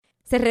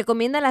Se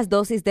recomiendan las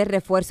dosis de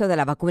refuerzo de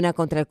la vacuna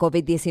contra el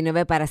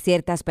COVID-19 para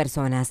ciertas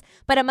personas.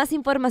 Para más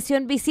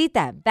información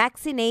visita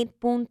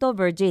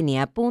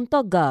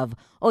vaccinate.virginia.gov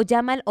o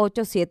llama al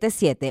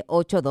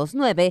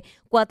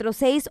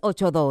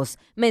 877-829-4682.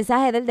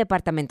 Mensaje del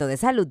Departamento de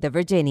Salud de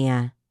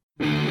Virginia.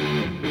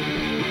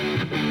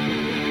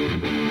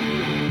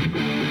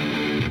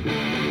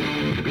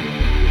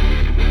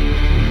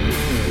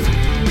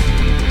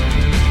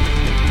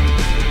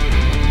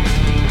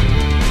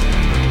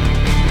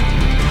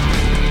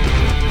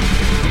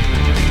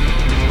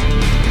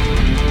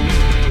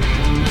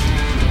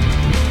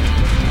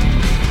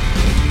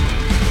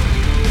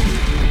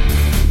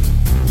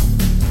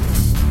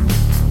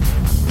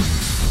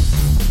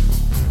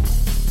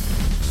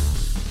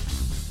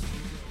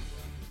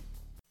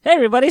 Hey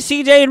everybody,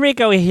 CJ and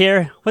Rico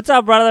here. What's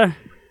up, brother?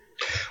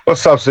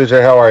 What's up,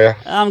 CJ? How are you?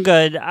 I'm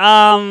good.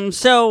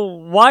 So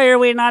why are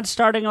we not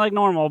starting like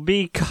normal?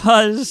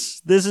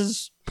 Because this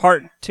is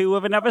part 2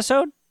 of an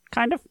episode,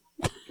 kind of?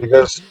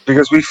 Because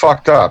we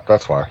fucked up,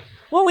 that's why.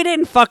 Well, we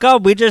didn't fuck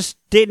up. We just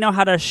didn't know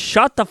how to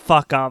shut the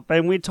fuck up,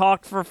 and we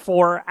talked for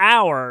 4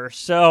 hours.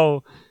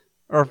 So,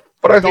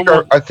 but I think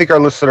our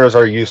listeners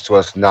are used to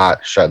us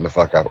not shutting the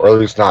fuck up, or at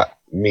least not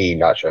me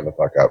not shutting the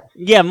fuck up.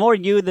 Yeah, more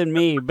you than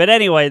me. But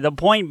anyway, the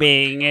point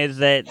being is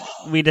that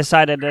we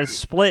decided to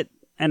split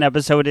an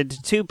episode into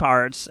 2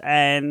 parts,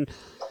 and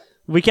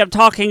we kept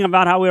talking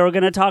about how we were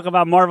going to talk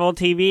about Marvel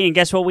TV, and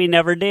guess what? We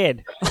never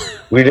did.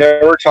 We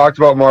never talked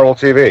about Marvel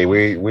TV.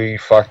 We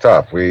fucked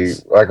up.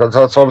 That's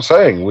what I'm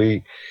saying.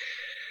 We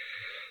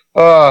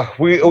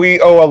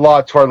owe a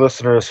lot to our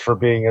listeners for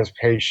being as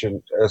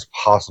patient as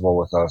possible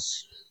with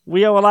us.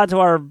 We owe a lot to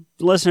our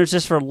listeners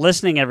just for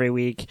listening every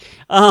week.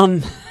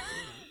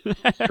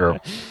 True.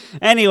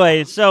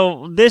 Anyway,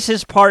 so this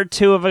is part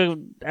 2 of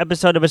an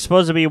episode. It was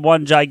supposed to be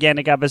one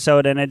gigantic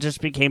episode, and it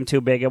just became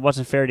too big. It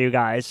wasn't fair to you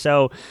guys.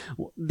 So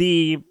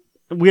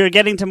we're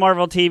getting to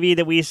Marvel TV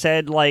that we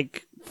said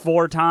like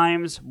 4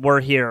 times.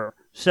 We're here.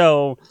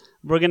 So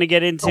we're going to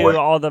get into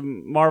all the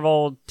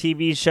Marvel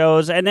TV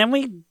shows, and then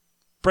we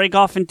break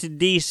off into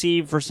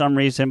DC for some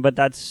reason, but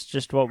that's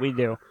just what we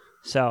do.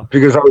 So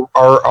because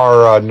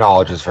our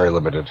knowledge is very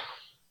limited.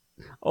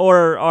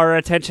 Or our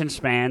attention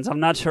spans. I'm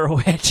not sure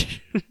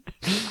which.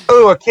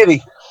 Oh, a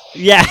kitty.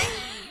 Yeah,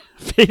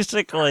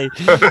 basically.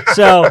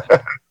 So,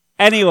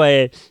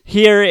 anyway,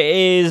 here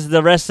is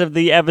the rest of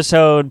the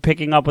episode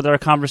picking up with our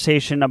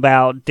conversation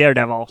about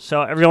Daredevil.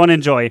 So, everyone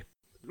enjoy.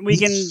 We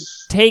can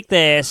take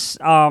this.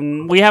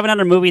 We have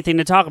another movie thing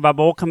to talk about,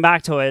 but we'll come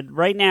back to it.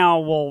 Right now,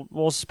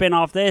 we'll spin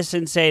off this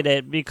and say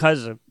that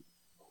because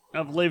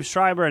of Liv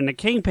Schreiber and the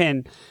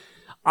Kingpin,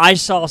 I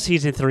saw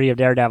season 3 of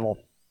Daredevil.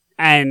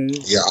 And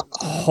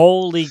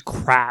holy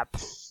crap.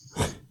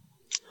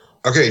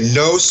 Okay,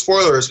 no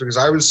spoilers because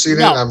I haven't seen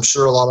it. I'm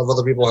sure a lot of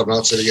other people have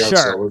not seen it yet.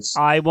 Sure. So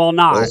I will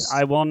not.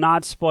 I will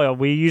not spoil.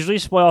 We usually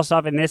spoil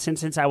stuff. In this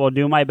instance, I will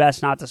do my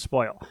best not to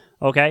spoil.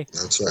 Okay?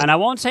 That's right. And I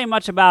won't say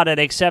much about it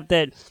except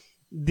that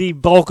the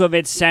bulk of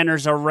it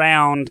centers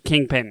around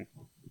Kingpin.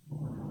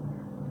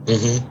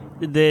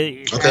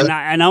 Mm-hmm. And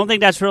I don't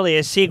think that's really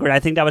a secret. I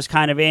think that was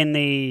kind of in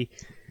the,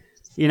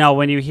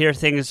 when you hear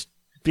things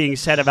being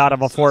said about him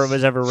before it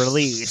was ever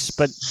released,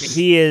 but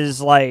he is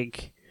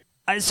like.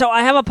 So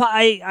I have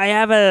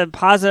a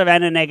positive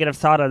and a negative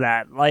thought of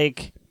that.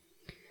 Like,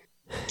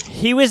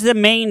 he was the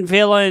main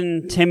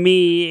villain to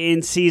me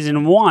in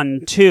season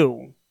 1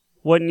 too,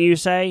 wouldn't you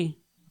say?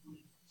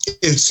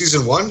 In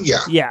season 1,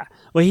 yeah. Yeah.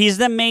 Well, he's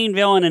the main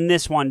villain in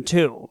this one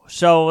too.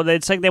 So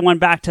it's like they went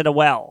back to the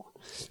well,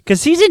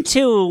 because season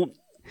 2.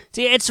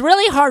 See, it's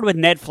really hard with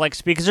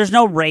Netflix because there's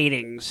no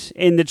ratings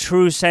in the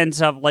true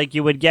sense of like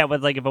you would get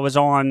with like if it was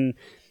on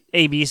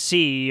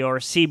ABC or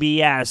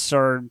CBS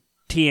or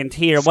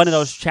TNT or one of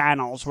those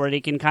channels where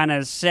they can kind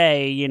of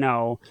say,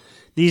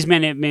 these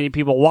many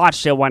people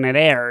watched it when it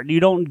aired. You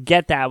don't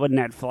get that with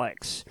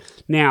Netflix.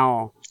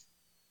 Now,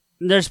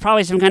 there's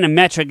probably some kind of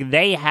metric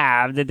they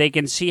have that they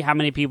can see how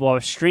many people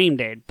have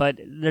streamed it, but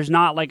there's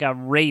not like a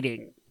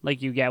rating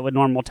like you get with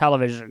normal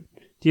television.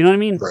 Do you know what I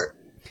mean?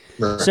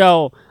 Right.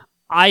 So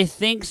I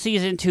think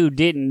season 2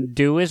 didn't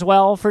do as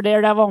well for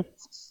Daredevil.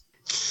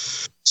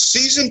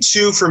 Season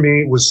 2 for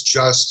me was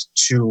just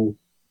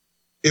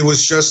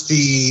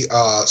the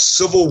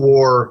Civil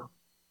War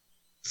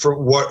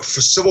for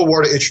Civil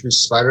War to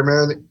introduce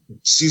Spider-Man.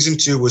 Season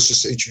 2 was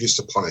just to introduce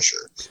the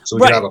Punisher, so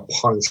we could have a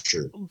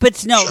Punisher.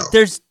 But no, show.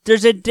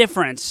 there's a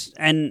difference,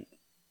 and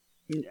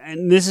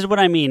this is what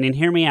I mean. And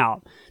hear me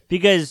out,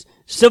 because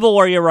Civil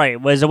War, you're right,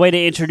 was a way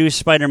to introduce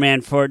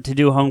Spider-Man to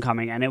do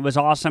Homecoming, and it was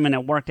awesome, and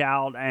it worked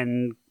out,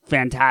 and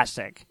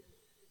fantastic.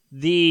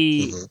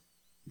 The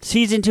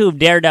season 2 of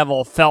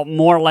Daredevil felt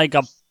more like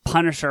a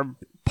Punisher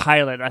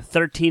pilot, a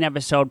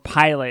 13-episode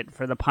pilot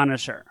for the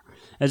Punisher,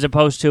 as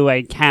opposed to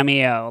a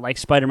cameo like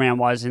Spider-Man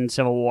was in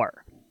Civil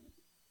War.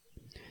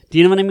 Do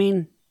you know what I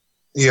mean?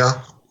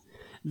 Yeah.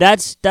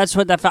 That's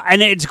what that felt.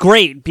 And it's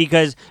great,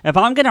 because if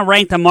I'm going to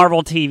rank the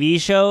Marvel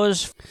TV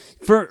shows,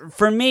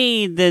 for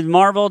me, the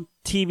Marvel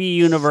TV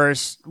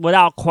universe,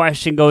 without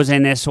question, goes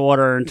in this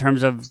order in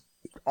terms of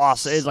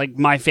awesome. It's like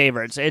my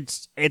favorites.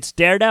 It's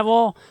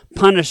Daredevil,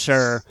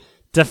 Punisher,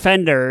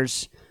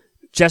 Defenders,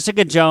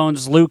 Jessica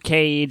Jones, Luke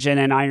Cage, and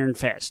then Iron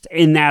Fist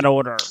in that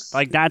order.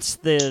 Like that's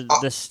the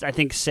I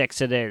think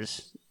 6 it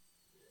is.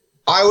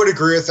 I would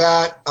agree with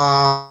that,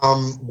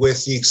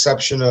 with the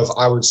exception of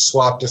I would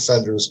swap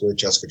Defenders with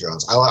Jessica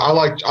Jones. I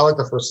like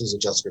the first season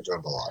of Jessica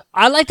Jones a lot.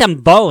 I like them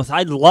both.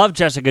 I love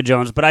Jessica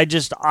Jones, but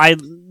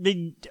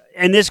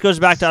and this goes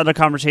back to other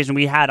conversation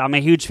we had. I'm a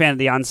huge fan of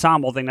the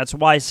ensemble thing. That's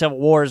why Civil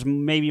War is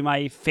maybe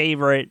my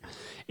favorite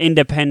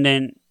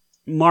independent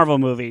Marvel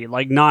movie,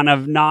 like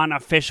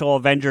non-official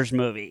Avengers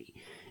movie,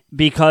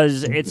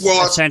 because it's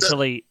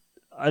essentially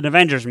an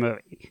Avengers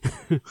movie.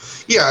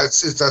 Yeah,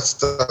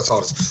 that's all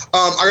it is.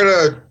 I'm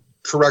gonna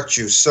correct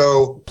you.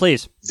 So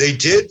please, they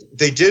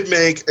did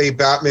make a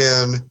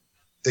Batman.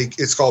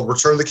 It's called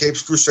Return of the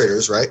Caped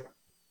Crusaders, right?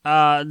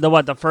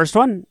 The first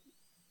one?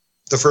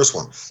 The first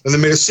one. And they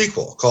made a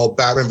sequel called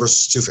Batman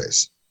vs.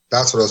 Two-Face.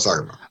 That's what I was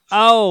talking about.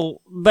 Oh,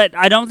 but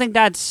I don't think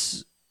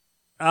that's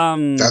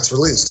that's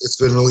released. It's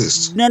been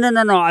released. No.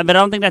 But I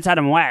don't think that's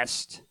Adam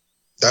West.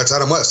 That's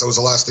Adam West. That was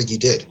the last thing he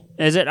did.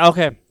 Is it?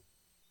 Okay.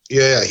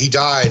 Yeah, he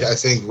died. I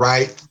think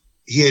right.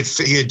 He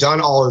had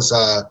done all his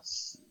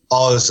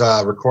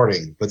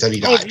recording, but then he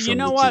died. Hey, you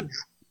know what?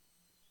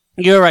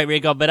 You're right,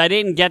 Rico. But I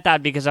didn't get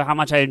that because of how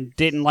much I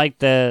didn't like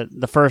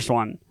the first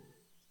one.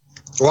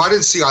 Well, I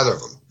didn't see either of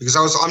them because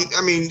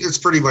I mean, it's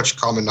pretty much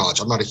common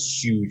knowledge. I'm not a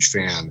huge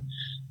fan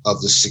of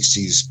the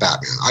 60s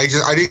Batman.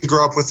 I didn't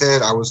grow up with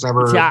it. I was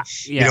never,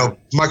 you know,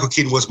 Michael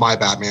Keaton was my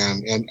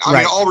Batman. And I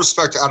mean, all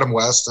respect to Adam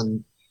West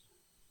and,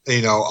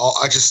 you know,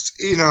 I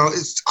just, you know,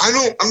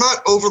 I'm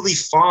not overly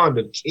fond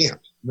of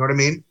camp. You know what I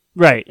mean?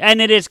 Right. And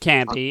it is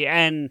campy.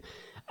 And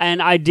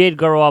I did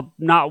grow up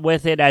not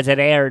with it as it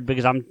aired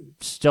because I'm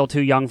still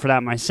too young for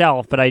that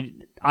myself, but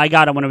I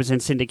got it when it was in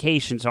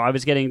syndication. So I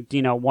was getting,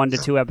 you know, 1 to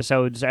 2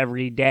 episodes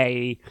every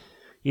day,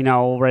 you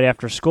know, right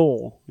after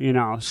school, you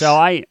know. So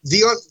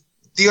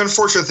the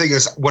unfortunate thing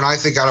is when I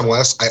think Adam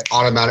West,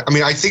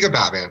 I think of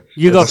Batman.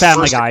 You go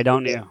Family Guy,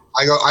 don't you?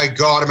 I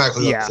go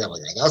automatically to Family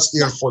Guy. That's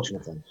the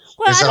unfortunate thing.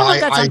 Well,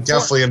 I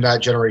definitely am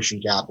that generation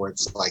gap where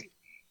it's like.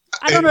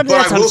 I don't know if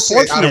that's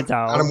unfortunate,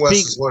 though. Adam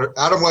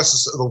West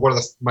is one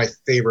of my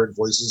favorite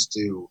voices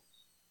to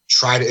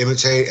try to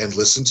imitate and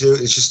listen to.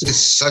 It's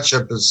such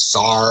a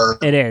bizarre.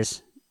 It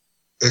is.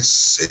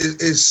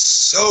 It's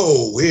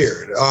so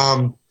weird.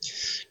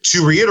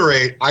 To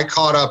reiterate,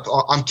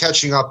 I'm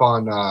catching up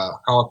on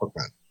Comic Book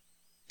Men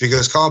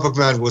because Comic Book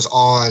Men was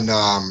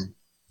on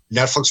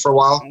Netflix for a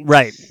while,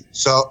 right?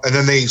 So, and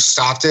then they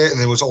stopped it, and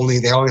they only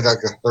had like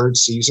a 3rd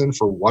season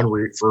for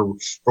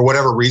for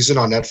whatever reason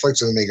on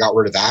Netflix, and then they got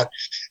rid of that,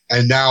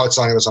 and now it's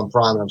on Amazon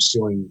Prime, and I'm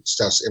stealing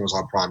Steph's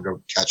Amazon Prime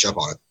to catch up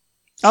on it.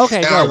 Okay,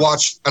 and good. I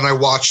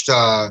watched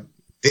the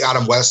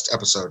Adam West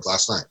episode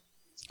last night.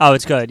 Oh,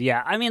 it's good.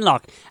 Yeah, I mean,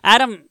 look,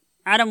 Adam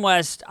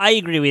West. I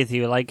agree with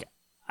you. Like,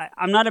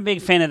 I'm not a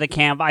big fan of the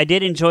camp. I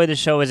did enjoy the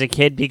show as a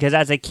kid because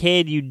as a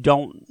kid, you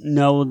don't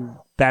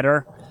know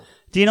better.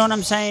 Do you know what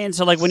I'm saying?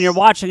 So, like, when you're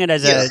watching it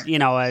as a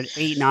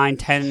 8, 9,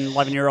 10,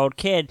 11-year-old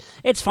kid,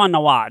 it's fun to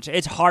watch.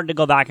 It's hard to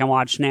go back and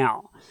watch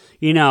now,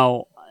 you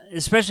know,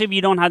 especially if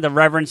you don't have the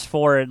reverence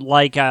for it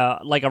like a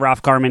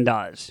Ralph Garman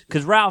does.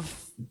 Because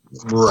Ralph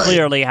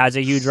clearly has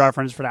a huge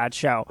reference for that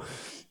show.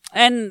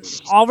 And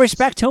all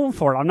respect to him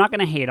for it. I'm not going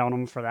to hate on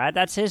him for that.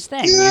 That's his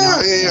thing. Yeah, you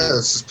know? Yeah.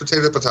 It's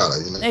potato to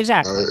potato. You know?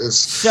 Exactly. It's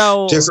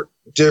so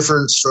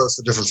different strokes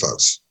for different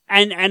folks.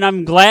 And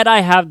I'm glad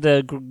I have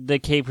the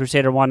Caped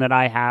Crusader one that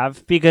I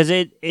have because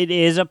it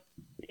is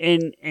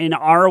in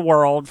our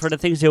world for the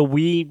things that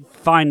we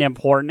find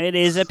important. It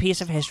is a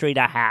piece of history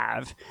to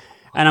have,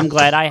 and I'm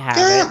glad I have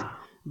it.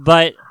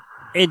 But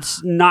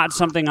it's not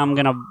something I'm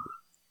gonna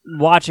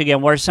watch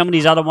again. Where some of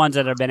these other ones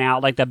that have been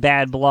out, like the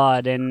Bad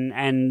Blood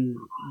and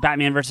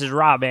Batman vs.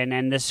 Robin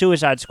and the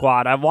Suicide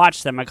Squad, I've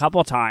watched them a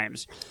couple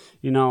times.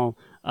 You know.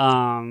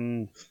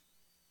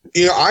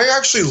 You know, I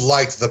actually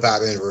liked the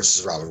Batman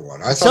versus Robin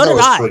one. I thought that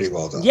was pretty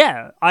well done.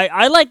 Yeah,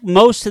 I like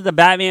most of the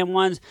Batman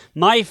ones.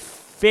 My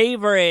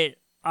favorite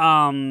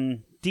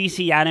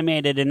DC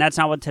animated, and that's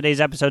not what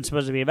today's episode is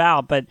supposed to be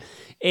about, but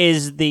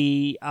is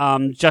the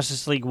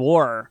Justice League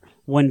War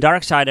when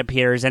Darkseid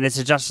appears, and it's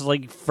a Justice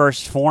League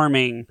first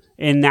forming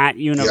in that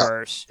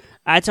universe. Yeah.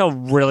 That's a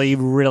really,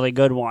 really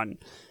good one.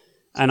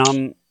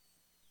 And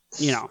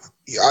you know.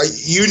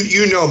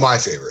 You know my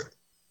favorite.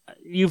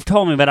 You've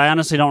told me, but I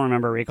honestly don't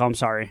remember, Rico. I'm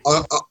sorry.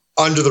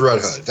 Under the Red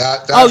Hood.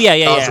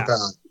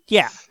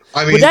 Yeah.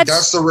 I mean,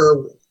 that's the rare.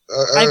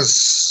 That is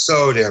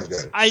so damn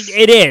good.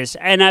 It is,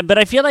 but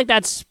I feel like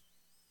that's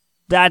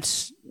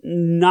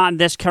not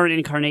this current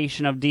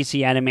incarnation of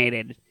DC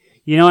animated.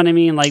 You know what I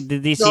mean? Like the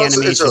DC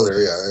animation. It's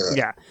earlier,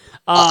 yeah.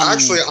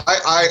 Actually,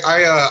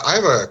 I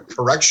have a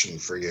correction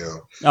for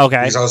you.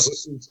 Okay.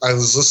 Because I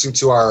was listening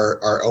to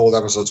our old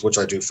episodes, which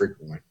I do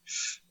frequently.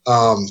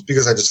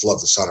 Because I just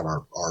love the sound of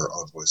our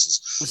own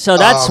voices. So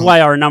that's why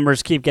our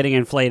numbers keep getting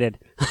inflated.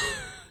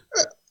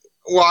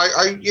 Well,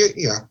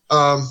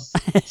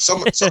 that's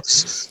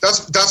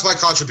my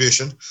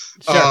contribution.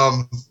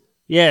 Sure.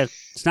 Yeah,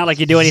 it's not like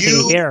you do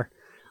anything here.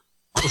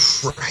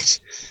 Right.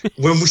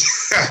 When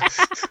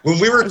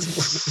we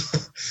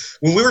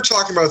were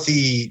talking about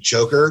the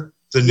Joker,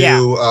 the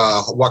new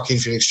Joaquin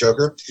Phoenix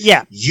Joker.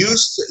 Yeah. You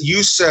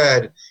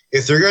said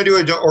if they're going to do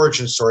an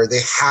origin story, they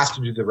have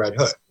to do the Red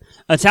Hood.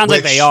 It sounds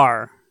like they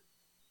are.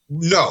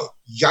 No,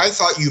 I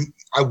thought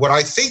what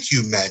I think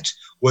you meant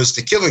was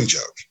the Killing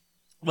Joke.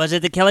 Was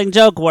it the Killing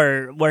Joke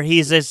where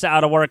he's this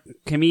out of work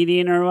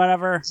comedian or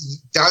whatever?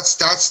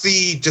 That's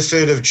the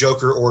definitive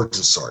Joker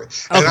origin story.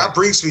 And that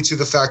brings me to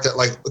the fact that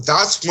like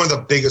that's one of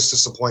the biggest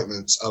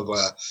disappointments of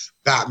a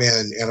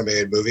Batman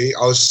animated movie.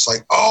 I was just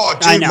like, oh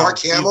dude, Mark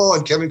Hamill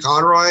and Kevin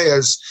Conroy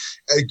as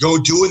go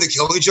doing the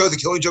Killing Joke. The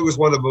Killing Joke was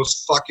one of the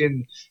most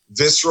fucking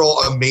visceral,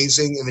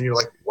 amazing, and then you're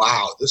like,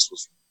 wow, this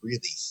was really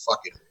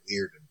fucking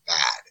weird and bad.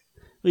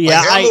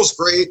 Yeah, Hamill's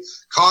great,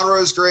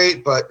 Conroy's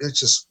great, but it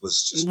just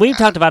was. We've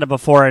talked about it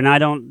before, and I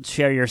don't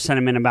share your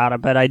sentiment about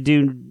it, but I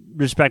do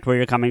respect where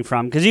you're coming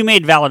from because you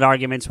made valid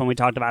arguments when we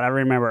talked about it. I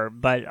remember,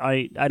 but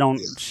I don't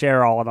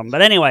share all of them.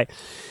 But anyway,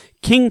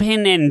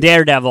 Kingpin and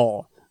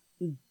Daredevil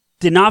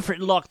did not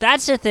look.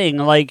 That's the thing.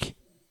 Like,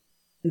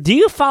 do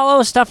you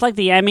follow stuff like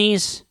the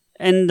Emmys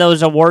and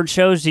those award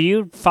shows? Do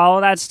you follow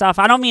that stuff?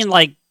 I don't mean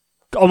like,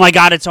 oh my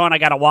god, it's on, I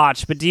gotta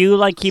watch. But do you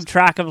like keep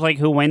track of like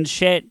who wins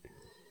shit?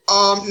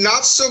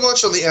 Not so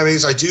much on the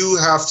Emmys. I do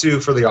have to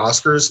for the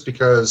Oscars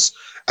because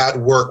at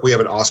work we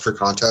have an Oscar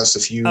contest.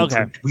 When they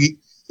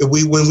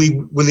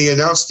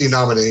announce the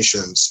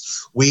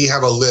nominations, we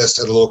have a list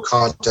at a little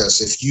contest.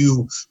 If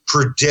you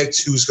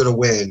predict who's going to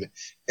win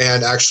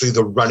and actually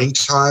the running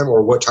time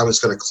or what time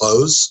it's going to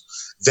close,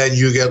 then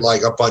you get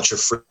like a bunch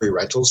of free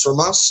rentals from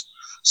us.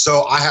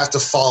 So I have to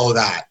follow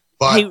that.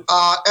 But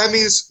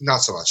Emmys,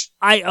 not so much.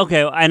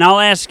 And I'll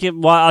ask you.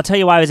 Well, I'll tell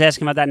you why I was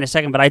asking about that in a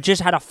second. But I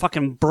just had a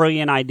fucking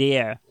brilliant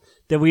idea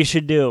that we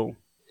should do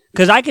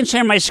because I can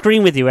share my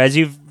screen with you, as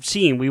you've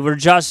seen. We were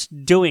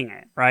just doing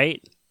it, right?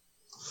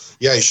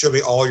 Yeah, you showed me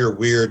all your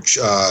weird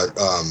chicken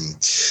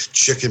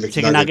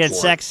nugget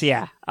sex.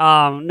 Yeah.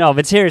 No,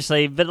 but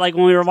seriously, like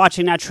when we were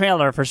watching that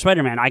trailer for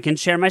Spider-Man, I can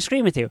share my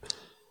screen with you.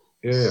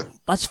 Yeah.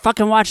 Let's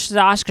fucking watch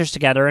the Oscars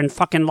together and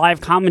fucking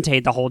live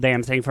commentate the whole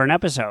damn thing for an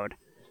episode.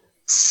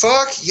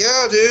 Fuck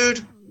yeah,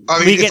 dude.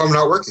 I mean, if I'm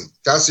not working.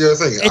 That's the other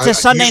thing. It's a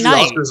Sunday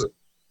night.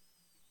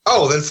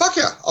 Oh, then fuck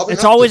yeah.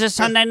 It's always a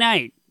Sunday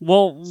night.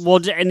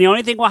 And the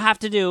only thing we'll have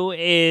to do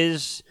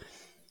is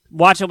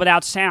watch it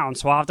without sound.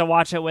 So we'll have to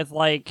watch it with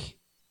like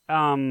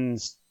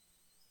closed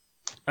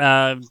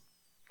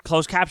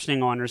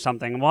captioning on or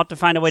something. We'll have to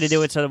find a way to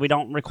do it so that we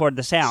don't record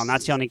the sound.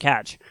 That's the only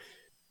catch.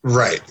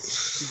 Right.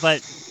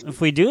 But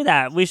if we do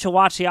that, we should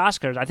watch the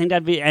Oscars. I think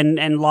that'd be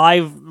and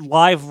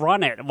live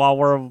run it while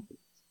we're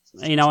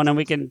and then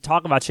we can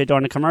talk about shit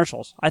during the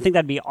commercials. I think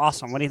that'd be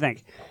awesome. What do you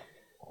think?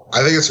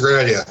 I think it's a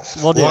great idea.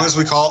 As long as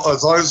we title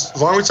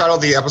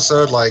the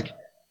episode like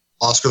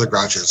Oscar the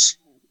Grouches.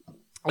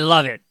 I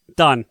love it.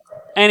 Done.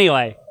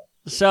 Anyway,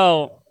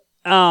 so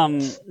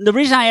the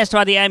reason I asked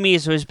about the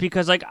Emmys was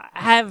because like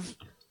have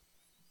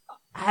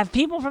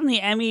people from the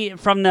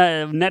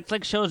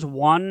Netflix shows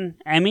won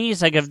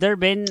Emmys? Like have there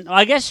been?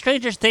 I guess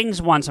Stranger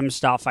Things won some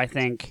stuff. I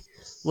think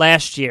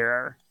last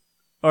year.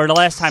 Or the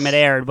last time it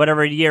aired,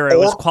 whatever year it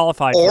was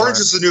qualified for. Orange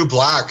is the New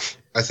Black,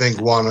 I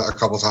think, won a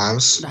couple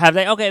times. Have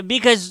they? Okay,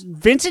 because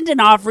Vincent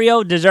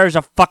D'Onofrio deserves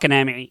a fucking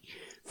Emmy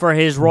for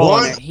his role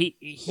in it. He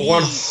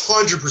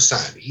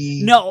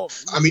 100%. No.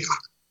 I mean...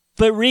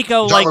 But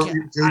Rico, you're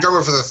talking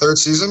about for the third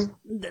season?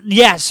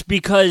 Yes,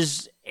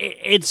 because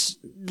it's...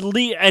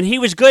 And he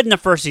was good in the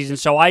first season,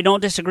 so I don't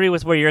disagree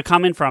with where you're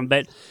coming from,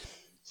 but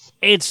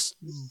it's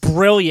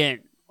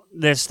brilliant,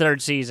 this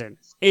third season.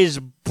 Is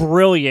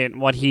brilliant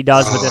what he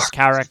does with this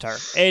character.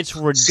 It's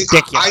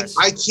ridiculous.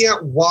 I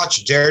can't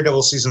watch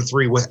Daredevil season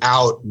 3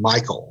 without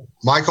Michael.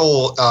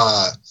 Michael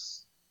and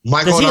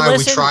I,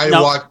 we try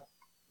to watch.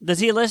 Does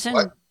he listen?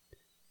 What?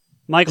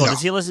 Michael,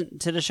 does he listen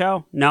to the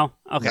show? No?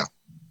 Okay. No.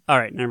 All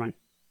right, never mind.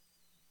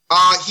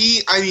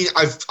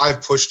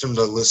 I've pushed him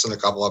to listen a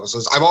couple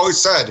episodes. I've always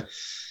said,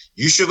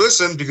 you should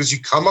listen because you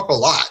come up a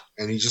lot.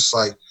 And he's just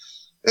like,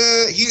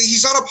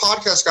 he's not a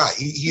podcast guy.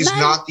 He's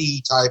not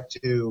the type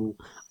to...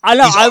 I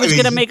know. I was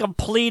going to make a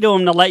plea to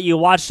him to let you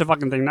watch the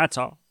fucking thing. That's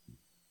all.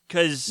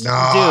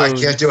 I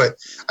can't do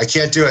it.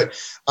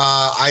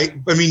 I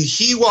mean,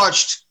 he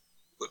watched.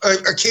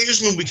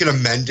 Occasionally, we can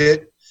amend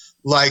it.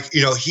 Like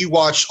he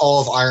watched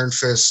all of Iron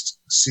Fist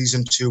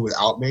season 2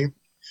 without me.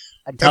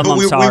 I tell him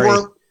I'm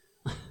sorry.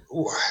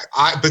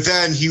 But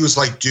then he was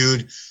like,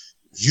 "Dude,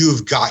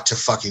 you've got to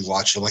fucking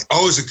watch it." I'm like,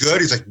 "Oh, is it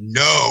good?" He's like,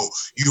 "No,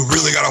 you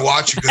really got to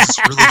watch it because it's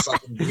really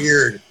fucking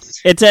weird."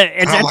 It's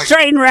a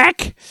train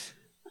wreck.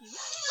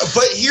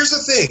 But here's the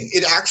thing.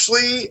 It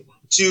actually,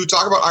 to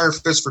talk about Iron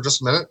Fist for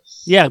just a minute.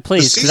 Yeah,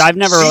 please, because I've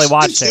never really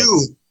watched it.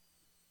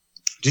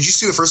 Did you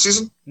see the first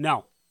season?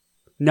 No.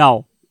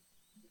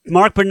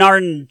 Mark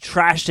Bernardin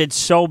trashed it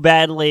so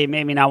badly, it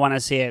made me not want to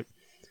see it.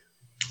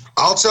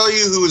 I'll tell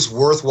you who is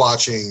worth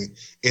watching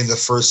in the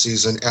first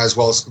season, as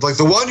well as, like,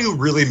 the one who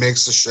really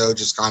makes the show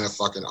just kind of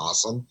fucking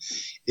awesome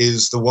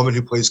is the woman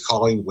who plays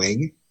Colleen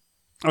Wing.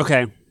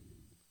 Okay.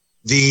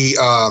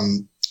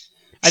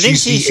 I think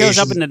she shows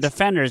up in the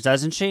Defenders,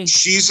 doesn't she?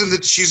 She's in the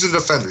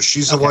Defenders.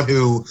 She's the one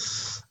who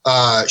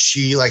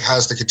she like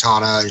has the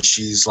katana and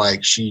she's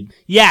like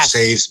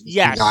saves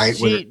Knight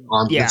when her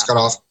arm gets cut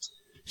off.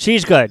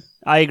 She's good.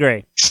 I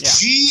agree. Yeah.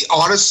 She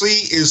honestly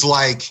is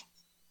like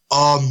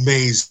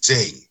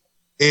amazing.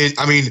 And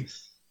I mean,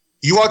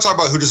 you want to talk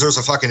about who deserves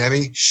a fucking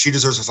Emmy? She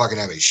deserves a fucking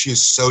Emmy. She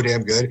is so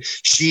damn good.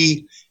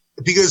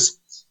 Because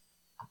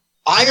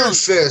Iron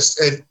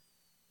Fist and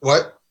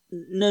what?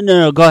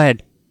 No. Go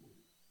ahead.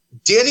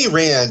 Danny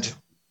Rand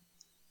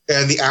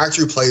and the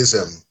actor who plays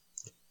him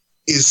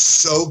is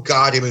so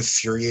goddamn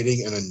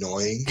infuriating and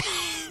annoying.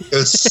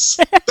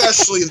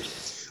 Especially,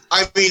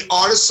 I mean,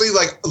 honestly,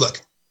 like,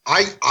 look,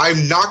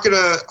 I'm not going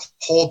to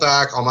hold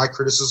back on my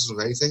criticism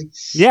of anything.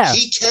 Yeah.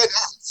 He can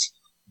act,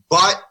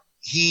 but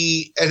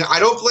and I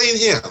don't blame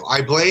him.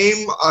 I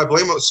blame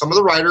some of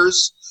the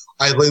writers.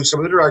 I blame some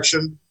of the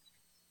direction.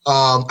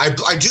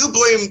 I do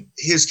blame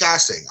his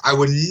casting. I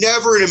would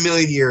never in a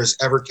million years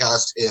ever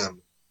cast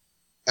him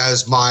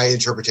as my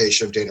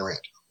interpretation of Danny Rand.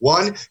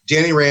 One,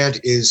 Danny Rand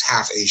is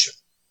half Asian.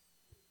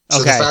 So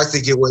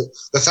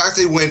the fact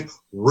they went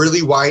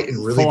really white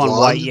and really blonde,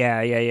 white,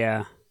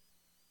 yeah,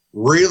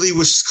 really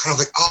was just kind of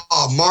like,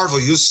 oh, Marvel,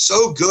 you're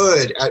so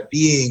good at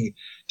being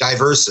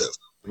diversive.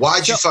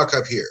 Why'd you fuck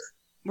up here?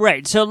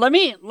 Right. So let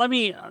me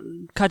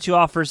cut you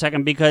off for a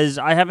second because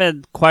I have a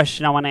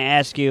question I want to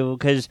ask you.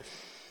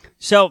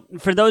 So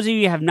for those of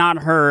you who have not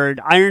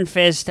heard, Iron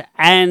Fist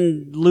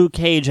and Luke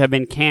Cage have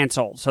been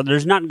canceled. So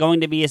there's not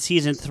going to be a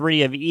season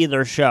 3 of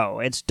either show.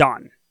 It's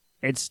done.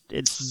 It's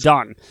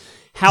done.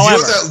 However,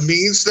 you know what that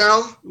means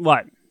now?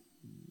 What?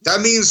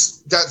 That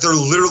means that they're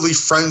literally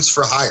friends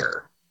for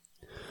hire.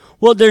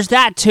 Well, there's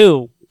that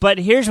too. But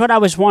here's what I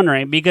was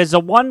wondering, because the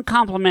one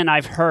compliment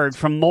I've heard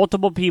from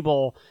multiple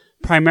people,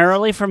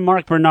 primarily from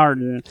Mark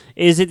Bernardin,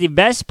 is that the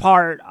best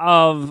part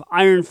of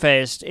Iron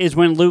Fist is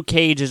when Luke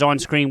Cage is on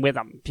screen with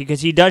him,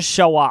 because he does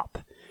show up,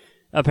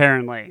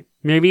 apparently.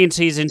 Maybe in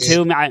season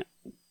 2.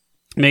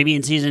 Maybe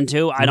in season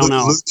 2. I don't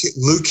know.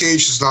 Luke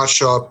Cage does not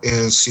show up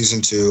in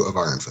season 2 of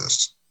Iron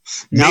Fist.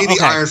 Maybe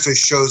Iron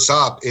Fist shows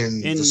up in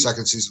the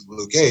second season of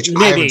Luke Cage.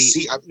 Maybe.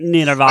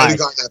 Neither have I. I haven't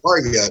gotten that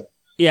part yet.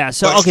 Yeah,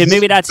 so, okay,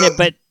 maybe that's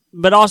it.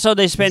 But also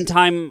they spend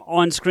time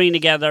on screen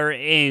together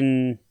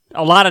a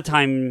lot of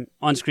time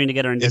on screen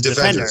together in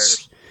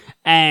Defenders.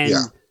 And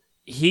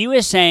he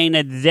was saying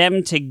that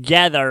them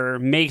together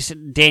makes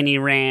Danny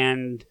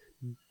Rand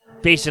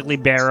basically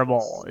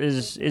bearable,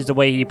 is the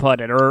way he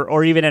put it,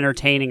 or even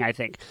entertaining, I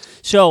think.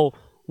 So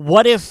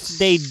what if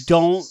they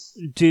don't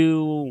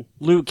do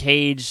Luke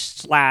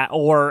Cage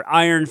or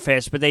Iron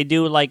Fist, but they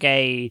do like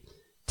a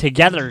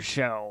together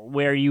show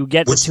where you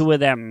get the two of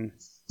them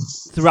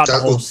throughout the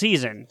whole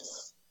season?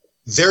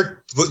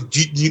 Their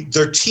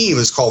team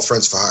is called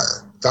Friends for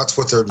Hire. That's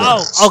what they're known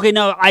as. Okay,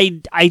 no, I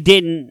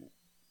didn't.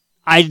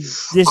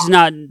 This is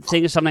not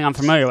something I'm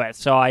familiar with,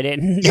 so I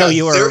didn't know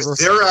you were.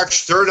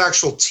 They're an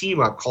actual team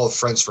up called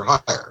Friends for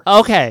Hire.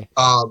 Okay.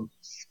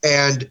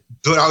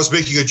 But I was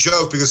making a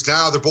joke because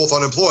now they're both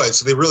unemployed,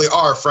 so they really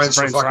are friends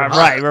for fucking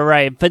hire.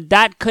 Right. But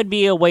that could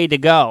be a way to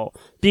go,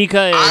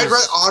 because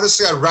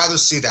honestly, I'd rather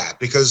see that,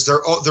 because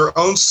their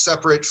own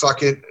separate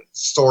fucking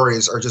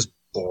stories are just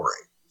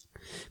boring.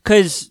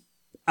 Because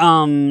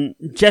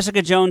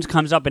Jessica Jones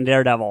comes up in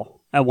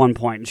Daredevil at one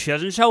point. She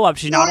doesn't show up.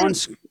 She's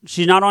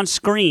not on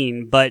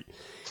screen, but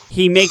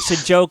he makes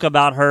a joke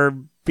about her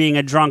being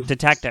a drunk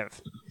detective.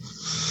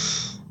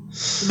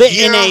 But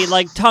in a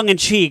like tongue in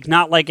cheek,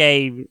 not like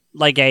a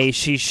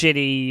she's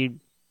shitty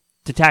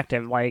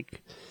detective,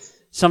 like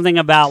something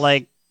about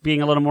like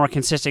being a little more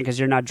consistent because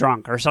you're not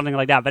drunk or something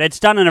like that. But it's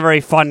done in a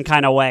very fun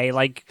kind of way,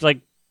 like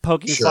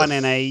poking fun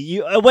in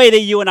a way that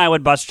you and I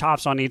would bust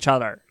chops on each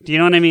other. Do you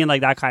know what I mean?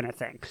 Like that kind of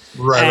thing.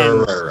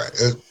 Right.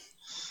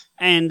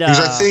 And because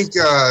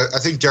I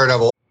think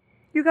Daredevil.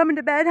 You coming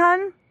to bed,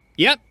 hon?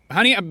 Yep,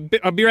 honey.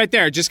 I'll be right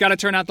there. Just got to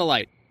turn out the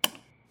light.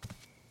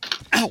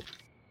 Ow!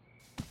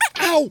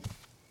 Ow!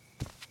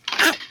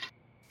 Ow!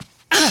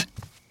 Ah!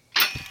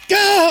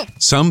 Go!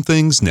 Some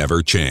things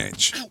never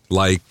change.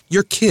 Like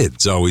your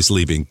kids always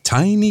leaving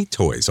tiny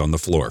toys on the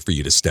floor for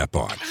you to step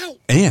on. Ow!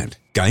 And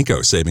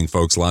Geico saving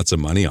folks lots of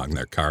money on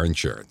their car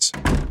insurance.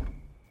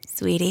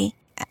 Sweetie,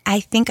 I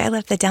think I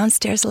left the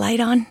downstairs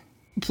light on.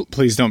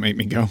 Please don't make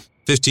me go.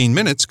 15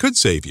 minutes could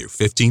save you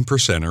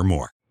 15% or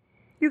more.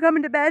 You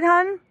coming to bed,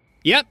 hon?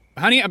 Yep,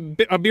 honey.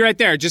 I'll be right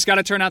there. Just got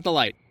to turn out the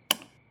light.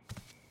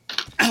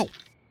 Ow!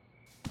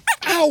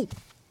 Ow!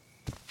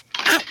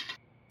 Ow!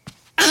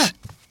 Ah!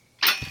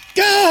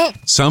 Go!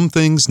 Some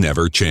things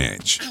never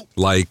change.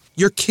 Like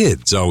your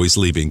kids always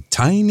leaving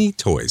tiny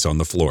toys on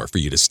the floor for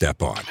you to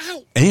step on.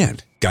 Ow!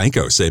 And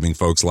Geico saving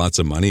folks lots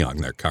of money on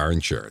their car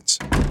insurance.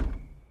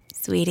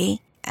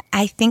 Sweetie,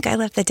 I think I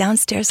left the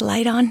downstairs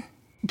light on.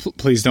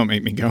 Please don't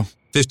make me go.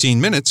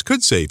 15 minutes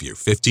could save you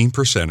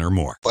 15% or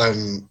more.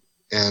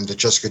 And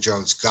Jessica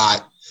Jones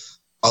got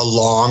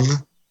along.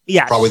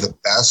 Yes. Probably the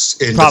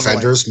best in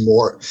Defenders.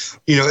 More,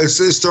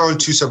 it's thrown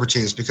two separate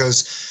teams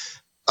because,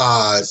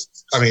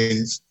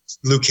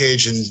 Luke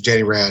Cage and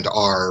Danny Rand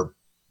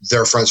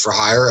they're friends for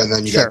hire, and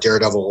then you got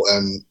Daredevil,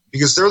 and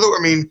because they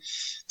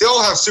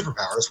all have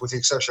superpowers with the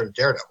exception of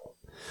Daredevil.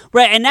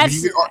 Right, and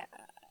that's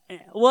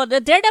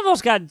the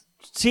Daredevil's got.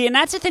 See, and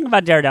that's the thing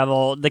about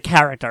Daredevil, the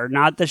character,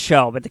 not the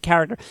show, but the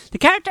character. The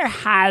character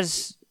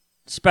has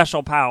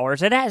special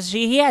powers.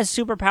 He has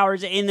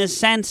superpowers in the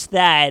sense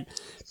that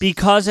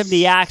because of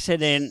the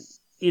accident,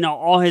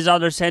 all his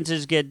other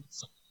senses get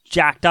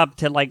jacked up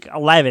to like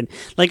 11.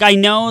 Like, I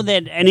know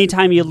that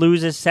anytime you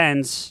lose a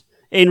sense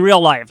in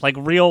real life, like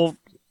real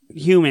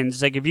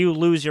humans, like if you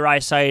lose your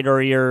eyesight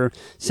or your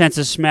sense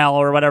of smell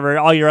or whatever,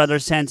 all your other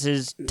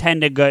senses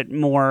tend to get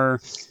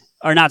more,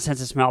 or not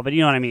sense of smell, but you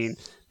know what I mean.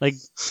 Like,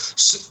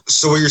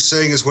 so what you're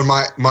saying is when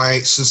my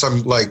since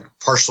I'm like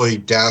partially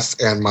deaf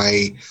and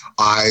my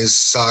eyes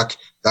suck,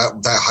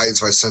 that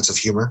hides my sense of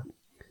humor.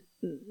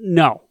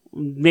 No,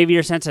 maybe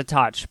your sense of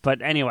touch,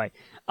 but anyway.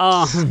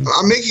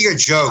 I'm making a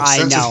joke.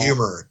 Sense of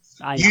humor.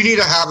 You need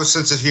to have a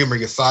sense of humor.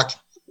 You fuck.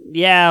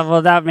 Yeah,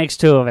 well, that makes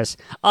two of us.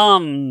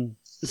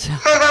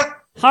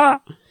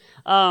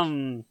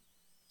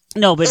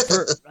 No, but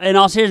in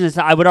all seriousness,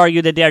 I would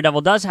argue that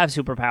Daredevil does have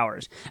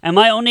superpowers. And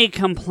my only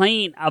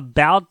complaint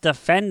about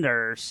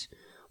Defenders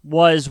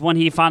was when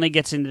he finally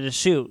gets into the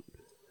suit.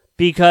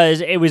 Because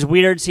it was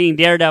weird seeing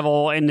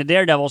Daredevil in the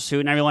Daredevil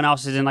suit and everyone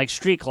else is in, like,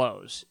 street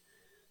clothes.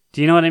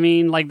 Do you know what I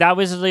mean? Like, that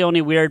was the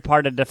only weird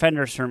part of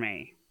Defenders for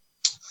me.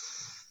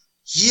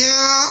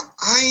 Yeah,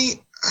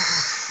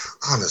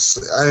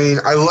 honestly,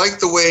 I like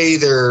the way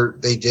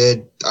they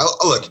did.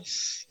 Look,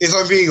 if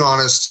I'm being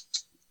honest,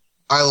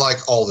 I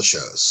like all the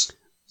shows.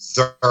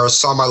 There are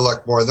some I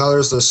like more than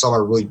others. There's some I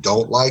really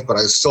don't like, but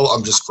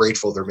I'm just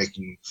grateful they're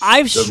making.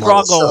 I've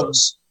struggled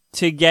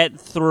to get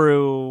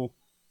through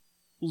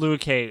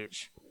Luke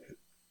Cage,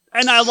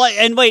 and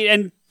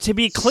and to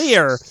be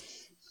clear,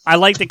 I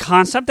like the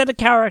concept of the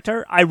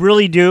character. I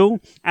really do,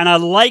 and I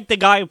like the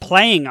guy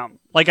playing him.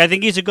 Like, I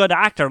think he's a good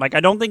actor. Like,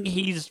 I don't think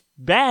he's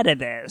bad at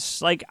this.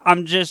 Like, I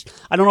don't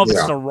know if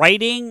it's the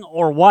writing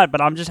or what,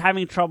 but I'm just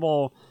having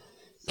trouble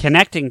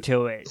connecting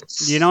to it.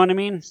 Do you know what I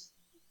mean?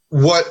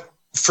 What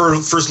for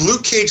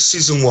Luke Cage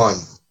season 1,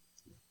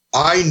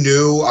 I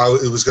knew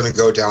it was going to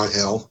go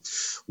downhill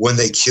when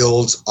they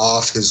killed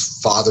off his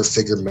father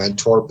figure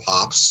mentor,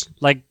 Pops.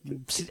 Like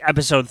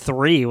episode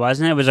 3,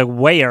 wasn't it? It was like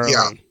way early.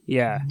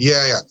 Yeah.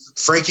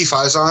 Frankie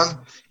Faison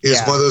is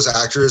one of those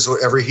actors.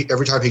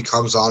 Every time he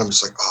comes on, I'm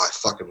just like, oh, I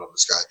fucking love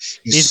this guy.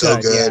 He's so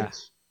good. Yeah.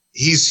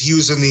 He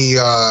was in the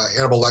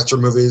Hannibal Lecter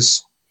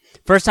movies.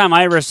 First time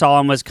I ever saw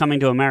him was Coming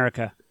to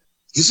America.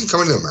 He's in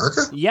Coming to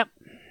America? Yep.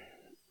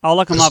 I'll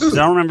look him up because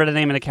I don't remember the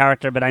name of the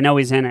character, but I know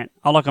he's in it.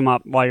 I'll look him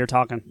up while you're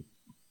talking.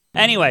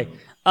 Anyway.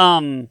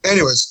 But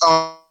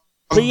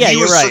yeah,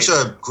 you're right. Such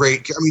a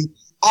great.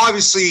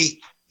 Obviously,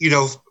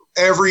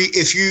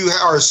 if you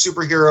are a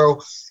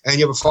superhero and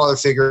you have a father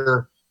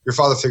figure, your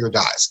father figure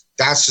dies.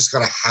 That's just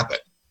going to happen.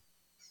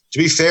 To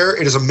be fair,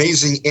 it is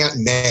amazing Aunt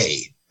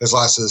May has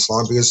lasted this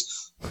long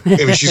because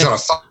she's not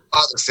a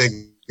father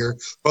figure,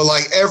 but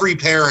like every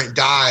parent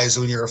dies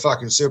when you're a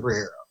fucking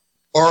superhero.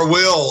 Or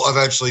will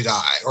eventually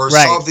die, or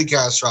something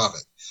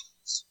catastrophic.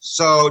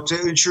 So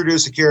to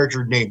introduce a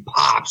character named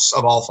Pops,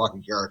 of all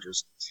fucking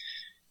characters,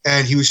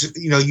 and he was,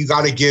 you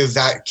got to give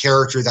that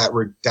character that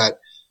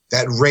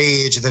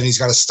rage, and then he's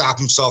got to stop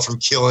himself from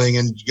killing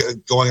and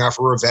going out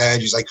for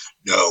revenge. He's like,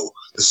 no,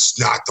 this is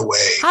not the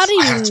way. I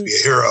have to be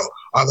a hero.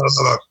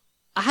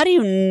 How do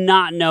you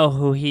not know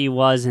who he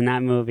was in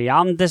that movie?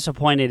 I'm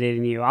disappointed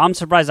in you. I'm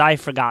surprised I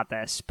forgot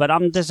this, but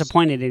I'm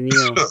disappointed in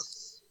you.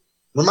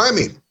 Remind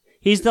me.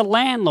 He's the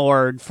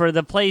landlord for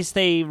the place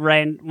they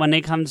rent when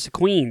they come to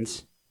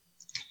Queens.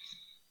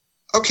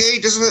 Okay,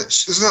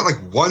 isn't that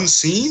like one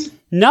scene?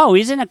 No,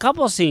 he's in a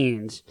couple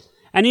scenes.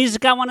 And he's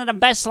got one of the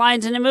best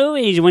lines in the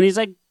movie when he's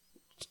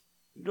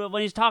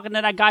talking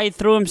to that guy who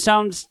threw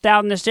himself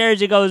down the stairs.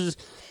 He goes,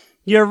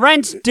 "Your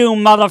rent's due,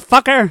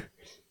 motherfucker."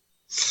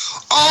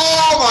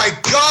 Oh my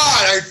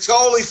god, I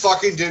totally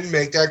fucking didn't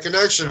make that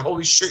connection.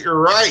 Holy shit, you're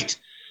right.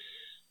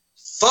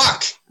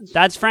 Fuck.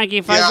 That's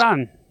Frankie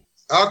Faison.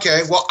 Yeah.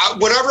 Okay, well,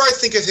 whenever I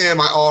think of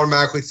him, I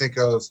automatically think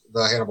of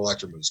the Hannibal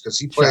Lecter movies because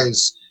he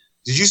plays. Sure.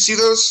 Did you see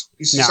those?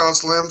 You see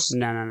Silence of the Lambs?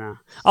 No.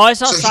 Oh, I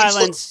saw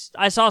Silence.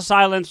 I saw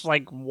Silence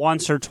like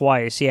once or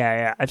twice.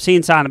 Yeah. I've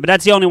seen Silence, but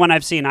that's the only one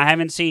I've seen. I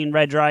haven't seen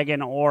Red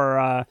Dragon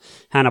or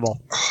Hannibal.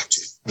 Oh,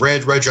 dude.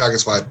 Red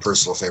Dragon's my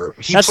personal favorite.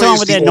 That's the one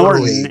with Ed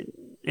Norton,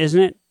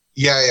 isn't it?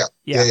 Yeah.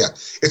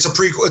 It's a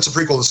prequel. It's a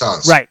prequel to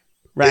Silence. Right.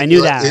 I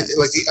knew that.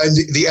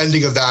 The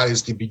ending of that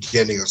is the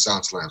beginning of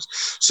Silence of the Lambs.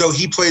 So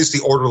he plays the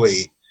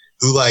orderly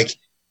who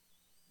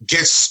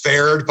gets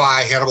spared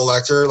by Hannibal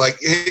Lecter.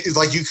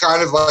 You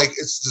kind of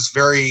it's this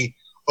very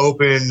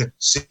open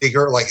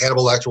secret. Like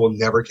Hannibal Lecter will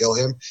never kill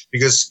him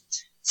because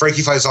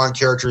Frankie Faison's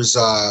character.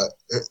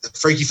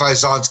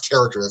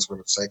 That's what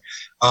I'm saying.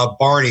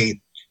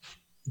 Barney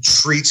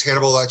treats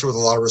Hannibal Lecter with a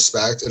lot of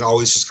respect and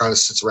always just kind of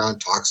sits around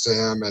and talks to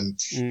him. And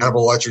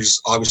Hannibal Lecter just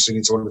obviously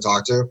needs someone to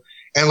talk to.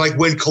 And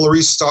when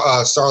Clarice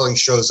Starling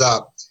shows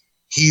up,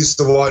 he's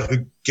the one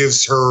who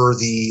gives her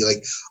the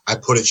like, I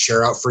put a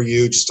chair out for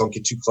you, just don't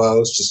get too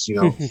close, just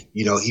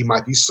he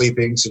might be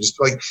sleeping, so just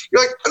like,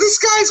 you're like, this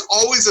guy's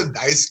always a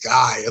nice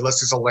guy unless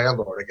he's a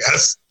landlord, I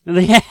guess.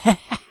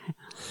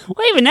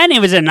 Well, even then he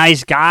was a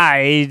nice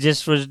guy. He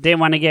just didn't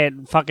want to get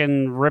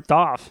fucking ripped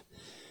off.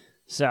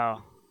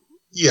 So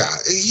yeah,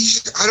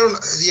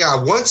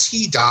 once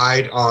he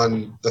died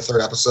on the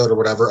 3rd episode or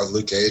whatever of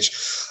Luke Cage,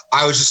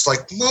 I was just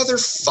like,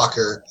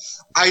 motherfucker,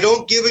 I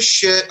don't give a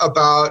shit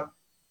about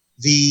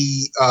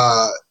the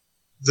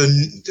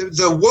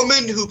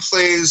woman who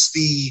plays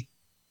the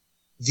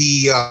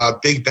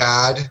big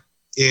bad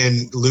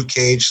in Luke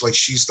Cage, like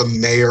she's the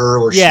mayor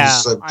or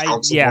she's a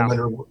councilwoman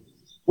or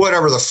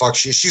whatever the fuck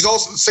she is. She's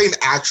also the same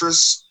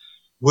actress,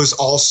 was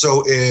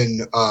also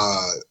in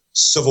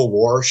Civil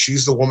War.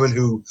 She's the woman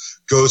who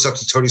goes up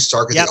to Tony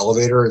Stark at the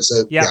elevator and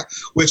said,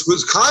 which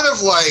was kind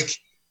of like,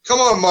 come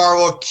on,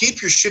 Marvel,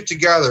 keep your shit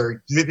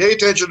together. Pay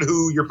attention to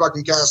who you're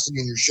fucking casting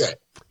in your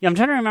shit. Yeah, I'm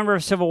trying to remember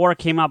if Civil War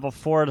came out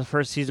before the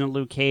first season of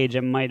Luke Cage.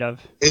 It might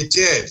have. It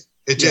did.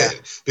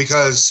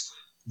 Because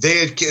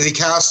they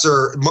cast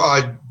her,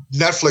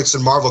 Netflix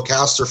and Marvel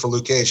cast her for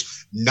Luke Cage,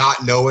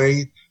 not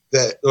knowing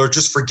that, or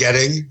just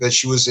forgetting that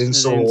she was in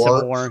Civil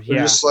War. They're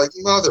just like,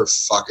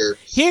 motherfucker.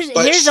 Here's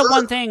the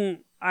one thing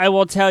I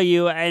will tell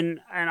you, and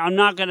I'm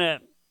not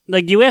gonna,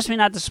 like, you asked me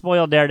not to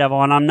spoil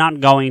Daredevil, and I'm not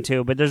going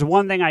to, but there's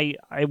one thing I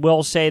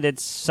will say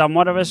that's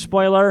somewhat of a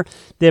spoiler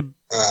that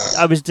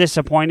I was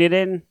disappointed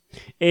in,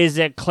 is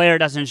that Claire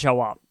doesn't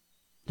show up.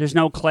 There's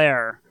no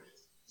Claire.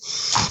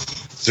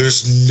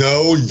 There's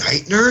no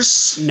Night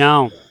Nurse?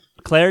 No.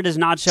 Claire does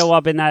not show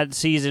up in that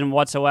season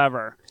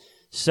whatsoever.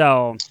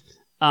 So,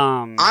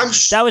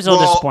 that was a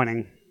little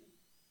disappointing.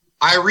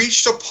 I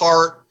reached a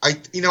part, I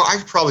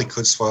probably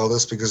could spoil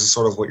this because it's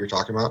sort of what you're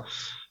talking about.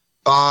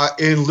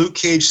 In Luke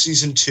Cage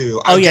season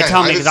 2. Oh, again,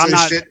 tell me, because I'm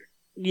not.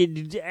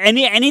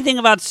 Anything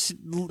about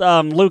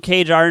Luke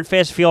Cage or Iron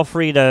Fist, feel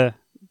free to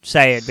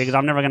say it, because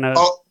I'm never going to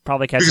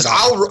probably catch it. Because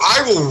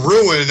I will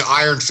ruin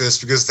Iron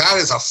Fist, because that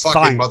is a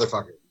fucking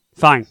motherfucker.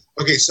 Fine.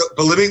 Okay, so,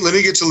 but let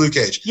me get to Luke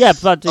Cage. Yeah,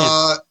 but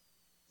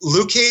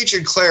Luke Cage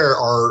and Claire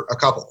are a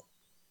couple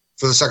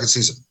for the 2nd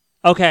season.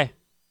 Okay,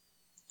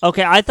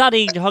 I thought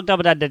he hooked up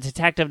with that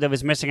detective that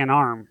was missing an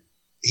arm.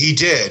 He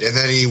did, and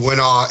then he went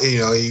on.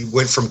 He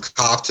went from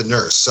cop to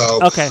nurse. So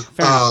okay,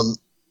 fair enough.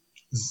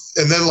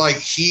 And then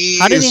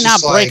how did he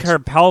not break her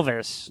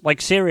pelvis?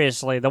 Like,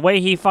 seriously, the way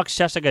he fucks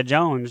Jessica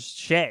Jones,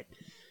 shit.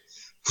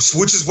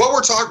 Which is what we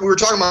were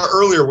talking about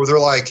earlier, where they're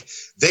like,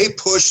 they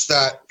pushed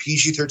that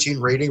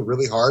PG-13 rating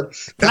really hard.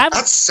 That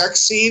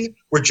sex scene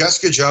where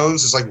Jessica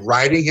Jones is like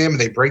riding him and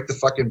they break the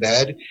fucking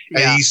bed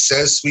and he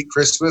says "Sweet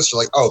Christmas."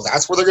 You're like, oh,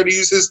 that's where they're going to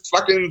use his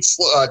fucking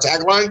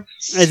tagline?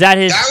 Is that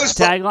his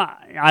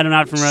tagline? I'm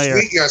not familiar.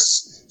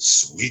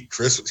 Sweet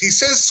Christmas. He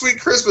says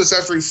 "Sweet Christmas"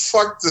 after he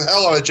fucked the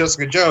hell out of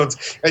Jessica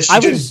Jones and she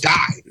didn't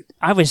die.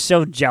 I was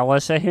so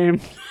jealous of him.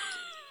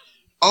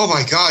 Oh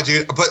my god,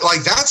 dude! But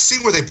like that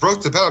scene where they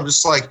broke the bed, I'm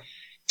just like,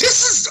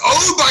 this is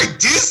owned by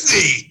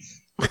Disney.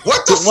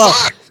 What the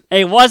fuck?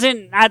 It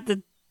wasn't at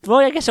the. Well,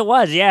 I guess it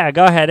was. Yeah,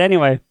 go ahead.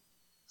 Anyway.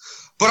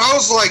 But I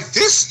was like,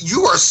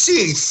 you are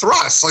seeing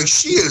thrust. Like,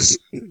 she is.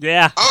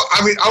 Yeah.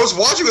 I mean, I was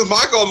watching with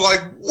Michael. I'm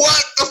like,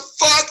 what the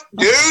fuck,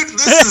 dude?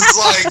 This is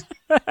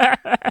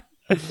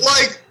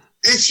like,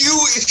 if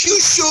you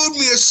showed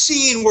me a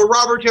scene where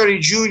Robert Downey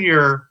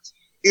Jr.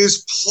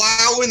 is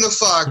plowing the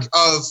fuck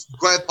of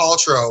Gwyneth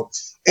Paltrow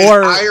in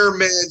Iron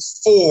Man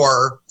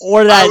 4,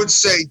 or that, I would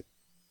say,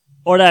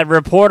 or that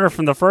reporter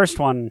from the first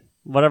one,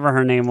 whatever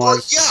her name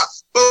was. Yeah,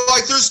 but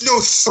like, there's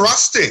no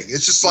thrusting.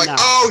 It's just like,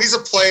 oh, he's a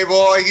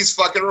playboy, he's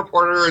fucking a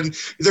reporter, and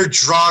they're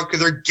drunk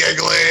and they're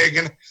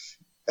giggling,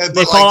 and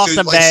they fall off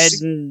the bed,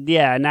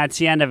 and that's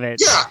the end of it.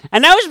 Yeah,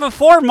 and that was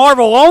before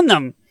Marvel owned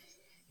them.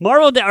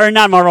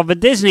 Not Marvel, but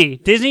Disney.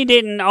 Disney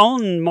didn't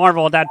own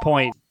Marvel at that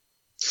point.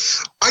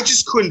 I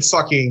just couldn't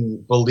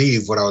fucking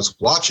believe what I was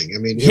watching. I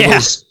mean,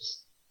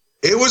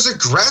 it was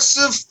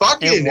aggressive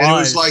fucking. And it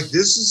was like,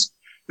 this is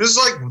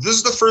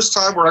the first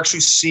time we're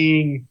actually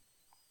seeing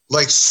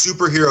like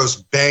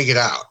superheroes bang it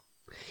out.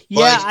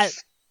 Yeah,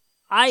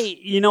 like,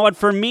 you know what?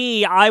 For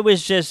me, I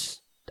was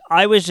just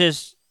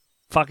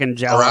fucking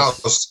jealous.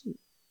 Aroused.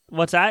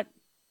 What's that?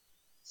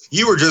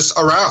 You were just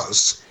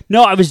aroused.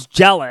 No, I was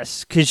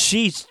jealous because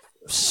she's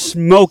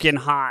smoking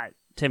hot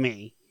to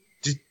me.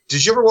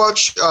 Did you ever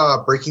watch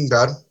Breaking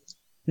Bad?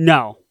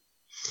 No.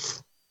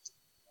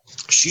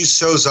 She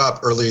shows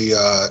up early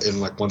in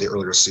like one of the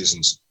earlier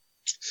seasons.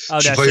 Oh,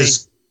 she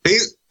plays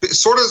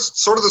sort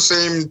of the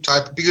same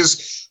type,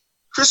 because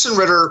Kristen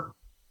Ritter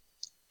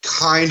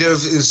kind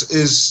of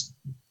is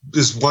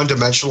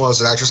one-dimensional as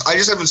an actress. I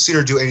just haven't seen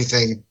her do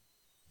anything.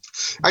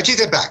 I take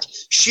that back.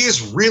 She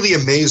is really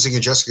amazing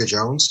in Jessica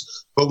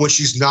Jones, but when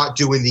she's not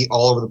doing the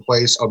all over the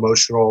place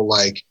emotional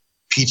like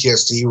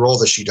PTSD role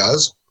that she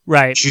does,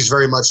 right? She's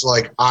very much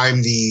like,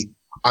 I'm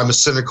a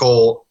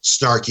cynical,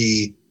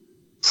 snarky,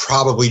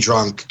 probably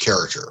drunk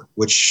character,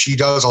 which she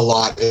does a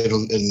lot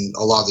in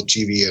a lot of the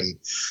TV and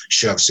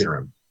shit I've seen her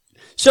in.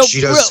 So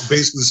she does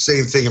basically the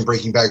same thing in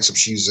Breaking Bad, except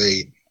she's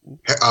a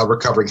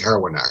recovering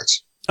heroin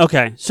addict.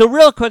 Okay, so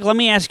real quick, let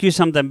me ask you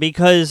something,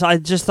 because I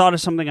just thought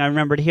of something I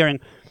remembered hearing.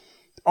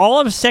 All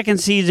of the second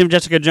season of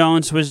Jessica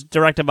Jones was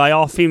directed by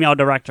all female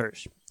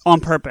directors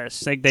on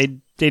purpose. Like they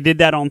did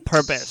that on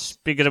purpose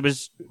because it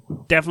was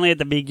definitely at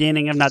the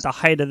beginning, if not the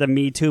height of the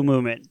Me Too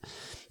movement.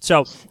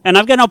 So, and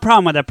I've got no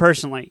problem with it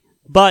personally,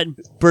 but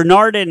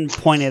Bernardin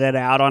pointed it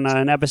out on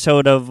an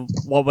episode of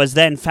what was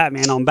then Fat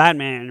Man on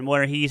Batman,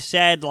 where he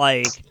said,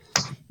 like,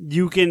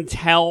 you can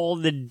tell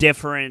the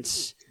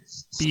difference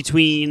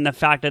between the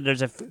fact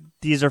that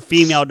these are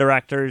female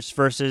directors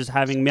versus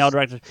having male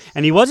directors.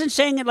 And he wasn't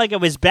saying it like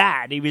it was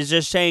bad. He was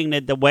just saying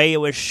that the way it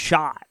was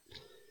shot,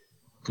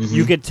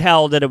 you could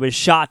tell that it was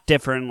shot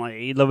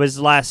differently. There was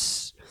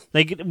less,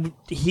 like,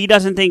 he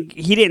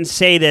didn't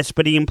say this,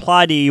 but he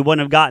implied he wouldn't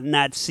have gotten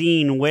that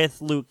scene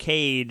with Luke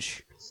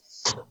Cage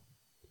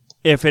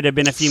if it had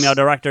been a female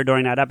director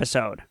during that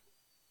episode.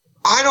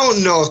 I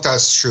don't know if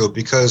that's true,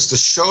 because the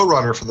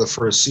showrunner for the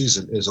first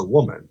season is a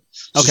woman.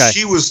 So Okay.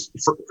 she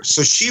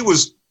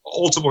was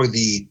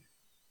ultimately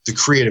the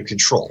creative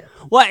control.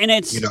 Well, and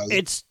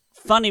it's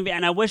funny,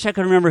 and I wish I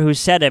could remember who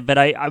said it, but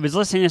I was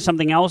listening to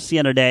something else the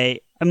other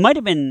day. It might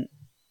have been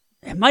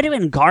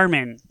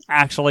Garmin,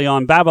 actually,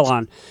 on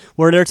Babylon,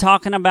 where they're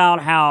talking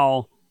about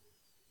how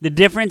the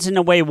difference in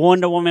the way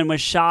Wonder Woman was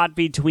shot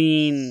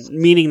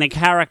meaning the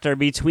character,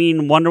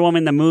 between Wonder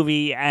Woman the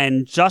movie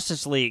and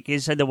Justice League. He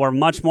said there were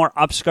much more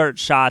upskirt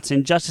shots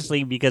in Justice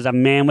League because a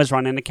man was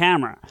running the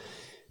camera.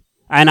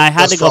 And I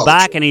had to go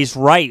back, and he's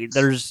right.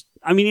 It's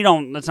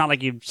not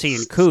like you've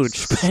seen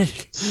Cooch,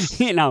 but,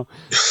 you know.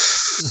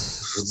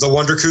 The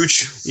Wonder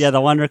Cooch? Yeah,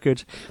 the Wonder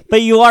Cooch. But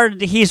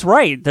he's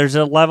right. There's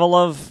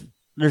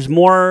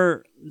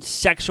more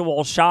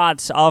sexual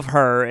shots of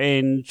her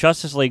in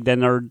Justice League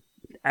than there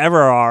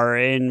ever are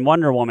in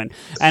Wonder Woman.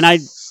 And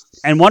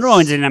Wonder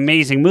Woman's an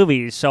amazing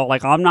movie, so,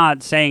 like, I'm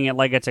not saying it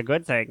like it's a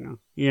good thing,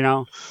 you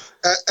know?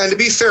 And to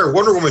be fair,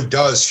 Wonder Woman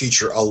does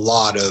feature a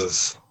lot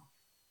of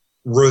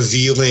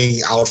revealing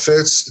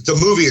outfits. The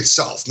movie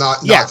itself,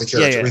 not the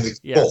character.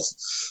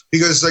 Both.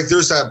 Because, like,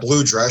 there's that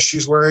blue dress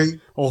she's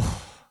wearing.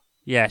 Oh,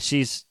 yeah,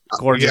 she's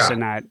gorgeous in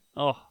that.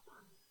 Oh.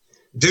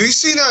 Do you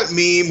see that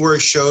meme where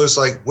it shows,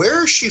 like,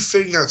 where is she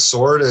fitting that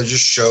sword? And it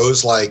just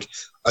shows, like,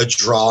 a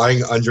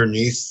drawing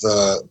underneath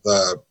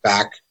the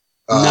back,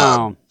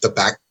 the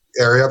back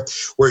area,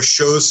 where it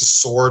shows the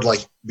sword,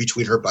 like,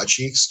 between her butt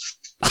cheeks.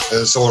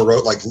 And someone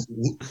wrote, like,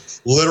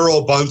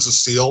 literal buns of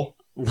steel.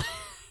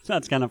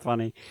 That's kind of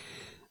funny.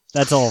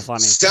 That's all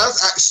funny.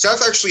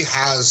 Steph actually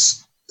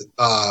has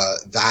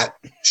that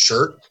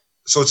shirt.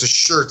 So it's a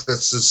shirt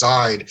that's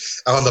designed,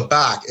 and on the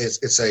back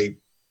it's a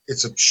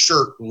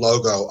shirt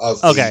logo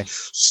of the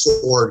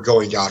sword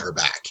going down her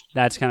back.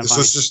 That's kind of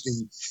funny. So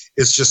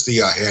it's just the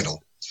handle.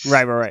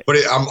 Right. But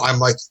I'm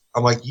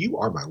like, you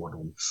are my Wonder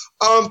Woman.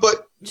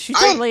 But she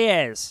totally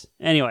is.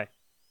 Anyway,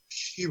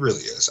 she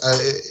really is.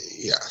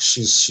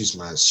 She's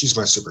my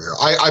superhero.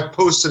 I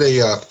posted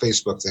a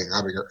Facebook thing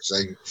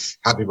saying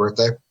happy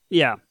birthday.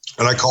 Yeah.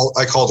 And I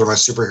called her my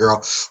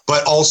superhero,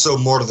 but also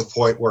more to the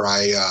point where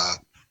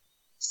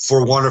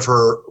for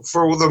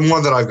the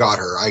one that I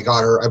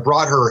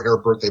brought her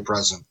birthday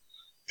present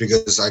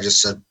because I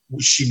just said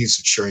she needs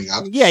some cheering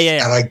up. Yeah.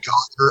 And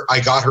I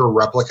got her a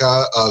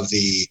replica of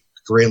the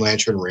Green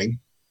Lantern ring.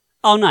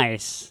 Oh,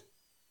 nice.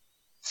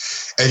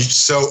 And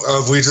so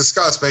we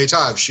discussed many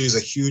times. She's a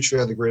huge fan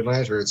of the Green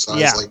Lantern. So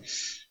I was like,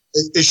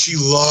 and she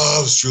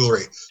loves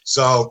jewelry.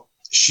 So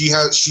she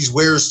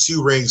wears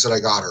two rings that I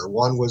got her.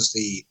 One was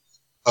a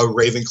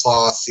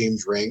Ravenclaw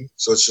themed ring.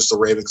 So it's just a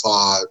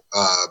Ravenclaw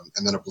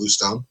and then a blue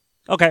stone.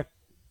 Okay.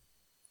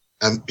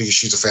 And because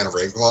she's a fan of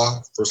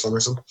Ravenclaw for some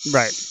reason.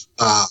 Right.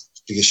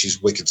 Because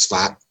she's wicked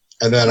smart.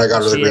 And then I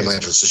got her the Green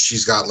Lantern. So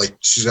she's got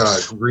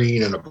a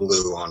green and a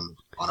blue on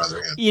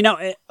other hand. You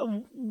know,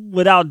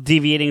 without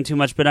deviating too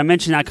much, but I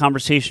mentioned that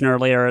conversation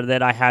earlier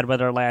that I had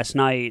with her last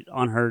night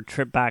on her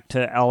trip back to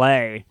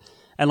LA.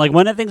 And, like,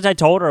 one of the things I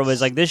told her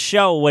was, like, this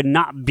show would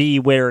not be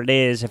where it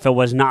is if it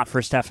was not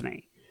for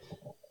Stephanie.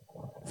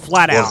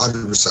 Flat out.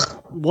 100%.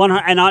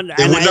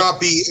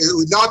 It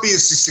would not be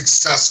as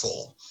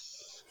successful.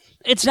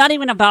 It's not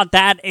even about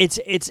that. It's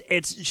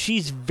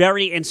she's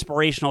very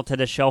inspirational to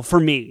the show for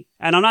me.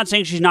 And I'm not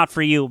saying she's not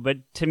for you, but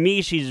to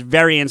me, she's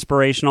very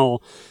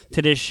inspirational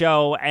to this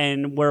show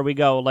and where we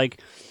go.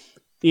 Like,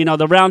 you know,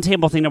 the round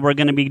table thing that we're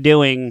going to be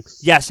doing.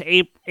 Yes,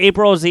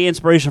 April is the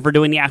inspiration for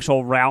doing the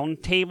actual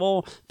round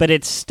table, but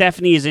it's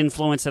Stephanie's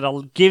influence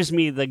that gives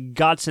me the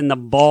guts and the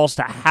balls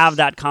to have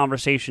that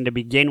conversation to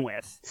begin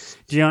with.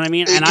 Do you know what I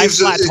mean? And I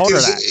flat told her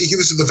that. It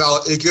gives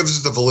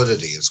it the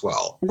validity as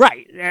well.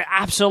 Right,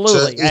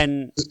 absolutely.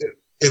 So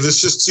if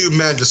it's just two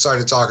men decide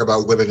to talk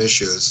about women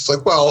issues, it's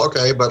like, well,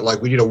 okay, but,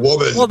 like, we need a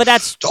woman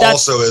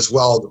also as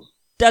well.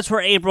 That's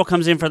where April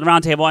comes in for the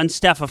roundtable, and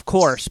Steph, of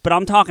course. But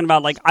I'm talking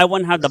about, like, I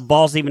wouldn't have the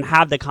balls to even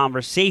have the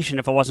conversation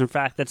if it wasn't the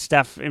fact that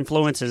Steph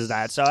influences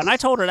that. So, and I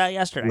told her that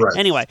yesterday. Right.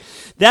 Anyway,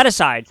 that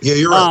aside. Yeah,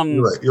 you're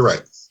right. You're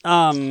right.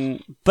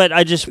 But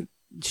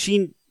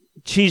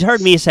she's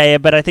heard me say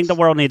it, but I think the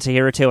world needs to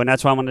hear it too, and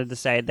that's why I wanted to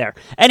say it there.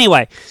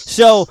 Anyway,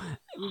 so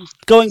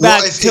going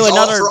back to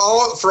another...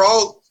 For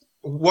all,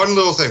 one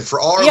little thing. For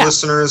all our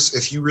listeners,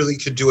 if you really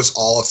could do us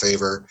all a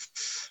favor,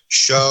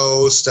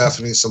 show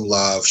Stephanie some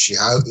love.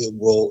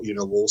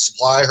 We'll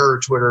supply her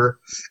Twitter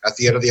at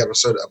the end of the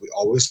episode. We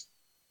always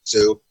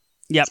do.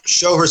 Yep.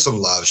 Show her some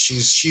love.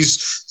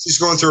 She's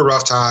going through a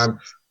rough time.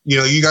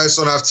 You guys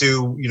don't have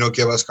to,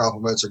 give us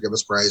compliments or give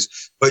us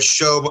praise, but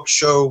show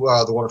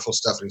the wonderful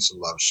Stephanie some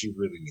love. She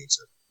really needs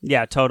it.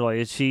 Yeah,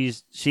 totally.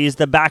 She's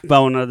the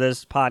backbone of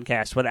this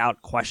podcast,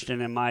 without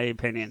question, in my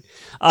opinion.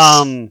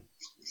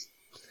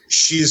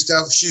 She's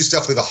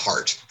definitely the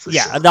heart.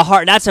 Yeah, the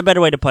heart. That's a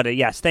better way to put it.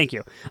 Yes, thank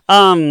you.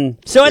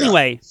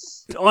 Anyway,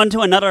 on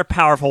to another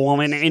powerful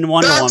woman in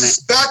Wonder Woman.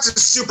 Back to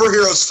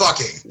superheroes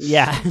fucking.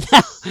 Yeah.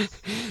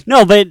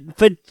 No, but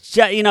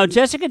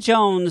Jessica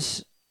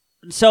Jones.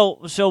 So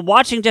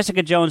watching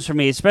Jessica Jones for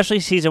me, especially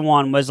season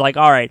 1, was like,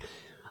 all right,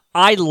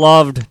 I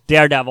loved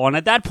Daredevil, and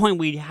at that point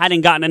we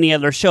hadn't gotten any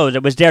other shows.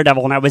 It was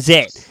Daredevil, and that was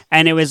it.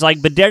 And it was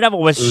like, but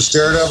Daredevil was... It was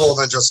Daredevil and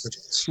then Jessica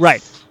Jones.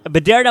 Right.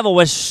 But Daredevil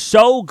was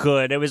so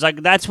good. It was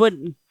like, that's what...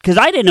 Because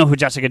I didn't know who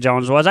Jessica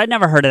Jones was. I'd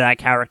never heard of that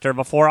character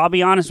before. I'll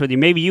be honest with you.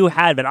 Maybe you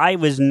had, but I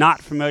was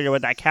not familiar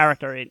with that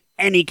character in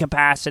any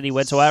capacity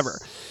whatsoever.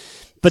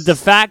 But the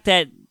fact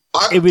that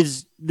it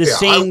was the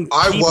same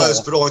I people,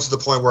 was, but only to the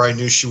point where I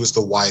knew she was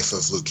the wife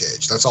of Luke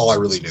Cage. That's all I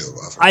really knew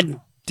of her. I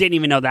didn't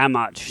even know that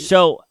much.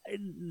 So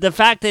the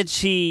fact that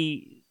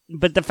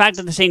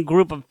the same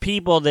group of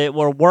people that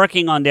were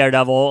working on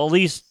Daredevil, at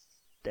least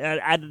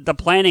at the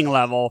planning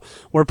level,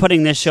 were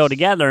putting this show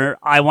together,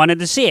 I wanted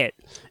to see it.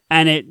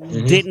 And it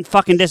didn't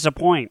fucking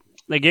disappoint.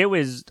 Like, it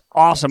was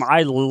awesome.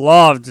 I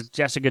loved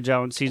Jessica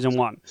Jones season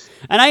 1.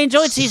 And I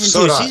enjoyed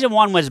season 2. Season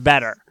 1 was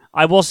better.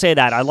 I will say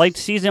that. I liked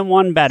season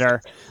 1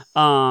 better.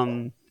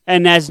 And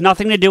has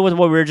nothing to do with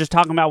what we were just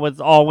talking about with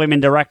all women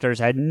directors.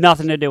 It had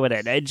nothing to do with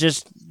it. It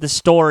just, the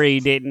story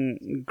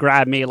didn't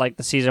grab me like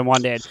the season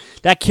 1 did.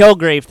 That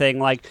Kilgrave thing,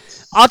 like,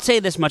 I'll say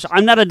this much.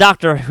 I'm not a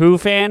Doctor Who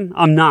fan.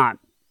 I'm not.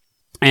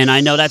 And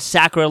I know that's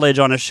sacrilege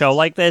on a show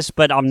like this,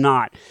 but I'm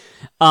not.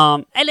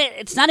 And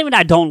it's not even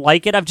I don't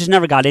like it. I've just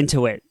never got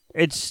into it.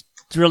 It's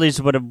really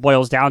just what it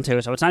boils down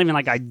to. So it's not even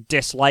like I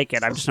dislike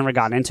it. I've just never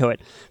gotten into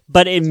it.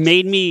 But it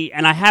made me,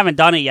 and I haven't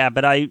done it yet,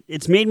 but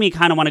it's made me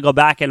kind of want to go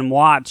back and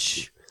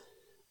watch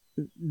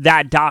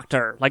that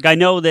Doctor. Like, I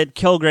know that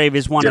Kilgrave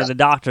is one of the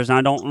Doctors, and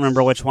I don't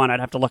remember which one. I'd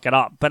have to look it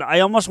up. But I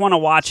almost want to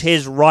watch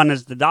his run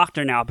as the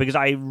Doctor now, because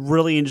I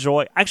really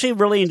enjoyed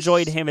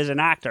him as an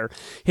actor.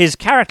 His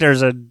character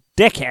is a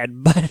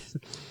dickhead,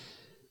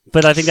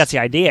 but I think that's the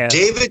idea.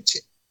 David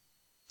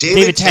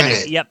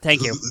Tennant. Yep,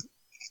 thank you.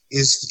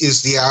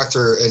 Is the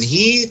actor, and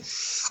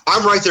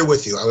I'm right there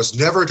with you. I was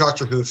never a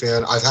Doctor Who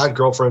fan. I've had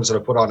girlfriends that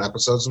have put on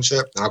episodes and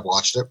shit, and I've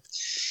watched it.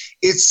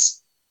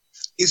 It's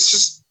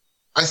just,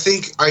 I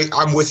think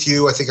I'm with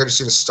you. I think I just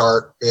need to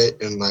start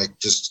it and like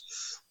just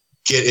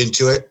get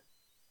into it,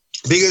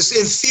 because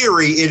in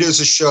theory it is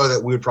a show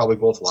that we would probably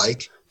both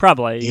like.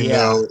 Probably, you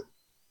know.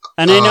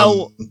 And I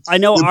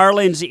know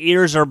Arlen's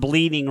ears are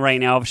bleeding right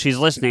now if she's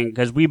listening,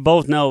 because we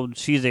both know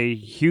she's a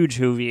huge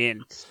Whovian.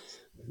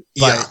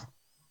 Yeah.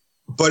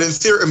 But in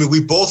theory, I mean,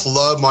 we both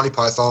love Monty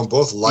Python,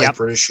 both like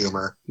British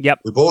humor. Yep.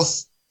 We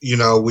both,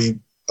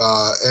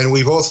 and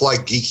we both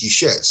like geeky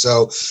shit.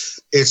 So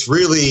it's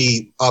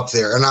really up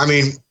there. And I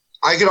mean,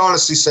 I can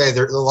honestly say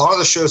a lot of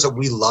the shows that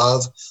we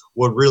love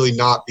would really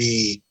not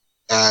be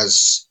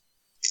as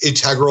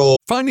integral.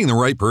 Finding the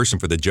right person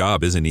for the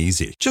job isn't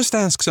easy. Just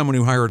ask someone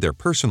who hired their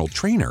personal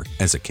trainer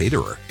as a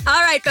caterer.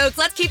 All right, folks,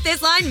 let's keep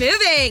this line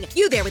moving.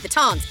 You there with the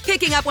tongs.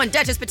 Picking up one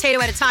Duchess potato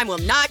at a time will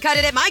not cut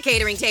it at my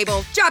catering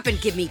table. Drop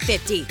and give me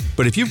 50.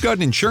 But if you've got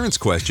an insurance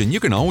question, you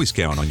can always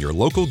count on your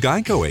local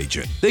Geico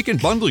agent. They can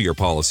bundle your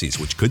policies,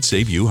 which could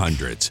save you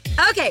hundreds.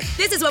 Okay,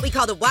 this is what we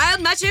call the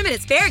wild mushroom and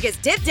asparagus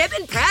dip,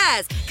 and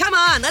press. Come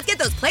on, let's get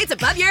those plates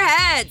above your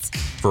heads.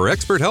 For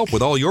expert help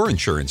with all your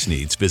insurance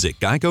needs, visit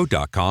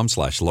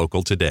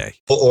geico.com/local today.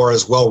 Or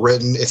as well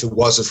written if it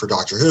wasn't for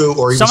Doctor Who,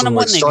 or even some of them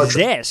wouldn't Star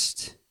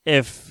exist Trek.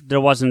 If there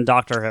wasn't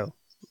Doctor Who.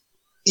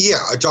 Yeah,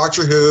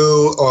 Doctor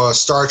Who,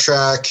 Star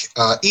Trek,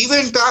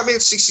 even Batman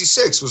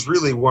 66 was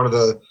really one of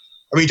the.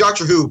 I mean,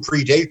 Doctor Who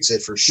predates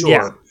it for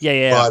sure.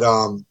 Yeah. But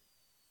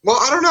well,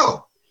 I don't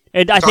know.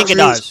 I think it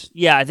does.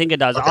 Yeah, I think it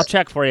does. Okay. I'll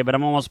check for you, but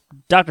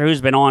Doctor Who's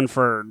been on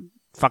for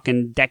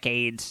fucking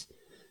decades.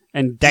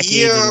 And decades.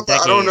 Yeah, and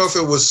decades. I don't know if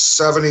it was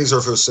 70s or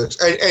if it was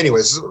 60s.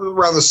 Anyways,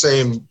 around the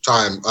same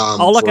time.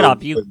 I'll look it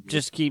up. You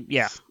just keep,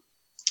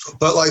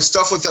 But like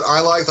stuff with that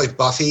I like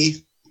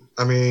Buffy.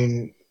 I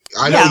mean,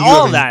 I know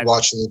you haven't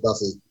watched any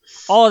Buffy.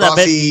 All of that.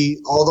 Buffy,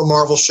 all the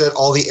Marvel shit,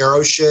 all the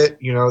Arrow shit,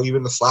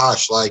 even the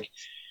Flash. Like,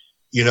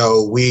 we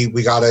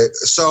got to.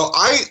 So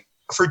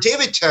for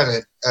David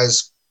Tennant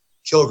as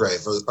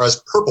Kilgrave, or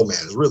as Purple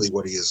Man is really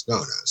what he is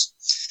known as.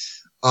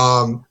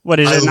 What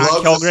is it,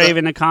 not Kilgrave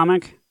in the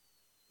comic?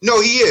 No,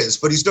 he is,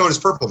 but he's known as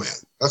Purple Man.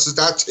 That's his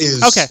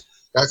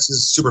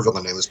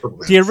supervillain name is Purple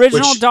Man. The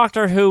original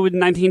Doctor Who in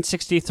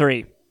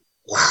 1963.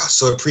 Wow,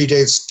 so it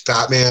predates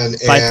Batman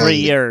by 3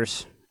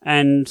 years,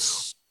 and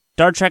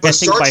Star Trek I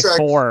think by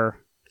 4.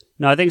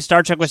 No, I think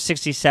Star Trek was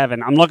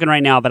 67. I'm looking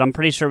right now, but I'm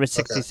pretty sure it was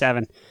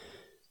 67. Okay.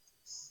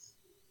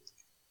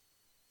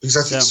 Because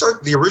I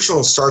think the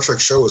original Star Trek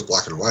show was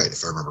black and white,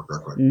 if I remember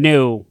correctly.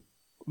 No,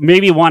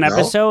 maybe one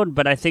episode,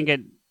 but I think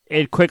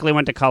it quickly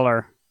went to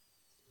color.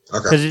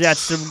 Okay, because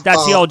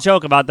that's the old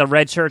joke about the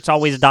red shirts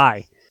always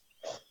die.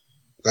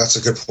 That's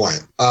a good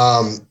point.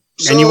 And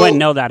you wouldn't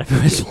know that if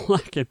it was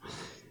black. Did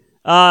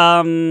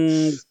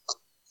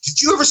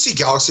you ever see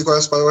Galaxy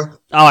Quest, by the way?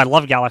 Oh, I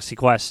love Galaxy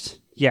Quest.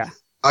 Yeah.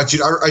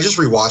 Dude, I just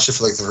rewatched it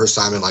for like the first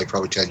time in like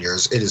probably 10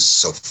 years. It is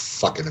so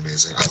fucking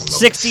amazing. I love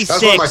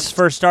 66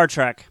 for Star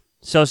Trek.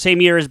 So same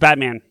year as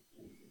Batman.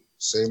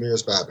 Same year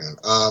as Batman.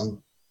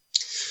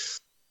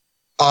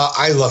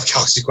 I love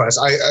Galaxy Quest.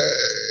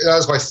 That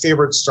was my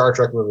favorite Star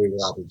Trek movie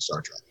without being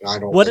Star Trek. I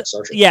don't like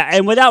Star Trek. Yeah,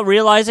 and without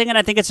realizing it,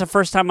 I think it's the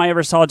first time I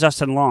ever saw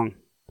Justin Long.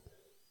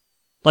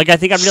 Like, I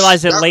think I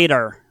realized it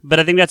later, but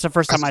I think that's the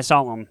first time I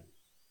saw him.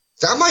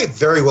 That might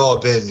very well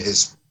have been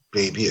his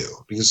debut,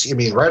 because, I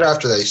mean, right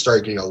after that, he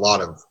started getting a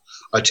lot of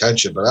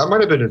attention, but that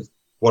might have been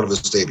one of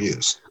his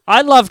debuts.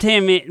 I loved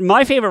him.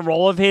 My favorite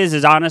role of his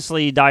is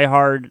honestly Die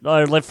Hard,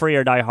 Live Free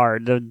or Die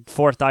Hard, the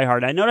fourth Die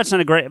Hard. I know that's not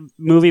a great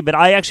movie, but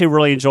I actually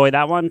really enjoy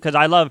that one because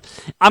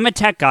I'm a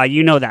tech guy,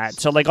 you know that.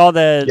 So like all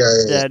the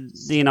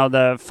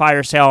the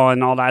fire sale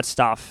and all that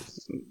stuff,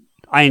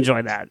 I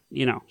enjoy that,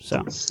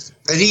 so.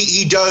 And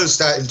he does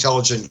that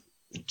intelligent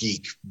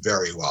geek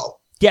very well.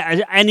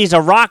 Yeah, and he's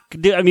a rock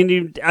dude. I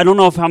mean, I don't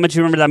know how much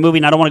you remember that movie,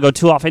 and I don't want to go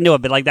too off into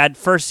it, but like that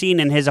first scene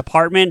in his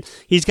apartment,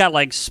 he's got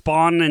like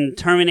Spawn and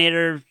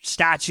Terminator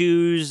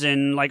statues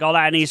and like all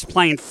that, and he's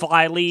playing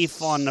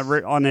Flyleaf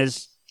on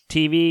his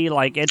TV.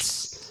 Like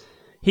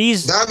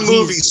that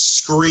movie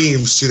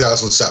screams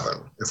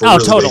 2007. If we're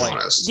really being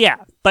honest. Yeah,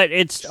 but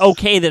it's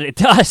okay that it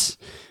does,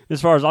 as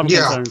far as I'm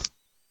concerned.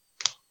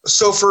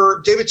 So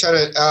for David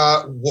Tennant,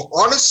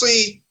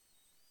 honestly.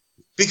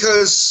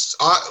 Because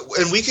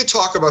and we could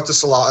talk about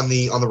this a lot on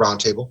the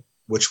roundtable,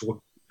 which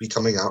will be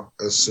coming out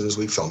as soon as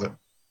we film it.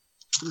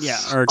 Yeah,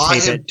 or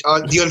tape it.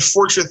 The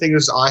unfortunate thing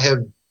is, I have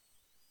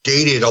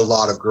dated a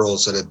lot of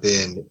girls that have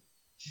been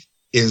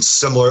in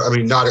similar. I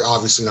mean, not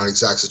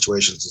exact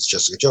situations as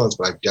Jessica Jones,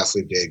 but I've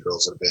definitely dated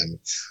girls that have been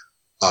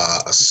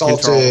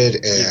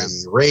assaulted and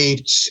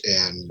raped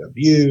and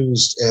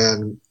abused,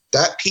 and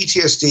that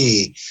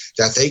PTSD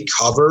that they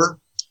cover.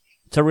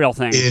 It's a real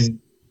thing.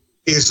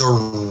 Is a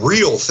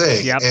real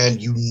thing,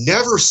 and you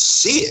never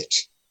see it.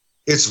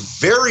 It's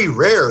very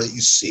rare that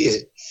you see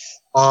it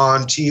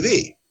on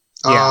TV.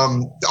 Yeah.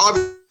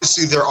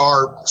 Obviously, there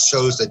are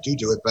shows that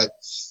do it, but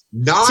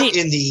not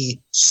in the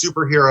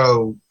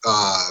superhero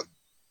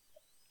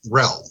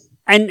realm.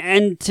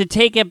 And to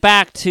take it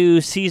back to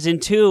season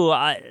 2,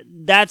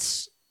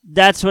 that's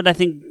what I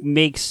think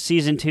makes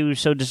season 2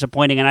 so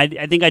disappointing. And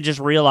I think I just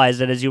realized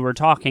it as you were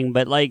talking,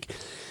 but like.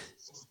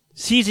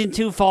 Season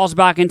 2 falls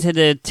back into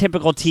the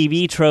typical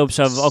TV tropes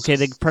of, okay,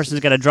 the person's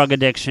got a drug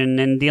addiction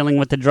and dealing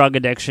with the drug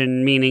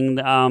addiction, meaning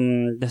well,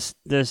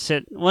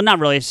 not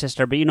really a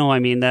sister, but you know what I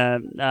mean,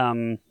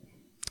 the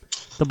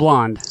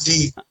blonde.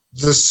 The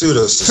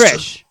pseudo sister.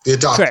 Trish. The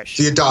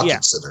adopted yeah.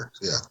 sister,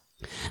 yeah.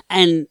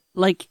 And,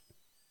 like,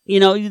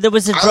 there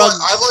was a drug...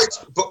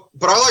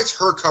 But I liked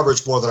her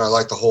coverage more than I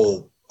liked the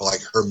whole,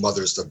 like, her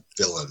mother's the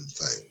villain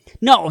thing.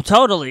 No,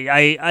 totally.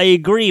 I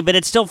agree, but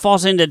it still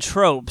falls into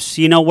tropes,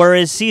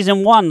 whereas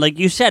season 1, like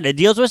you said, it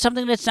deals with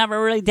something that's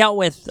never really dealt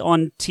with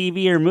on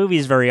TV or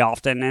movies very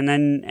often,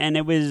 and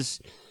it was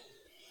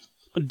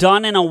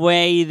done in a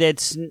way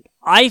that's,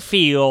 I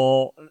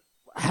feel,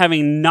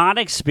 having not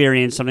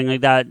experienced something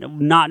like that,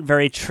 not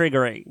very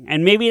triggering.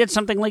 And maybe it's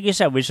something, like you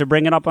said, we should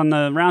bring it up on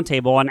the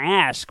roundtable and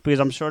ask, because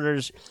I'm sure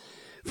there's,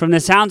 from the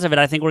sounds of it,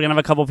 I think we're going to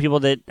have a couple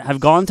people that have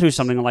gone through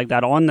something like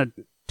that on the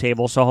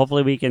table, so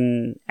hopefully we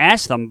can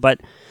ask them.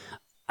 But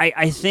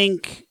I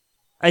think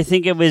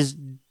it was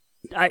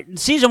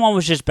season 1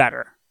 was just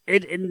better.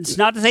 It's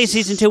not to say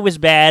season 2 was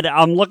bad.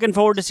 I'm looking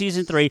forward to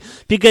season 3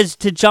 because,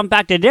 to jump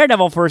back to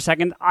Daredevil for a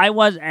second, I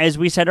was, as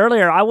we said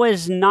earlier, I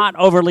was not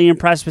overly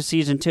impressed with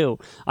season 2.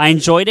 I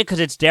enjoyed it because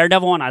it's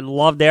Daredevil and I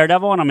love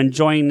Daredevil and I'm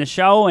enjoying the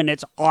show and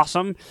it's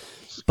awesome.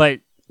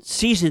 But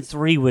season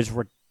 3 was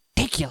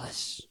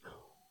ridiculous.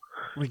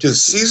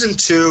 Because season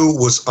 2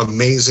 was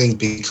amazing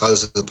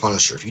because of the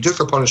Punisher. If you took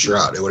the Punisher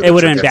out, it would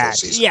have been bad.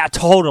 Season. Yeah,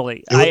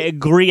 totally. I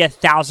agree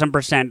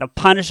 1,000%. The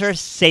Punisher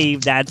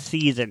saved that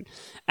season,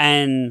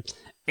 and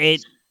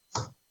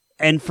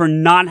for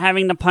not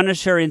having the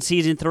Punisher in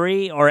season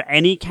 3 or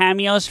any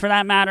cameos for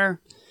that matter,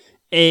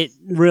 it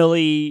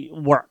really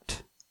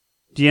worked.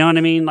 Do you know what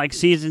I mean? Like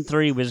season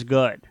 3 was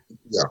good.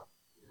 Yeah.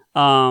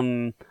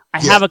 I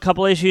have a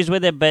couple issues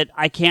with it, but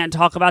I can't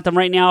talk about them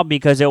right now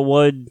because it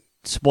would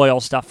spoil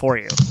stuff for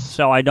you,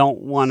 so I don't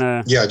want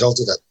to. Yeah, don't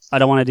do that. I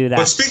don't want to do that.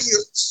 But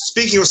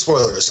speaking of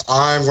spoilers,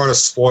 I'm going to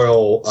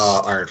spoil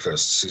Iron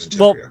Fist season 2.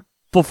 Well,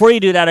 before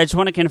you do that, I just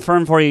want to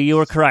confirm for you, you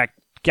were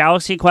correct.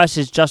 Galaxy Quest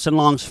is Justin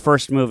Long's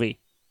first movie.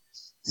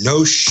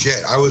 No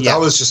shit. That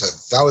was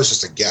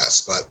just a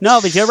guess, but no,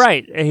 but you're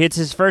right. It's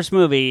his first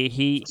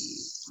movie.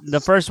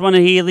 The first one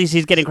at least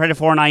he's getting credit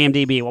for on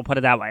IMDb. We'll put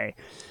it that way.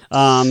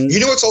 You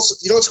know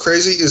what's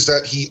crazy is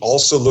that he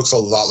also looks a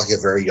lot like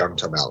a very young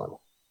Tom Allen,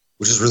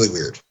 which is really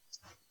weird.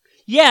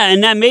 Yeah,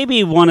 and that may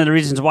be one of the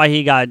reasons why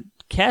he got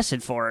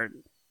casted for it.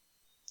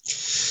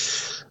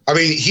 I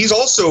mean, he's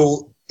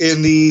also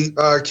in the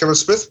Kevin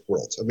Smith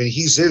world. I mean,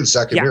 he's in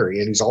Zack and Miri,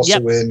 and he's also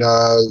in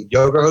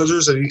Yoga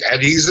Hosers,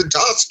 and he's in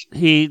Tusk.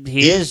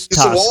 He's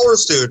Tusk. He's a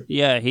walrus dude.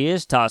 Yeah, he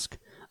is Tusk.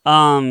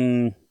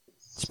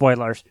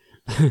 Spoilers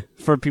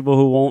for people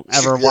who won't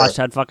ever watch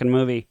that fucking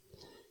movie.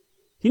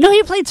 You know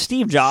he played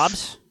Steve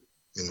Jobs?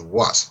 In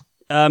what?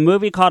 A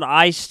movie called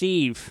I,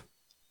 Steve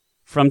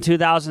from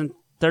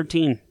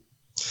 2013.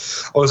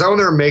 Oh, is that when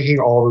they were making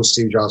all those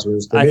Steve Jobs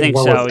movies? I think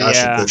so, yeah.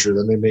 Ashton Kutcher,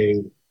 then they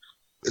made...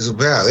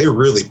 Yeah, they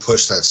really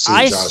pushed that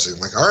Steve Jobs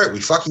thing. Like, all right, we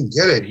fucking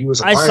get it. He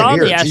was a pioneer. I saw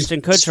the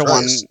Ashton Kutcher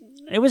one.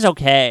 It was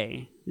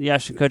okay. The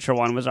Ashton Kutcher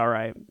one was all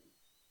right.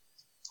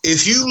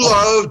 If you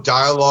love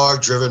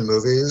dialogue-driven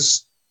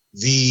movies,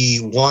 the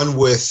one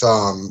with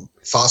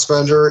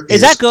Fassbender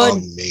is that good?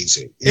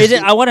 Amazing. Is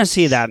it? I want to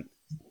see that.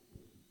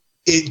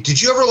 Did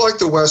you ever like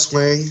The West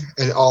Wing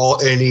and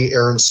any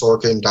Aaron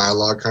Sorkin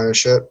dialogue kind of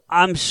shit?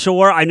 I'm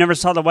sure. I never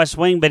saw The West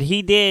Wing, but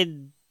he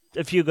did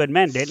A Few Good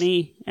Men, didn't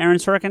he, Aaron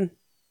Sorkin?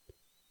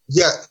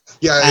 Yeah.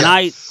 And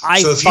I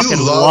fucking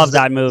love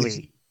that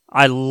movie.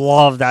 I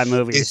love that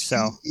movie.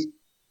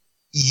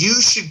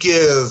 You should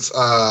give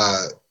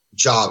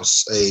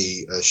Jobs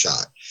a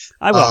shot.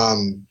 I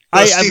will.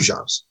 Steve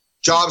Jobs.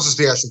 Jobs is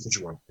the Ashton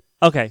Kutcher one.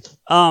 Okay.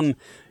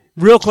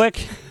 Real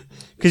quick,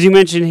 because you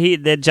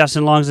mentioned that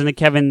Justin Long's in the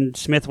Kevin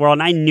Smith world,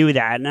 and I knew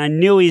that, and I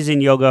knew he's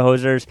in Yoga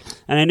Hosers,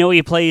 and I know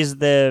he plays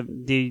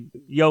the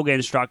yoga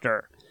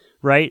instructor,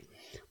 right?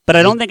 But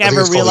I don't think I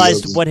ever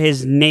realized what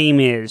his name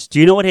is. Do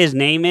you know what his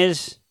name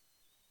is?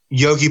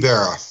 Yogi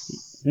Berra.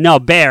 No,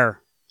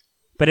 Bear.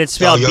 But it's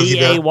spelled Bayer.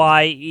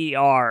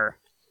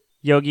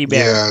 Yogi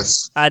Bear.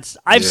 Yes.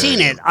 I've seen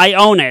it. I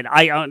own it.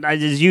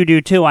 As you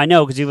do too, I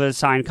know, because you have a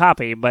signed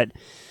copy. But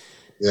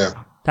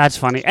yeah, that's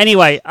funny.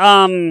 Anyway,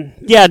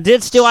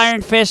 let's do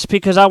Iron Fist,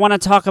 because I want to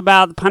talk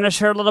about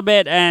Punisher a little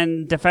bit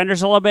and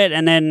Defenders a little bit,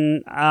 and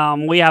then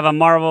we have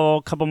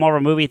a couple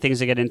Marvel movie things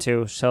to get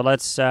into. So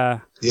let's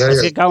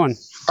get going.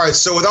 All right,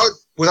 so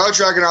without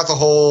dragging out the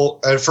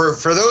whole,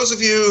 for those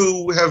of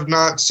you who have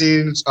not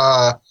seen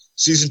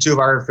season 2 of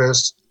Iron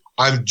Fist,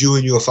 I'm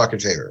doing you a fucking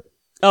favor.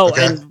 Oh,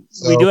 okay? And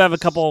we do have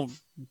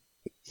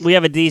we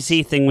have a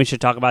DC thing we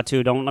should talk about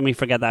too. Don't let me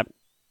forget that.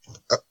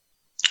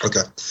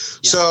 Okay. Yeah.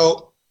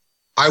 So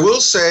I will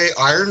say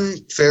Iron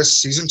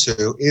Fist season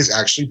 2 is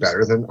actually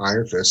better than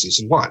Iron Fist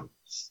season 1.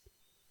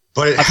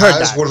 But it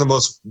has one of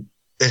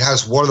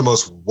the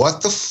most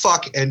what the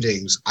fuck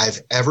endings I've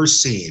ever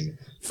seen.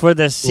 For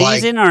the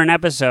season or an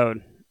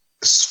episode?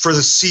 For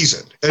the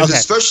season. And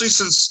especially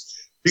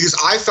because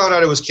I found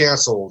out it was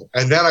canceled,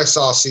 and then I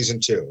saw season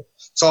 2.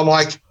 So I'm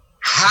like,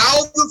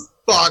 how the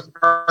fuck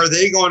are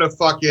they going to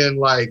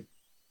fucking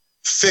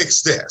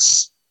fix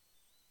this?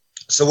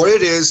 So what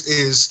it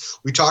is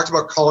we talked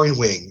about Colleen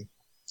Wing.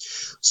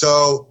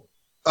 So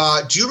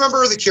do you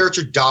remember the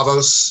character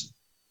Davos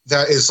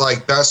that is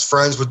best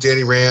friends with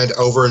Danny Rand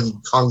over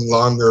in Kung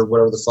Lung or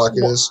whatever the fuck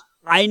it is?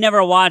 I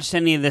never watched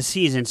any of the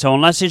season, so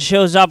unless it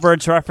shows up or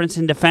it's referenced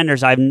in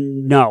Defenders, I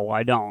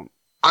don't.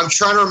 I'm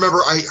trying to remember.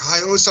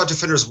 I only saw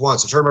Defenders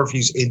once. I'm trying to remember if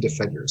he's in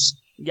Defenders.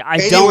 Yeah,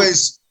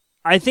 Anyways,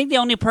 I think the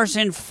only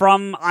person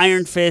from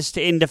Iron Fist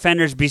in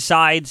Defenders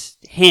besides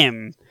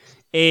him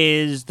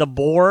is the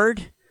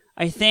board,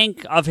 I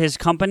think, of his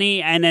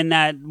company, and then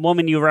that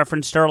woman you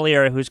referenced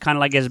earlier who's kind of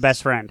like his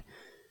best friend.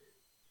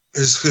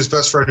 His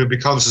best friend who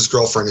becomes his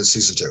girlfriend in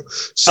season 2.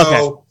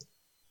 So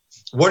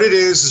what it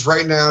is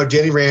right now,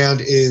 Danny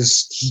Rand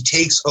he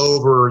takes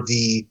over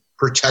the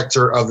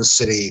protector of the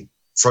city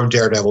from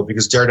Daredevil,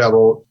 because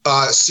Daredevil,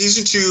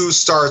 season 2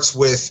 starts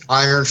with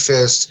Iron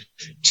Fist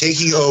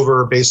taking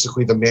over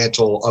basically the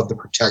mantle of the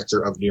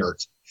protector of New York.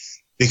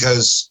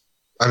 Because,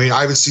 I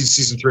haven't seen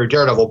season 3 of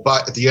Daredevil,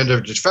 but at the end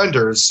of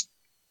Defenders,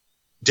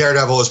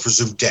 Daredevil is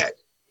presumed dead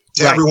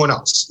to everyone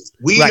else.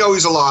 We know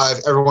he's alive.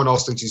 Everyone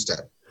else thinks he's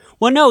dead.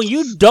 Well, no,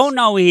 you don't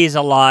know he's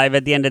alive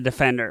at the end of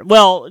Defender.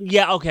 Well,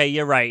 yeah, okay,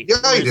 you're right.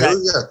 Yeah, you do.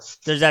 Yeah,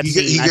 there's that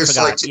scene. I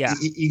forgot.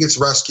 He gets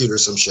rescued or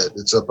some shit.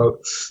 It's about,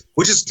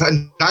 which is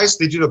nice.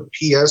 They do the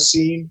PS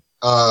scene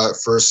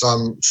for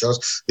some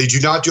shows. They do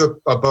not do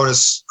a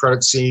bonus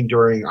credit scene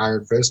during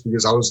Iron Fist,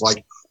 because I was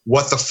like,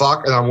 "What the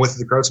fuck?" And I'm with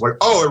the credits. I'm like,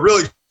 "Oh, it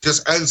really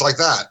just ends like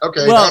that."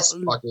 Okay, well, that's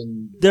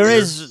fucking. There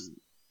weird. is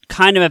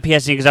kind of a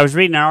PS scene, because I was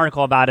reading an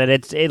article about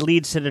it. It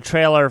leads to the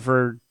trailer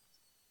for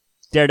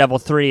Daredevil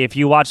 3. If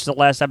you watch the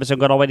last episode,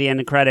 go all the way to the end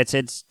of credits,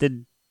 it's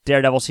the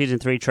Daredevil season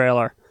 3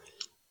 trailer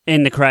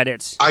in the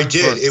credits. I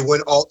did.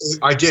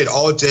 I did.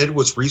 All it did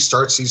was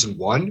restart season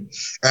 1,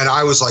 and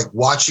I was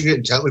watching it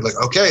intently,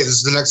 okay, this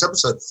is the next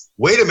episode.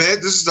 Wait a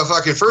minute, this is the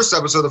fucking first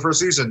episode of the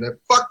first season.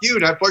 Fuck you,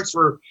 Netflix,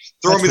 for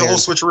throwing me the whole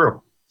switcheroo.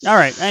 All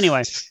right.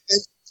 Anyway.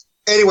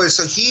 anyway,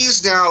 so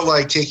he's now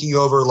like taking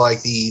over like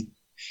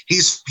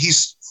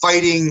he's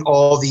fighting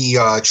all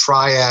the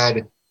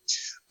triad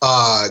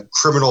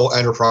criminal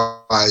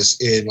enterprise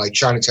in like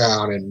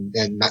Chinatown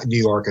and New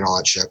York and all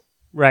that shit.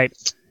 Right.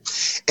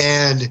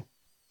 And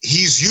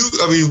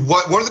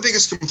one of the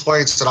biggest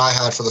complaints that I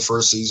had for the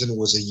first season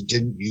was that he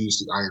didn't use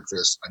the Iron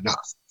Fist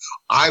enough.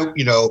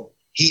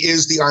 He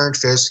is the Iron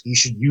Fist. He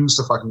should use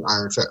the fucking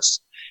Iron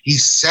Fist. He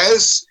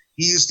says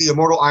he's the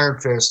immortal Iron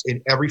Fist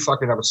in every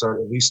fucking episode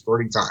at least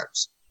 30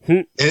 times.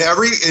 In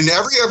every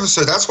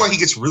episode, that's why he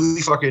gets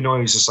really fucking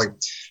annoying. He's just like,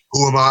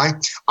 "Who am I?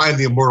 I am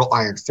the immortal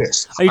Iron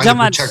Fist. Are you I'm talking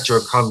the about protector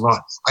of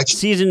Kunlun."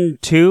 Season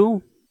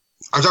 2?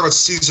 I'm talking about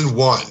season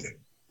 1.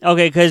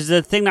 Okay, because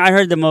the thing that I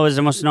heard the most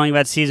annoying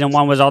about season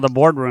 1 was all the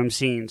boardroom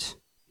scenes.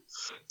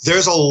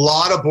 There's a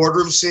lot of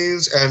boardroom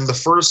scenes, and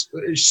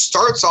it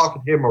starts off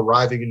with him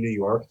arriving in New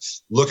York,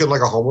 looking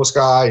like a homeless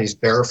guy. He's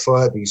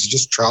barefoot. He's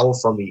just traveled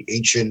from the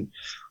ancient,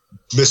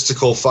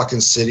 mystical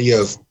fucking city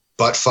of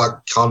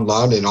buttfuck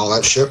Kunlun and all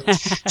that shit.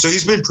 So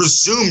he's been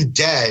presumed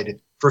dead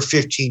for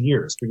 15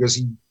 years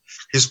because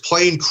his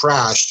plane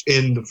crashed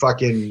in the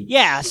fucking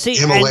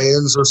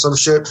Himalayas or some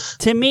shit.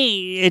 To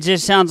me, it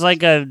just sounds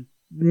like a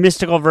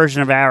mystical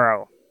version of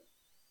Arrow.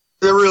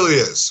 It really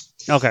is.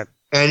 Okay.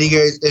 And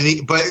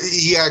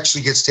he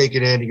actually gets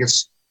taken in. He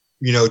gets,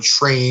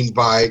 trained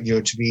by,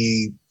 to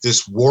be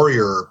this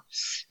warrior,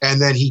 and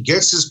then he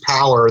gets his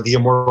power, the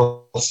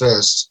immortal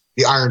fist,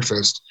 the Iron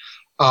Fist,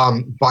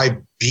 by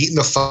beating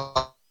the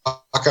fuck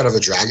out of a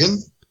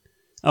dragon.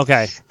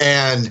 Okay.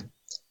 And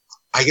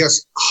I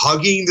guess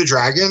hugging the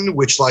dragon,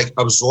 which like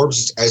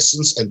absorbs its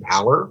essence and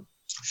power,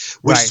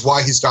 which is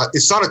why he's got.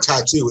 It's not a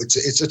tattoo.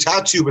 It's a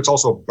tattoo, but it's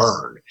also a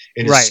burn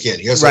in his skin.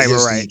 He has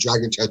the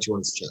dragon tattoo on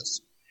his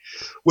chest,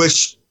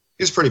 which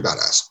is pretty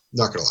badass.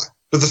 Not gonna lie.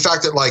 But the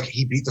fact that like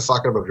he beat the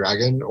fuck out of a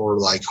dragon or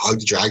like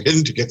hugged a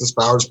dragon to get this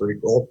power is pretty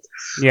cool.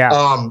 Yeah.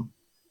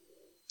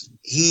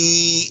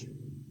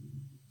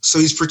 So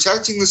he's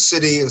protecting the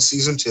city in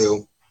season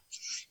 2.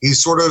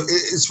 He's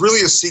it's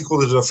really a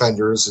sequel to the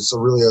Defenders. It's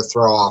really a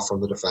throw off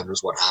from the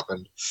Defenders. What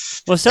happened?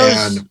 Well,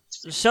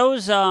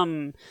 so's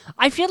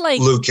I feel like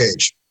Luke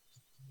Cage.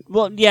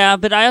 Well, yeah,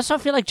 but I also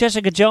feel like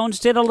Jessica Jones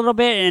did a little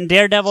bit, and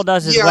Daredevil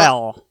does as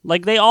well.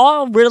 Like they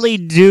all really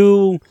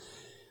do.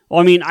 Well,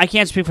 I mean, I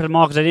can't speak for them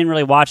all because I didn't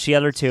really watch the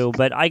other two,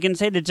 but I can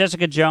say that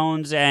Jessica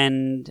Jones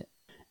and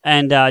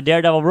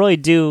Daredevil really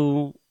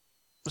do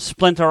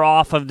splinter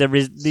off of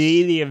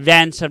the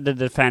events of the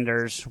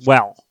Defenders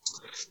well.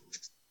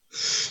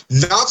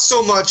 Not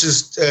so much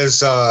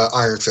as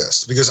Iron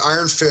Fist, because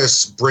Iron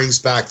Fist brings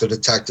back the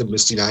detective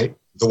Misty Knight,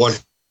 the one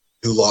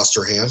who lost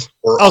her hand.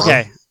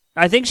 Okay.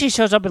 I think she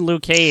shows up in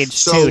Luke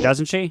Cage too,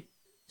 doesn't she?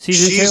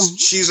 Season 2?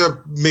 She's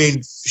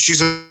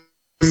a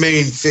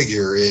main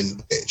figure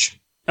in Cage.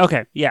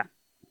 Okay, yeah.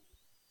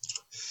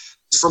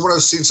 From what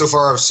I've seen so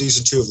far of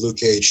season 2 of Luke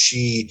Cage,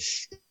 she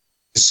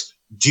is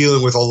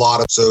dealing with a lot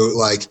of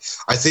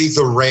I think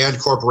the Rand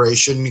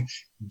Corporation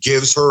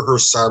gives her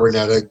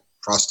cybernetic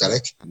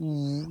prosthetic.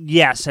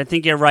 Yes, I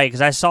think you're right,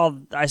 because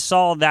I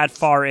saw that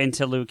far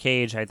into Luke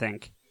Cage, I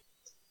think.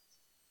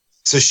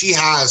 So she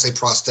has a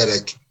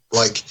prosthetic,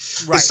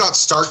 it's not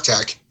Stark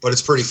tech, but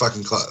it's pretty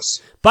fucking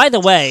close. By the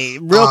way,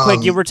 real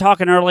quick, you were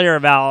talking earlier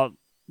about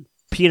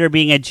Peter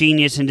being a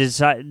genius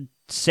and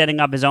setting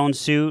up his own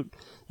suit.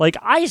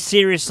 I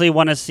seriously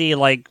want to see,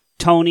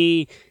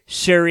 Tony,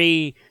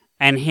 Shuri,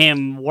 and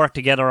him work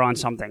together on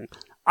something.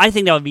 I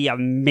think that would be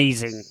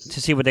amazing to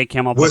see what they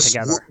came up with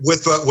together.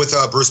 With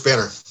Bruce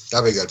Banner.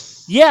 That'd be good.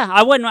 Yeah,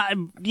 I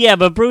wouldn't. Yeah,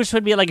 but Bruce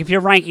would be if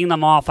you're ranking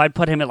them off, I'd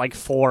put him at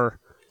 4.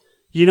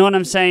 You know what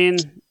I'm saying?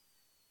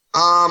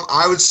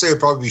 I would say it'd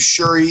probably be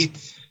Shuri,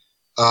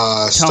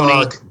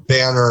 Stark,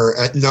 Banner,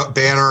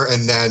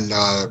 and then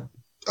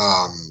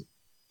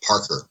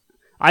Parker.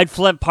 I'd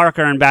flip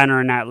Parker and Banner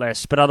in that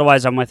list, but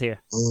otherwise I'm with you.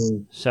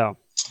 So,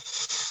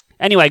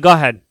 anyway, go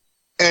ahead.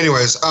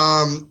 Anyways,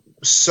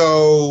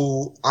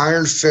 so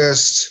Iron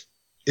Fist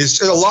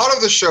is a lot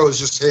of the show is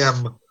just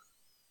him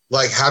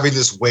having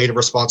this weight of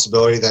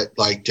responsibility that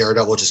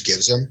Daredevil just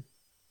gives him.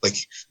 You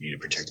need to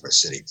protect my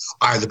city.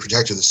 I am the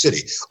protector of the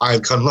city. I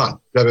am Kunlun.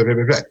 Blah, blah, blah,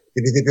 blah, blah.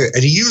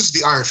 And he uses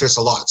the Iron Fist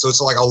a lot. So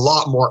it's a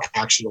lot more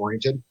action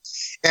oriented.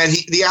 And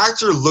the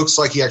actor looks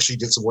like he actually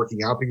did some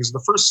working out, because in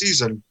the first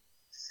season,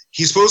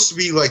 he's supposed to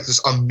be this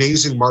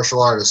amazing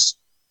martial artist.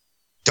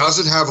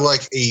 Doesn't have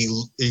a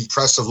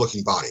impressive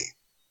looking body.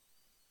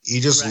 He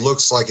just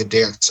looks like a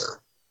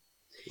dancer.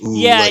 Ooh,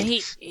 yeah,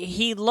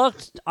 he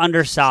looked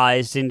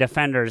undersized in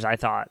Defenders, I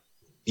thought.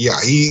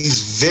 Yeah,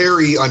 he's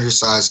very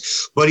undersized,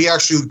 but he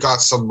actually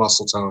got some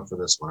muscle tone for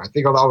this one. I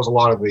think that was a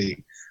lot of the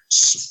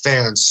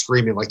fans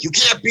screaming you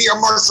can't be a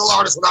martial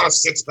artist without a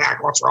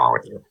six-pack. What's wrong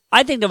with you?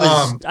 I think there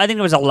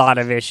was a lot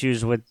of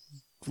issues with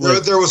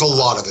there was a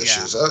lot of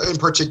issues, in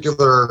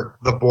particular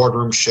the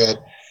boardroom shit.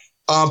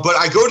 But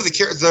I go to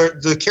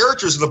the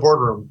characters in the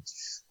boardroom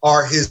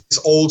are his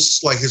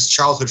his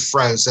childhood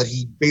friends that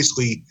he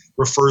basically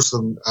refers to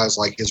them as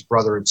his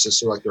brother and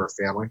sister, they're a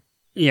family.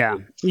 Yeah,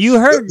 you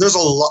heard. There's a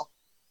lot.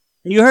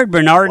 You heard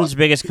Bernardin's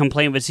biggest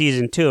complaint with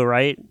season 2,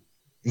 right?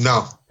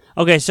 No.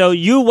 Okay, so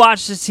you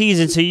watched the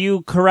season, so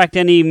you correct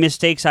any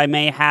mistakes I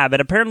may have.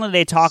 But apparently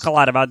they talk a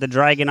lot about the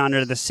dragon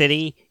under the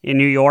city in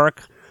New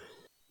York.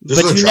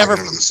 There's no dragon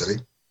under the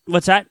city.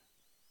 What's that?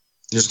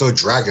 There's no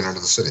dragon under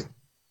the city.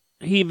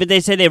 But they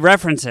say they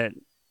reference it.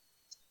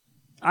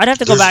 I'd have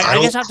to go back.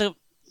 I guess I have to...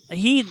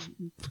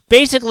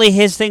 Basically,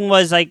 his thing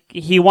was, like,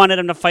 he wanted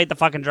him to fight the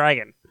fucking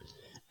dragon.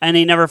 And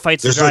he never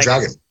fights the dragon. There's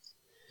no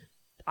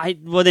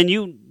dragon. Well, then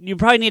you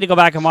probably need to go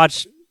back and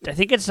watch... I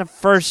think it's the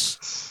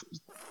first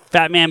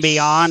Batman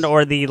Beyond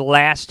or the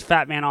last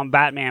Batman on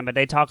Batman, but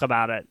they talk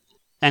about it.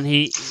 And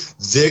you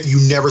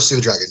never see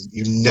the dragon.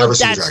 You never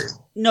see the dragon.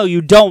 No,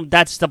 you don't.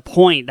 That's the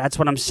point. That's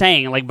what I'm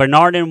saying. Like,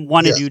 Bernardin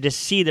wanted you to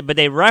see that, but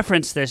they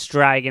reference this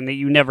dragon that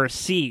you never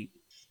see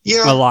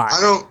a lot.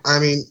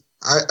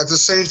 At the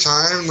same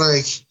time,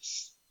 like,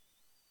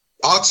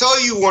 I'll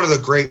tell you one of the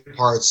great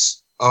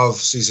parts of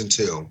season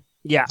 2.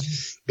 Yeah.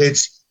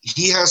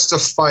 He has to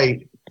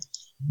fight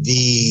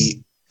the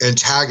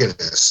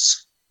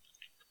antagonist,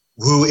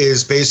 who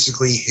is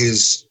basically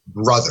his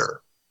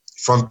brother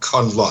from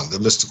Kunlun, the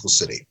mystical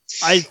city.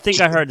 I think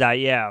I heard that,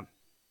 yeah.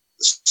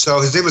 So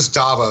his name was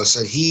Davos,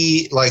 and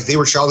they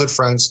were childhood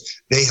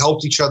friends. They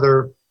helped each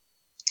other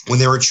when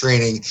they were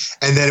training,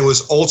 and then it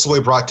was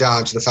ultimately brought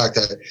down to the fact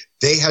that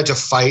they had to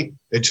fight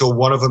until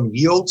one of them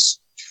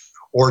yields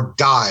or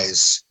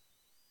dies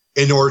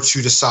in order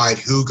to decide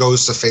who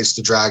goes to face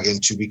the dragon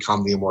to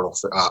become the immortal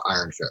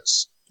Iron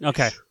Fist.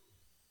 Okay.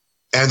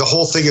 And the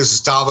whole thing is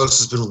Davos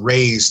has been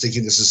raised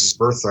thinking this is his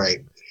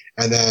birthright.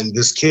 And then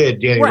this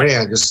kid, Danny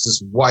Rand, just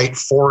this white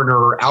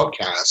foreigner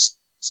outcast,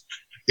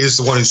 is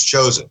the one who's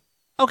chosen.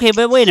 Okay,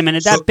 but wait a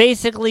minute. That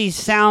basically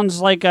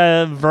sounds like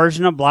a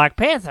version of Black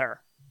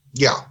Panther.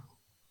 Yeah.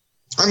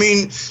 I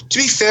mean, to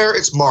be fair,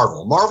 it's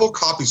Marvel. Marvel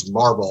copies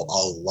Marvel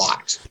a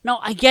lot. No,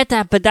 I get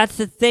that, but that's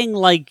the thing,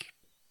 like...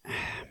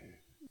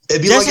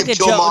 It'd be Jessica like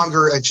if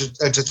Killmonger and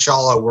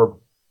T'Challa were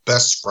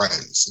best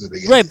friends in the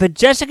beginning. Right, but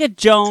Jessica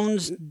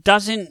Jones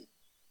doesn't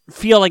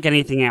feel like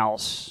anything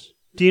else.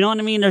 Do you know what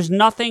I mean? There's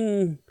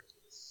nothing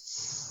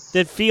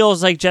that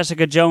feels like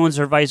Jessica Jones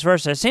or vice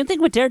versa. Same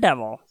thing with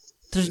Daredevil.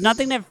 There's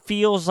nothing that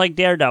feels like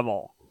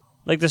Daredevil,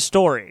 like the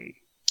story.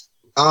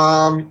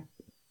 That's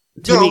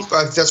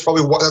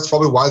probably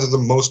why they're the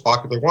most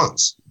popular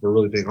ones. If we're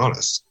really being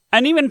honest.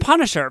 And even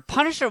Punisher,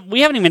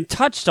 we haven't even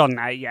touched on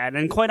that yet.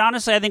 And quite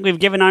honestly, I think we've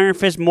given Iron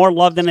Fist more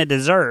love than it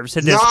deserves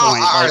at this point.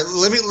 All right,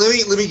 let me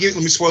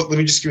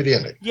just give you the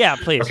ending. Yeah,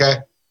 please. Okay,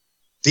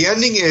 the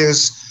ending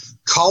is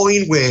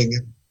Colleen Wing.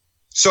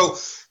 So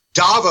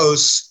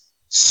Davos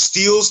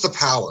steals the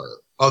power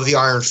of the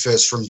Iron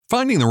Fist from...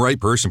 Finding the right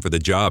person for the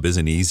job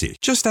isn't easy.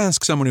 Just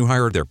ask someone who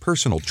hired their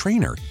personal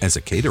trainer as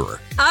a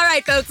caterer. All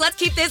right, folks, let's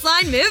keep this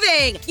line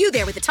moving. You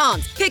there with the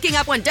tongs. Picking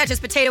up one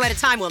Duchess potato at a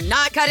time will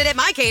not cut it at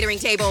my catering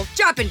table.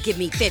 Drop and give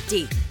me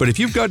 50. But if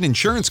you've got an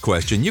insurance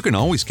question, you can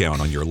always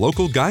count on your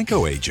local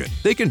Geico agent.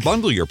 They can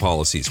bundle your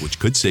policies, which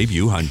could save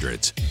you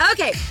hundreds.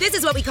 Okay, this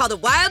is what we call the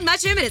wild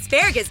mushroom and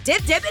asparagus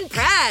dip, and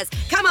press.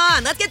 Come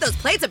on, let's get those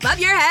plates above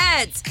your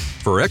heads.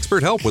 For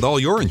expert help with all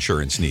your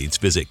insurance needs,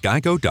 visit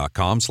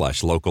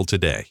geico.com/local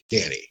today.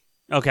 Danny.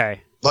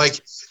 Okay.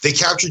 Like, they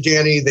capture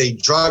Danny, they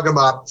drug him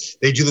up,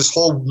 they do this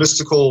whole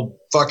mystical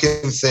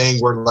fucking thing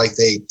where, like,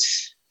 they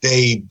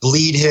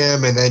bleed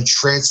him and then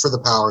transfer the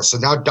power. So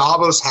now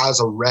Davos has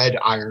a red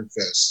Iron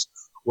Fist,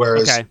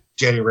 whereas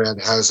Danny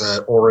Rand has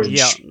an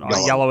orange,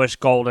 yellowish,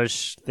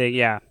 goldish thing,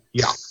 yeah.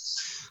 Yeah.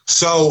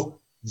 So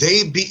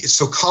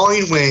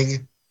Colleen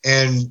Wing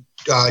and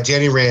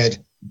Danny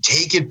Rand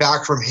take it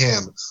back from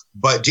him,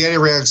 but Danny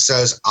Rand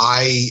says,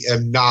 I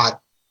am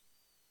not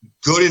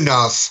good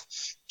enough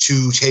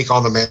to take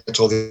on the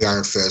mantle of the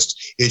Iron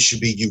Fist. It should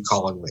be you,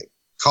 Colleen Wing.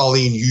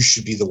 Colleen, you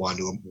should be the one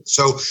who...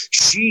 So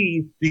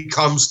she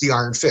becomes the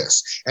Iron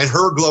Fist, and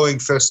her glowing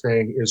fist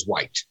thing is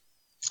white.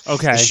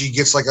 Okay. And she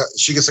gets like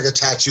a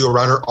tattoo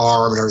around her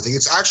arm and everything.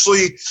 It's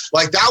actually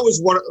like that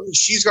was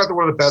she's got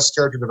one of the best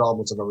character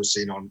developments I've ever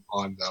seen on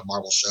the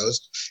Marvel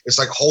shows. It's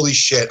like, holy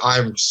shit,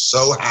 I'm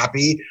so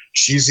happy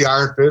she's the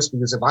Iron Fist,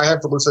 because if I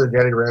have to listen to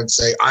Danny Rand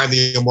say I'm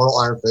the immortal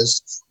Iron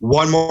Fist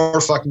one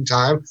more fucking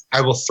time, I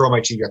will throw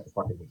my TV at the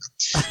fucking window.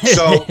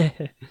 So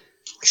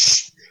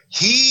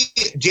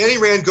Danny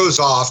Rand goes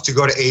off to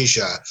go to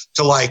Asia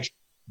to like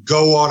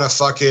go on a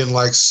fucking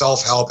like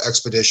self-help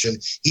expedition.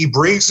 He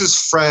brings his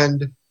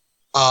friend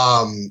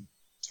I'm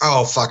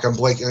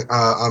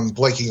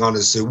blanking on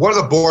his dude. One of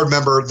the board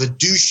member, the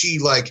douchey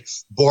like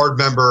board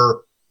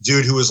member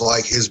dude who was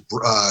like his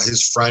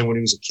friend when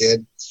he was a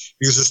kid.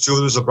 Because there's two of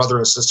them, there's a brother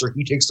and a sister.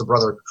 He takes the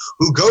brother,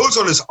 who goes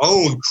on his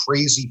own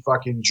crazy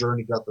fucking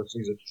journey throughout the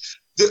season.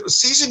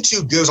 Season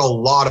 2 gives a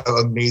lot of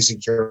amazing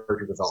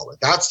character development.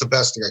 That's the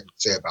best thing I can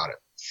say about it.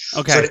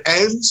 Okay. So it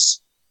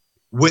ends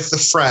with the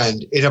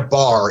friend in a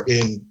bar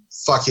in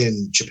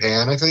fucking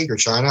Japan, I think, or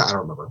China. I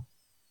don't remember.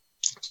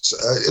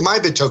 It might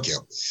have been Tokyo.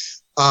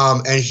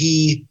 And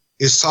he's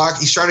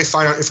trying to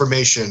find out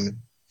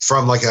information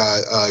from like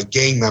a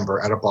gang member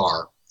at a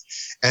bar.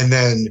 And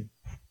then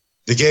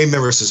The gang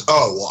member says,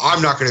 "Oh, well,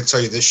 I'm not going to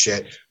tell you this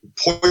shit."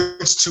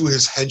 Points to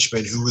his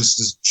henchman, who is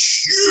this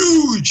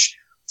huge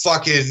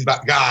fucking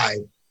guy,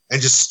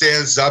 and just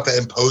stands up and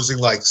imposing,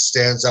 like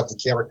stands up. The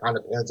camera kind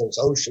of pans and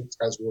says, "Oh shit, this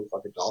guy's really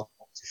fucking tall."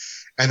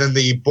 And then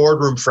the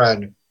boardroom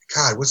friend,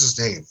 God, what's his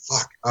name?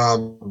 Fuck.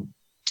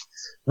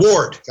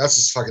 Ward. That's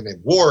his fucking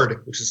name.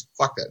 Ward, which is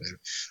fuck that name.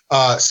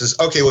 Says,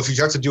 "Okay, well, if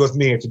you have to deal with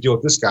me, you have to deal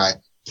with this guy."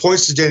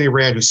 Points to Danny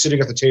Rand, who's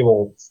sitting at the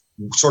table,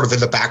 sort of in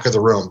the back of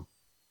the room.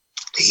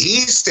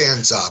 He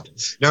stands up.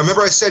 Now,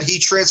 remember I said he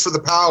transferred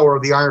the power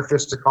of the Iron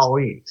Fist to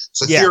Colleen.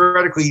 So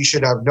theoretically, he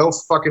should have no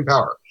fucking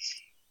power.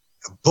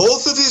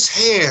 Both of his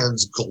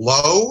hands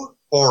glow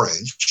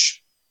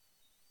orange.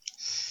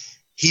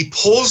 He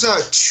pulls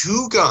out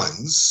 2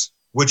 guns,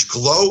 which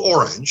glow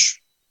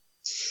orange.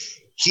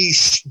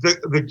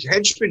 The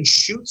henchman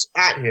shoots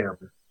at him.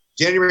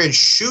 Danny Rand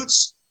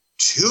shoots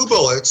 2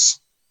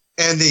 bullets,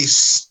 and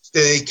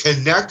they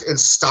connect and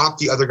stop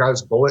the other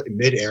guy's bullet in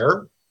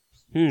midair.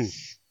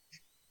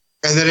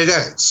 And then it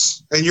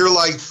ends. And you're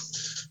like,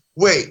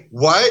 wait,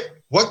 what?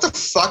 What the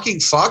fucking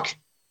fuck?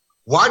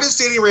 Why does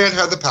Danny Rand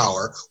have the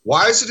power?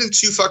 Why is it in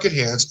 2 fucking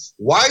hands?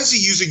 Why is he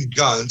using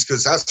guns?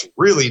 Because that's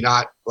really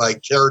not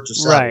like character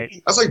savvy.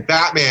 Right. That's like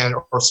Batman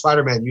or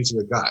Spider-Man using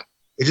a gun.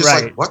 It's just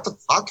like, what the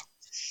fuck?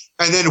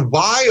 And then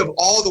why, of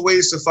all the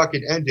ways to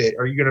fucking end it,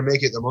 are you going to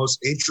make it the most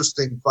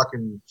interesting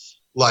fucking,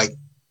 like,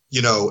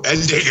 you know,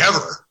 ending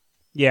ever?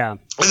 Yeah. And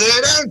then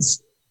it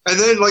ends. And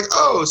then, like,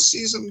 oh,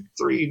 season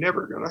 3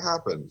 never going to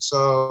happen.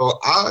 So,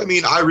 I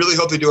mean, I really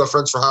hope they do a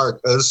Friends for Hire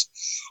because,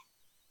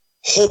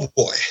 oh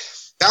boy,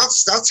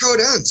 that's how it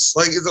ends.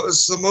 Like,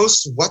 it's the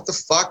most what the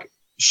fuck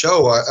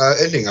show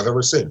ending I've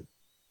ever seen.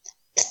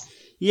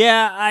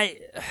 Yeah,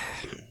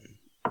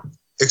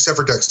 except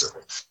for Dexter.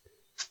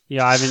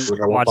 Yeah, I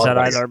haven't watched that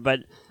either.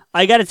 But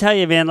I got to tell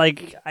you, man,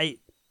 like,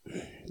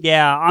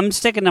 I'm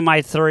sticking to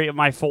my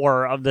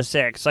 4 of the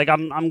 6. Like,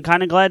 I'm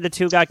kind of glad the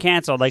 2 got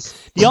canceled. Like,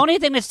 the only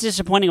thing that's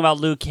disappointing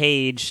about Luke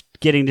Cage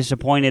getting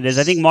disappointed is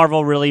I think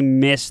Marvel really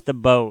missed the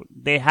boat.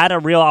 They had a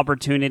real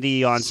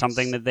opportunity on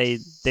something that they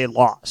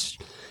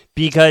lost.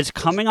 Because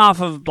coming off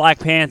of Black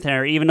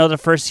Panther, even though the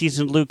first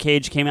season of Luke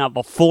Cage came out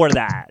before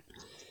that,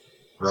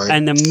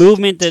 and the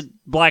movement that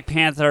Black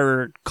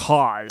Panther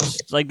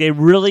caused, like, they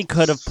really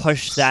could have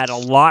pushed that a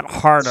lot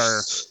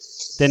harder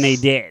than they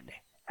did.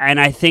 And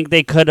I think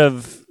they could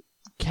have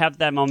kept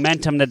that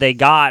momentum that they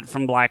got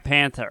from Black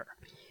Panther,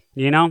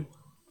 you know?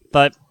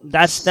 But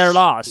that's their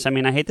loss. I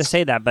mean, I hate to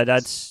say that, but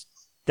that's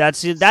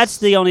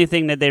the only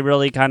thing that they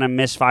really kind of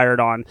misfired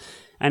on.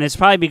 And it's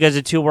probably because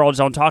the 2 worlds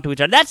don't talk to each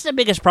other. That's the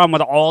biggest problem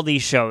with all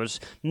these shows,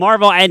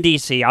 Marvel and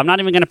DC. I'm not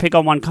even going to pick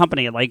on one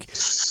company. Like,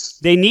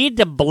 they need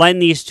to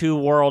blend these 2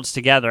 worlds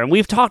together. And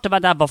we've talked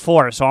about that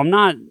before, so I'm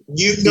not...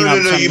 You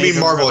mean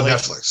Marvel and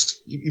Netflix.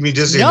 You mean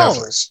Disney and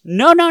Netflix.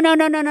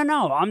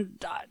 No.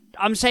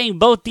 I'm saying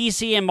both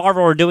DC and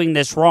Marvel are doing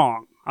this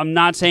wrong. I'm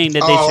not saying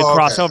that they should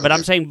cross over, but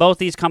I'm saying both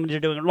these companies are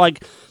doing it.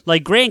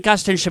 Like Grant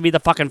Gustin should be the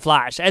fucking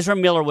Flash. Ezra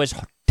Miller was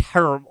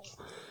terrible.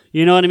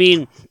 You know what I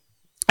mean?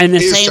 And the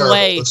same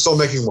way... It's still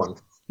making one.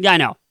 Yeah, I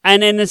know.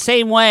 And in the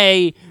same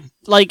way,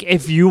 like,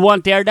 if you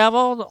want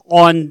Daredevil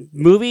on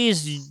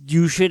movies,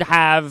 you should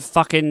have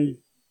fucking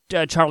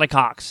Charlie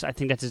Cox. I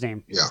think that's his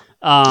name. Yeah.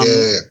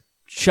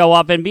 Show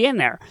up and be in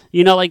there.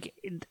 You know, like,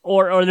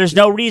 or there's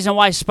no reason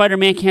why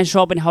Spider-Man can't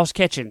show up in Hell's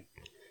Kitchen.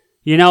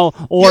 You know,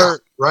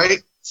 right?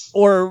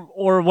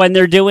 Or when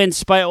they're doing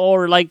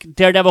or like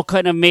Daredevil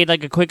couldn't have made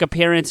like a quick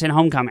appearance in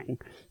Homecoming.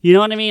 You know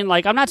what I mean?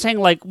 Like, I'm not saying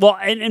like, well,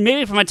 and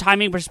maybe from a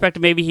timing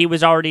perspective, maybe he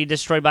was already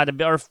destroyed by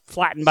or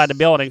flattened by the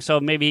building, so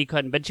maybe he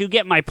couldn't. But you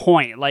get my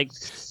point. Like,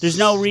 there's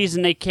no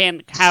reason they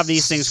can't have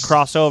these things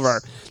cross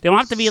over. They don't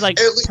have to be like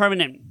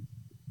permanent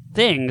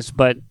things,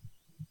 but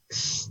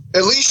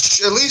at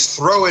least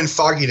throw in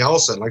Foggy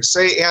Nelson. Like,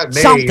 say Aunt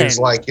May is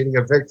like getting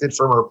evicted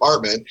from her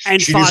apartment,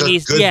 and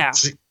Foggy's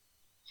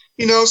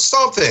you know,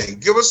 something.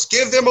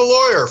 Give them a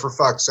lawyer, for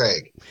fuck's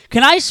sake.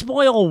 Can I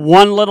spoil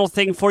one little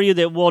thing for you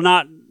that will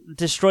not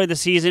destroy the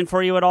season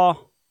for you at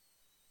all?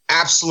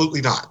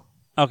 Absolutely not.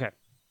 Okay.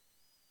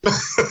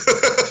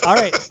 All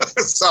right.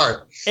 Sorry.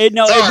 It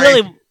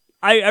really.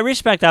 I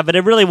respect that, but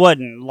it really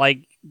wouldn't.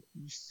 Like,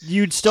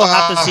 you'd still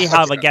have to see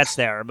how it gets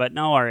there, but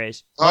no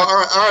worries.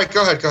 All right.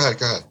 Go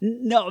ahead.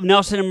 No,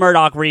 Nelson and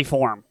Murdoch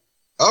reform.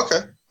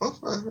 Okay. Well,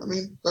 I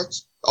mean,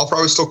 I'll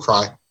probably still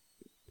cry.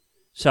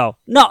 So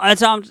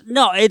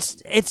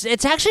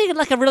it's actually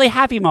like a really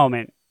happy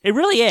moment. It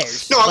really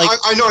is. No, like,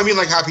 I know. I mean,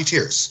 like happy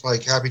tears.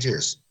 Like happy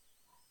tears.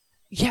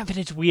 Yeah, but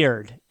it's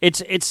weird.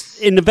 It's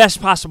in the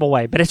best possible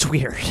way, but it's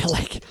weird.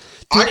 Like,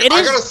 I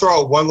gotta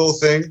throw out one little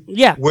thing.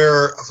 Yeah.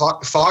 Where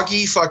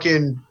Foggy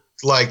fucking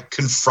like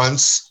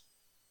confronts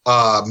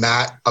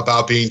Matt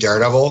about being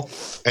Daredevil,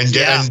 and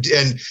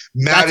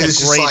Matt is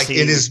just like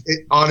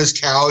on his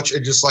couch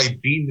and just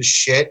like beating the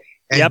shit.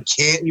 And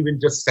can't even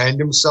defend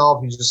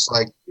himself. He's just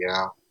like,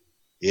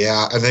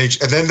 yeah. And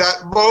then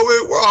that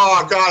moment,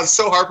 oh God, it's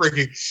so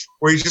heartbreaking.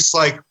 Where he's just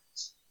like,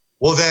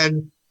 well,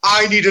 then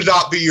I need to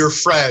not be your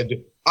friend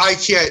I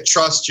can't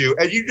trust you.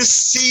 And you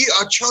just see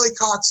Charlie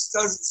Cox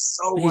does it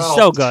so well. He's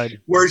so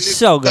good. Where he's just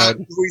so good.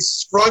 Where he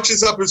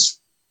scrunches up his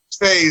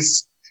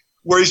face,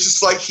 where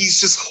he's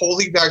just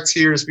holding back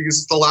tears because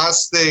it's the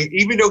last thing,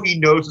 even though he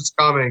knows it's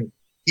coming,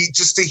 he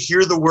just to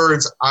hear the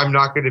words, "I'm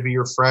not going to be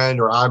your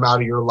friend" or "I'm out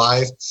of your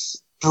life,"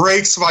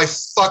 breaks my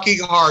fucking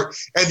heart.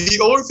 And the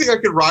only thing I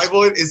could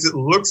rival it is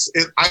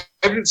I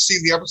haven't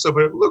seen the episode,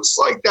 but it looks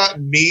like that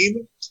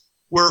meme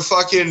where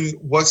fucking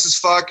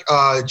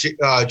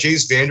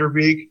Jace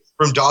Vanderbeek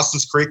from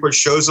Dawson's Creek, which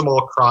shows them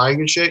all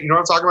crying and shit. You know what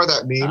I'm talking about?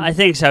 That meme? I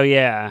think so.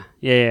 Yeah.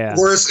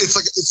 Where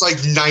it's like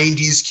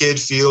 90s kid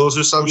feels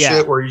or some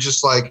shit where you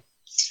just like,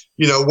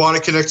 want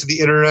to connect to the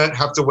internet,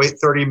 have to wait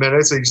 30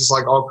 minutes, and he's just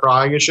like all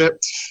crying and shit.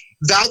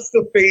 That's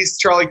the face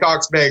Charlie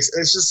Cox makes.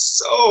 It's just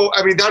so.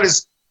 I mean, that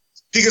is.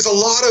 Because a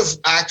lot of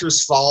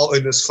actors fall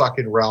in this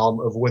fucking realm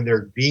of when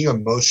they're being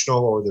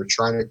emotional or they're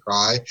trying to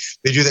cry,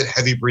 they do that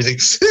heavy breathing.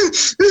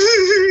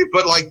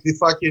 But like the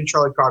fucking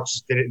Charlie Cox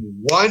just did it in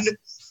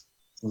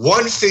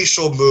one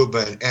facial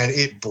movement, and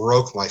it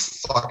broke my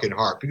fucking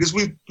heart. Because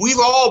we've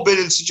all been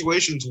in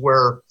situations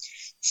where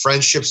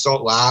friendships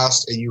don't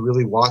last, and you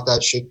really want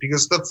that shit.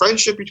 Because the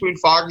friendship between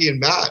Foggy and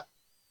Matt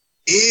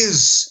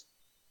is,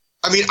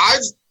 I mean,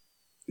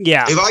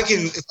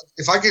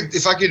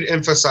 If I can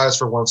emphasize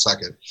for 1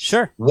 second.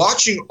 Sure.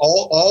 Watching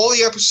all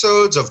the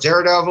episodes of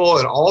Daredevil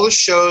and all the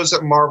shows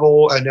that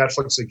Marvel and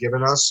Netflix have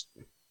given us,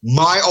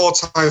 my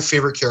all-time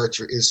favorite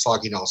character is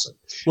Foggy Nelson.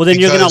 Well, then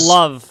you're going to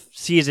love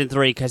season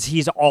 3 because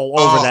he's all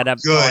over that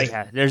episode. Oh,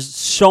 yeah. There's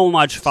so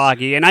much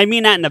Foggy, and I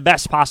mean that in the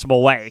best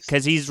possible way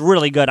because he's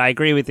really good. I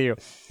agree with you.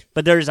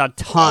 But there's a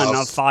ton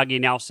of Foggy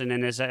Nelson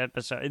in this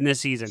episode, in this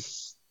season.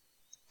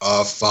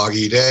 A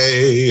foggy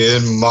day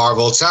in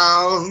Marvel Town.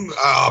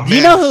 Oh, man.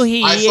 You know who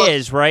he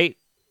is, right?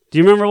 Do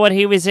you remember what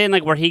he was in,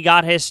 like where he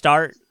got his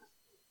start?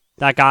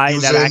 That guy,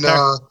 that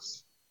actor?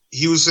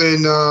 He was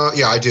in,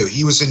 yeah, I do.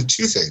 He was in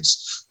two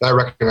things that I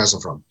recognize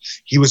him from.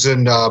 He was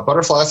in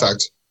Butterfly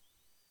Effect.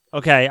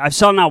 Okay, I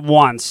saw him that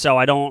once, so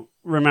I don't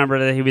remember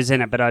that he was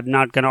in it, but I'm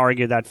not going to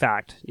argue that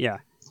fact. Yeah.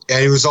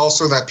 And he was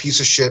also in that piece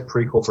of shit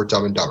prequel for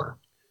Dumb and Dumber.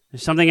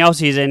 There's something else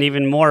he's in,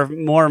 even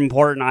more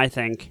important, I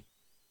think.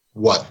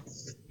 What?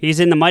 He's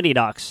in the Mighty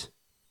Ducks.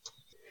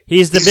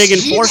 He's the big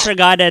enforcer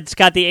guy that's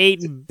got the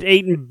 8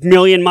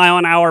 million mile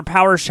an hour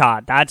power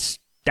shot. That's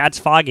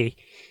Foggy.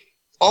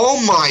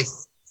 Oh my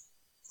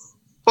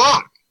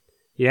fuck.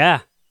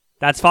 Yeah,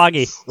 that's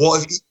Foggy.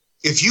 Well,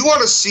 if you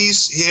want to see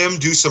him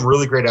do some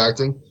really great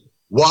acting,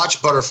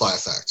 watch Butterfly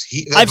Effect.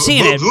 I've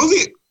seen it.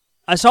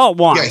 I saw it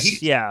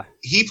once. Yeah,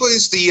 he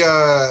plays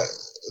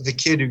the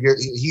kid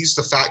he's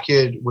the fat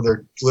kid when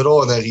they're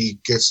little, and then he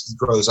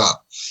grows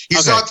up.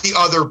 He's not the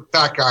other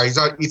fat guy. He's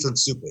not Ethan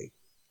Suplee.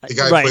 The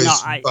guy who plays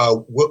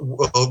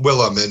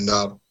Willem and.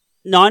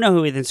 No, I know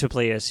who Ethan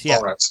Suplee is.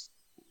 Yeah,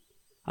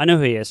 I know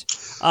who he is.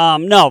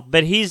 No,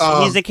 but he's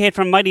the kid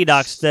from Mighty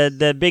Ducks,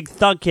 the big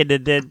thug kid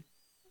that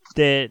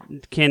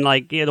can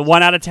the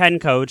 1 out of 10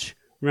 coach.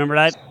 Remember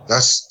that?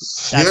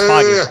 That's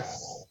Foggy. Yeah.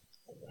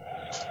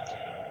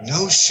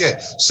 No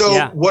shit.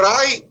 So what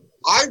I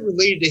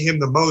related to him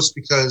the most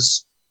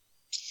because,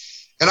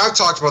 and I've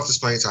talked about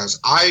this many times,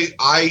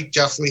 I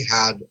definitely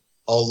had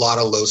a lot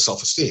of low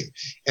self-esteem.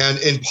 And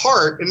in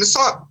part, and it's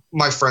not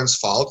my friend's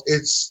fault,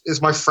 it's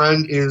my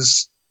friend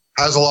has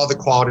a lot of the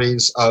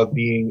qualities of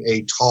being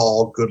a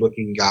tall,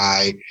 good-looking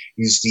guy.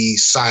 He's the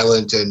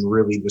silent and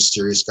really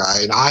mysterious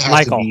guy. And I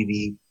have to be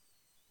the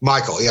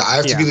Michael. Yeah, I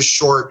have to be the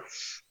short,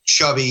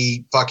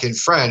 chubby fucking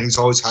friend who's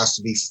always has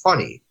to be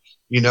funny.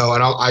 And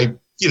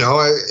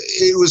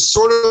it was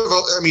sort of,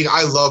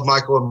 I love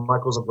Michael, and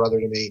Michael's a brother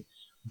to me,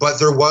 but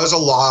there was a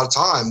lot of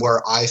time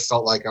where I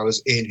felt like I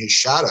was in his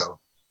shadow,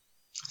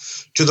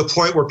 to the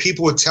point where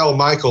people would tell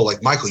Michael,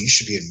 like, Michael, you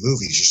should be in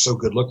movies. You're so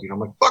good looking. I'm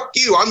like, fuck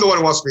you. I'm the one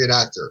who wants to be an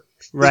actor.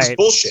 Right. It's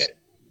bullshit.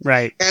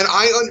 Right. And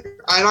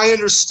I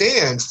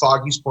understand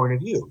Foggy's point of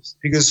view,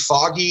 because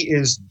Foggy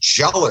is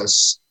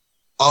jealous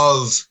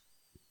of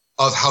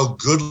how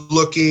good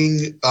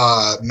looking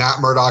Matt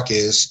Murdock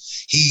is.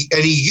 He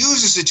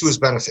uses it to his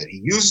benefit.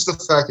 He uses the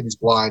fact that he's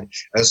blind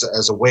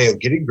as a way of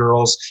getting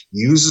girls.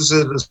 He uses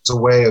it as a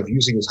way of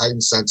using his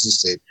heightened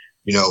senses to,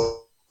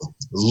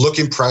 look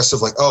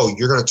impressive. Like, oh,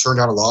 you're going to turn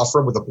down a law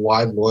firm with a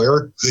blind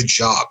lawyer? Good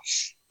job.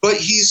 But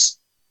he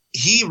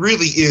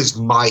really is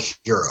my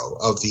hero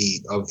of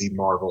the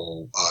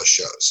Marvel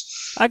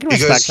shows. I can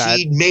respect that. Because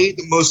he made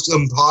the most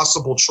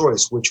impossible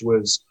choice, which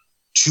was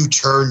to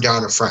turn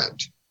down a friend.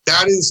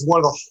 That is one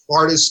of the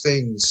hardest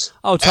things.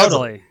 Oh,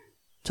 totally. Ever.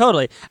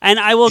 Totally. And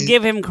I will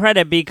give him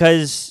credit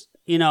because,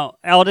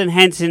 Eldon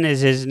Henson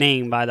is his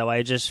name, by the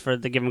way, just to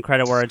give him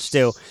credit where it's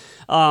due.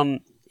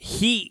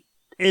 He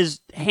is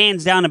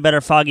hands down a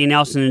better Foggy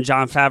Nelson than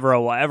Jon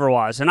Favreau ever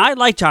was. And I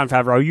like Jon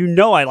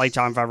Favreau. I like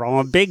Jon Favreau.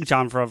 I'm a big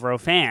Jon Favreau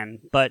fan.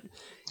 But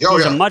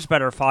he's a much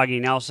better Foggy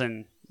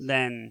Nelson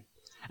than...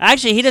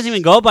 Actually, he doesn't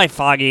even go by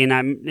Foggy in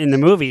the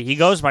movie. He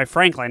goes by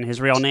Franklin, his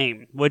real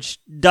name, which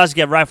does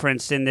get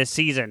referenced in this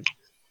season.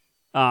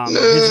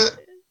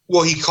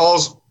 Well, he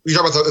calls... You're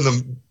talking about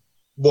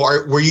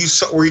Well, were you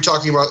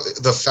talking about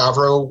the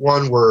Favreau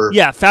one? Where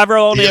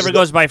Favreau only ever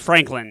goes by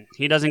Franklin.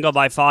 He doesn't go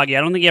by Foggy.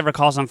 I don't think he ever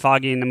calls him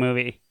Foggy in the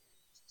movie.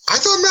 I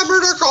thought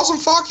Murdoch calls him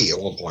Foggy at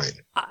one point.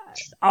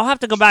 I'll have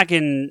to go back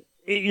and...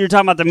 You're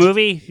talking about the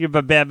movie? You're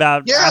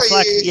about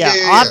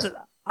Affleck?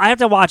 I have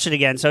to watch it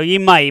again, so you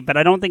might, but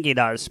I don't think he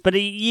does. But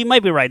you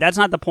might be right. That's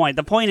not the point.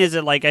 The point is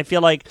that, like, I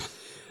feel like...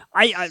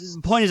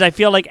 I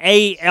feel like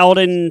A,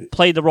 Eldon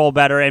played the role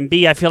better, and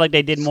B, I feel like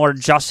they did more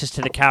justice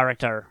to the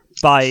character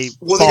by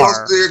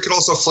far. They could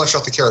also flesh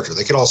out the character.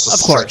 They could also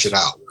stretch it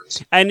out.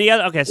 And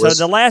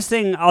the last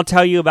thing I'll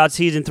tell you about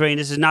season 3, and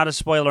this is not a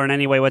spoiler in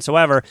any way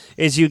whatsoever,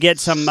 is you get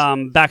some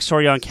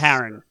backstory on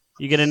Karen.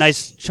 You get a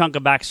nice chunk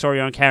of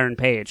backstory on Karen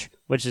Page,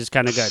 which is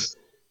kind of good.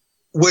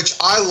 Which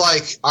I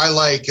like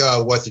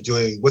what they're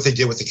doing, what they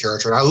did with the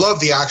character, and I love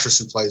the actress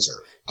who plays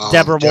her,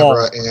 Deborah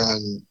Wall.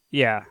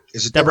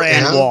 Is it Deborah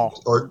Ann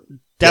Wall? Or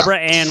Deborah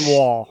Ann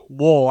Wall.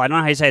 Wool. I don't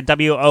know how you say it.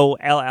 Woll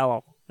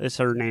is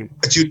her name.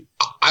 Dude,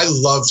 I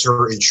loved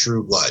her in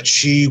True Blood.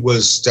 She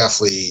was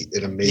definitely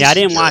an amazing. Yeah, I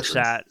didn't watch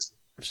that,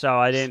 so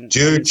I didn't.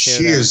 Dude,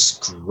 she is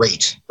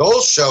great. The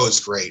whole show is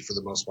great for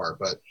the most part,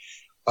 but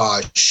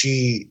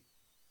just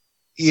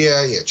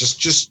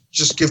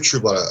give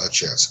True Blood a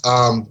chance.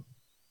 All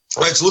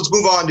right, so let's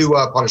move on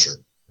to Punisher.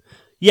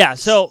 Yeah,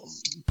 so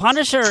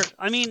Punisher.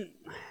 I mean,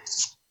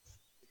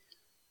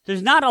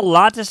 there's not a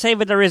lot to say,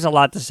 but there is a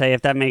lot to say,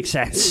 if that makes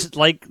sense.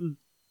 Like,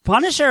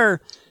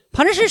 Punisher's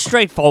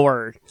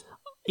straightforward.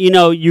 You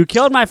know, you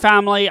killed my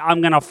family,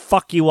 I'm going to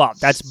fuck you up.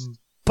 That's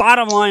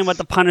bottom line what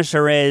the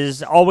Punisher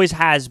is, always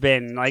has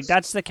been. Like,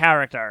 that's the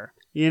character,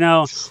 you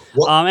know?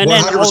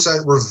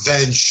 100%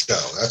 revenge show.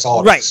 That's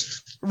all it is.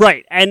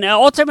 Right, and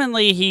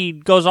ultimately he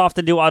goes off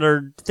to do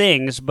other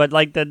things, but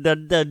like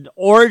the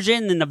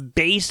origin and the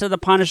base of the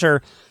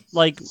Punisher,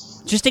 like,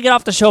 just to get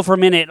off the show for a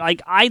minute,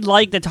 like, I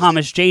like the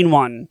Thomas Jane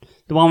one,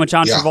 the one with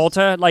John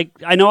Travolta. Like,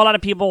 I know a lot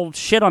of people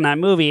shit on that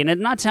movie, and I'm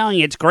not telling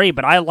you it's great,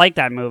 but I like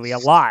that movie a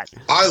lot.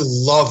 I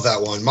love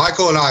that one.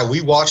 Michael and I, we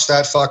watched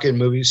that fucking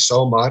movie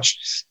so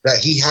much that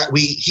he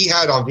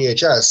had on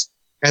VHS,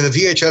 and the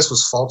VHS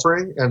was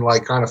faltering and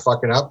like kind of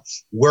fucking up,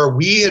 where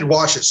we had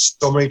watched it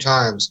so many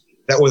times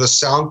that with the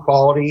sound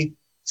quality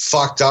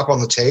fucked up on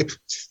the tape,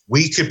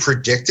 we could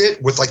predict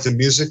it with like the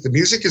music. The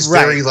music is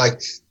very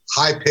like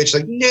high pitched,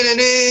 like nah, nah,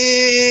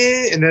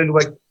 nah, and then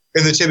like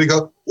in the tape we go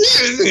nah,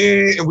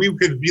 nah, and we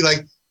could be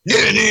like nah,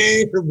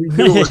 nah, and we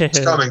knew what was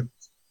coming.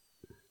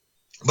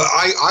 But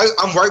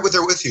I'm right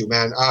there with you,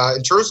 man.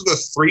 In terms of the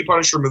 3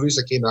 Punisher movies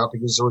that came out,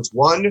 because there was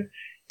one in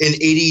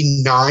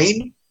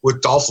 '89 with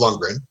Dolph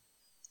Lundgren,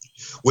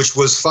 which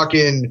was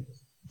fucking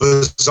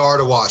bizarre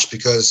to watch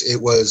because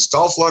it was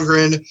Dolph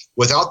Lundgren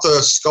without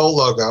the skull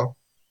logo.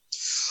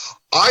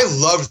 I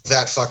loved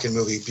that fucking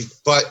movie,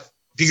 but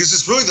because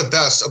it's really the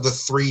best of the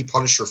 3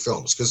 Punisher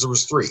films, because there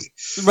was 3.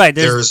 Right.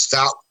 There's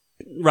that.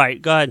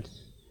 Right. Go ahead.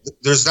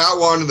 There's that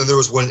one, and then there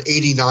was one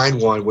 '89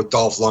 one with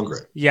Dolph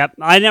Lundgren. Yep.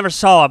 I never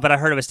saw it, but I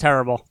heard it was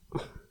terrible.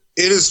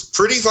 It is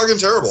pretty fucking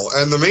terrible,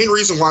 and the main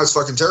reason why it's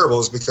fucking terrible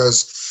is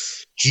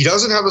because he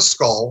doesn't have a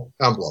skull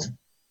emblem.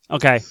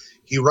 Okay.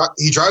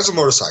 He drives a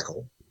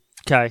motorcycle.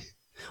 Okay.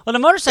 Well, the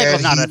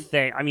motorcycle's not a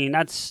thing. I mean,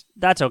 that's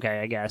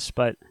okay, I guess,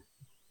 but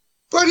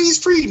he's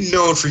pretty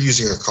known for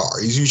using a car.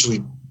 He's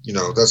usually,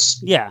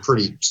 that's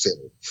pretty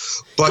standard.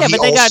 But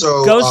they got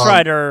Ghost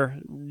Rider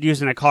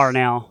using a car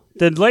now.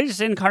 The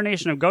latest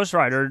incarnation of Ghost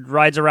Rider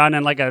rides around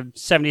in like a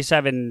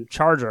 '77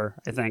 Charger,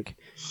 I think.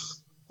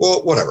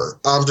 Well, whatever.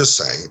 I'm just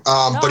saying.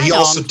 But he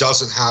also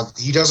doesn't have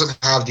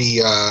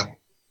the.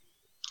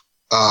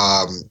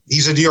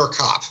 He's a New York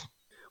cop.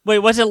 Wait,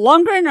 was it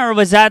Lundgren or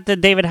was that the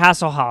David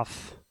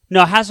Hasselhoff?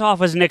 No, Hasselhoff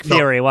was Nick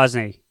Fury,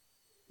 wasn't he?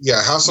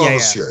 Yeah, Hasselhoff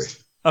was Fury.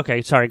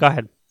 Okay, sorry, go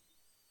ahead.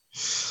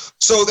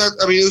 So that,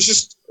 I mean, it was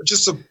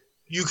just a,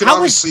 you can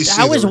obviously see.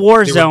 How was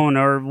Warzone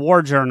or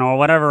War Journal or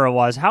whatever it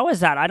was? How was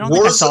that? I don't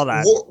think I saw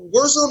that.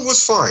 Warzone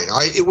was fine.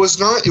 It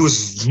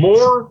was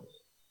more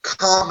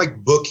comic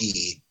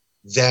booky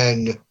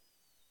than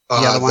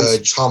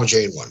the Tom and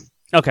Jane one.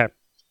 Okay.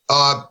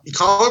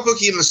 Comic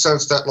booky in the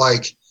sense that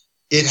like,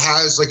 it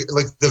has like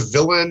the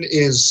villain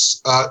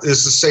is the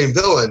same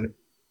villain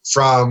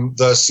from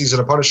the season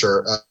of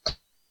Punisher.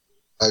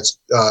 It's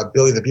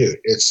Billy the Beaut.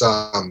 It's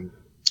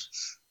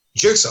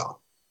Jigsaw.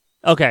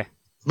 Okay.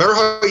 Remember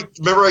how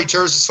he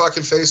tears his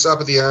fucking face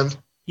up at the end?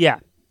 Yeah.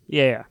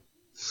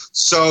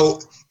 So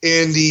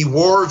in the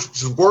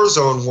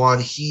Warzone one,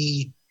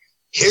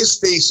 his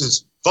face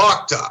is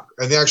fucked up,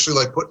 and they actually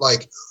like put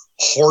like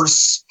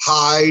horse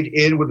hide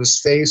in with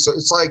his face. So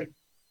it's like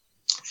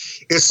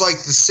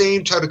the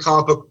same type of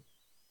comic book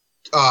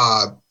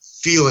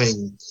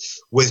feeling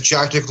with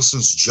Jack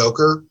Nicholson's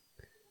Joker.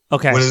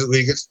 Okay. When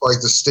he gets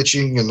like the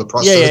stitching and the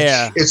prosthetic.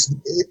 Yeah.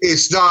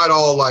 It's not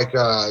all like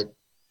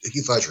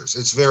Heath Ledger's.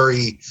 It's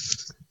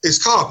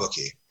comic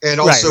booky. And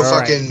also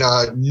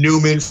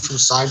Newman from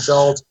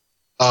Seinfeld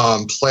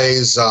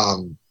plays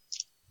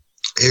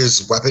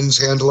his weapons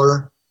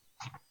handler.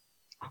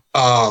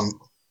 Ray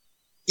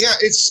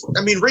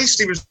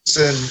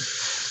Stevenson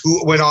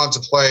who went on to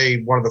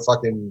play one of the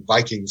fucking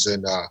Vikings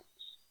in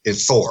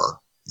Thor,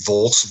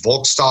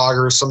 Volkstag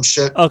or some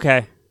shit.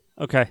 Okay.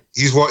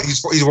 He's one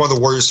of the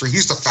Warriors 3.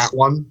 He's the fat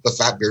one, the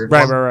fat bearded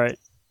one. Right.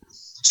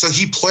 So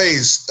he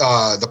plays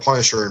the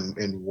Punisher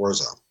in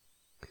Warzone.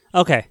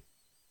 Okay.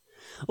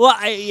 Well,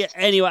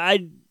 anyway,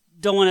 I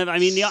don't want to. I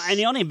mean,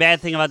 the only bad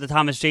thing about the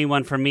Thomas Jane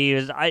one for me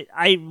is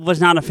I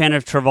was not a fan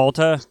of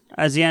Travolta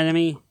as the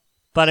enemy,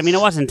 but I mean,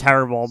 it wasn't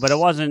terrible, but it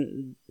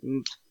wasn't,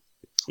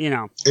 you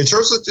know. In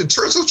terms of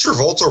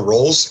Travolta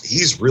roles,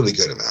 he's really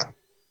good in that.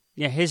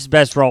 Yeah, his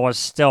best role was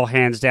still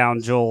hands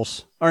down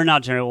Jules, or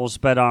not Jules,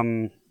 but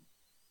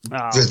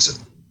Vincent.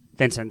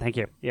 Vincent, thank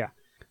you. Yeah,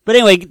 but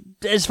anyway,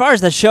 as far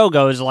as the show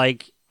goes,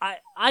 like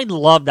I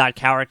love that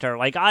character.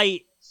 Like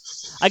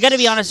I got to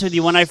be honest with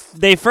you. When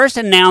they first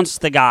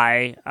announced the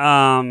guy,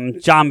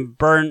 John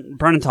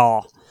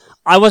Bernthal,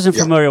 I wasn't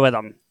familiar with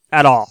him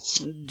at all.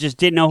 Just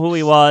didn't know who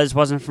he was.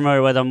 Wasn't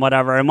familiar with him.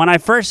 Whatever. And when I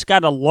first got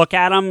to look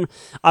at him,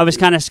 I was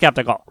kind of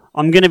skeptical.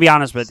 I'm gonna be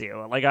honest with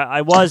you. Like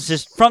I was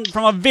just from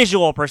a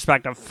visual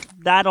perspective,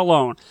 that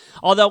alone.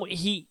 Although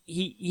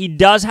he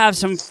does have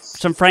some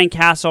Frank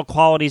Castle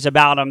qualities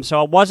about him,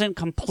 so it wasn't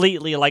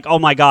completely like, oh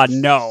my god,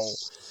 no.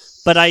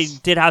 But I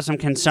did have some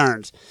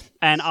concerns,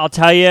 and I'll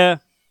tell you.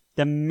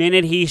 The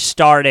minute he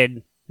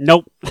started,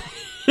 nope.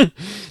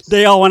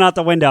 They all went out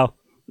the window.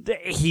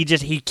 He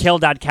killed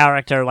that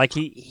character. Like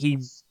he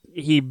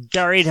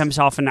buried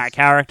himself in that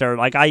character.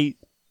 Like he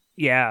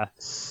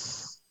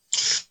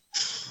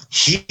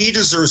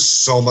deserves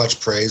so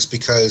much praise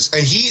because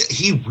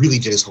he really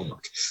did his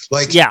homework.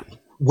 Like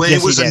when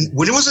it was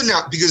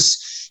announced,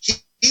 because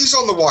he's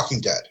on The Walking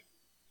Dead.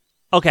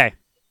 Okay.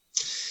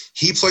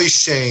 He plays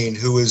Shane,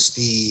 who is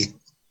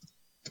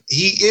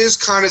he's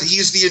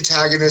the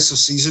antagonist of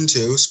season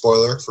 2.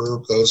 Spoiler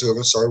for those who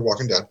haven't started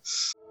Walking Dead.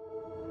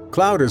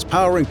 Cloud is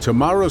powering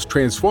tomorrow's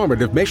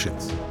transformative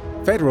missions.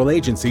 Federal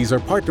agencies are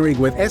partnering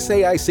with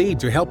SAIC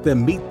to help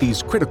them meet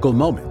these critical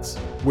moments,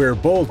 where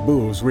bold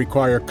moves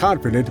require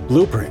confident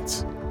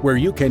blueprints, where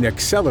you can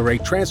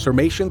accelerate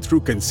transformation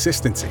through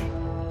consistency,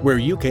 where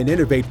you can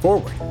innovate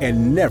forward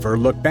and never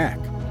look back.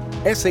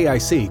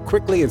 SAIC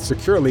quickly and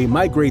securely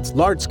migrates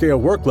large-scale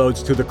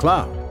workloads to the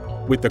cloud,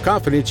 with the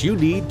confidence you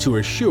need to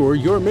assure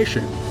your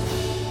mission.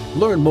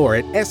 Learn more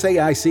at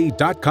SAIC.com/cloud.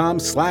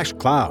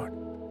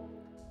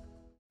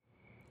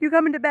 You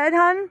coming to bed,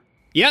 hon?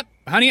 Yep,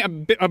 honey,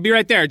 I'll be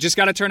right there. Just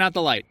gotta turn out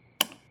the light.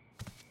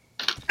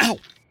 Ow!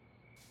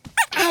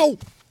 Ow!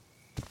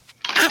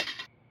 Ow!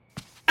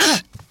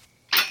 Ah!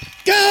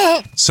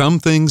 Gah! Some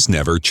things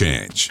never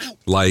change.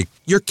 Like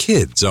your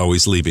kids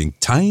always leaving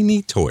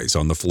tiny toys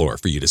on the floor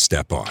for you to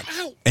step on.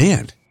 Ow!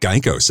 And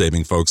Geico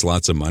saving folks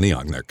lots of money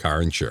on their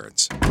car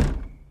insurance.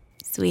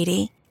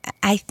 Sweetie,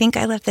 I think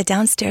I left the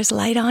downstairs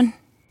light on.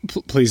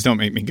 Please don't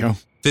make me go.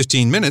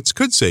 15 minutes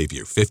could save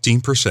you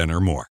 15%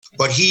 or more.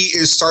 But he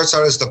starts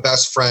out as the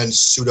best friend,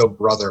 pseudo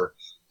brother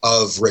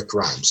of Rick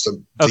Grimes,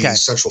 the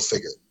central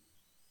figure.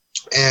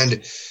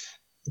 And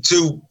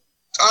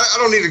I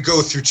don't need to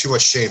go through too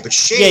much Shane, but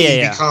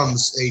Shane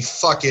becomes a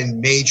fucking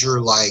major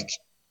like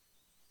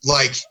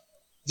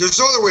there's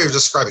no other way of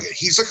describing it.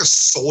 He's like a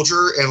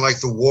soldier, and like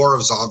the war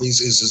of zombies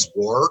is his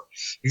war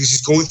because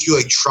he's going through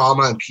like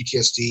trauma and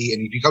PTSD,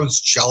 and he becomes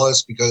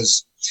jealous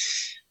because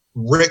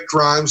Rick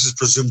Grimes is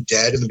presumed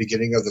dead in the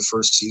beginning of the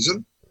first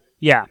season.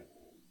 Yeah.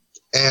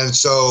 And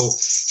so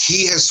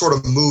he has sort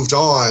of moved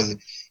on,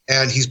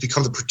 and he's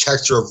become the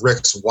protector of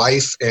Rick's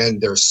wife and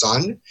their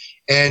son.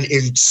 And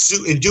in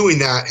doing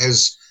that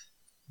has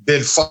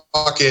been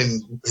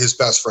fucking his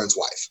best friend's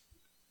wife.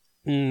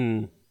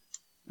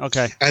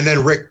 Okay. And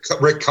then Rick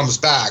comes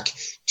back,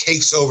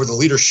 takes over the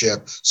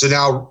leadership. So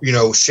now,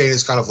 Shane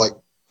is kind of like,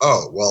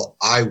 oh, well,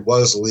 I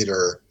was a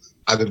leader.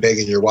 I've been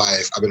banging your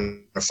wife. I've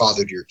been a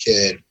father to your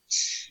kid.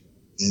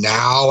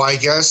 Now I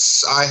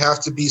guess I have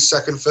to be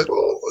second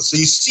fiddle. So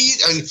you see,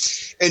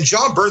 and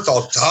John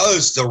Bernthal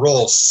does the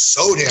role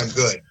so damn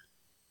good,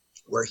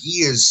 where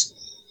he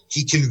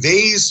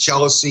conveys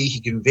jealousy, he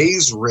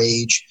conveys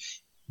rage,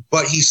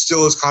 but he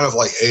still is kind of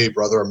like, hey,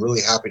 brother, I'm really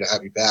happy to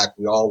have you back.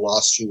 We all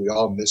lost you. We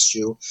all missed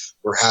you.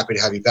 We're happy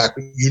to have you back.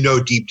 But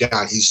deep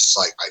down, he's just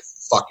like,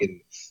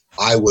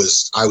 I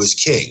was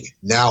king.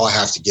 Now I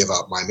have to give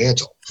up my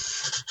mantle.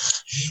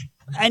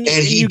 And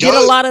you get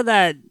a lot of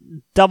that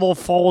double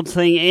fold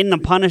thing in The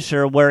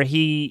Punisher where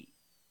he's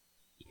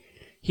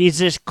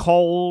this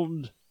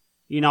cold,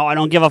 I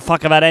don't give a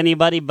fuck about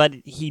anybody, but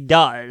he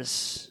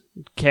does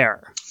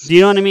care. Do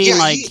you know what I mean? Yeah,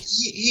 like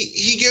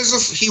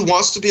he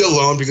wants to be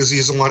alone because he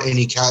doesn't want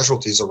any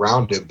casualties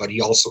around him, but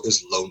he also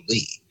is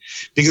lonely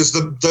because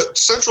the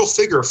central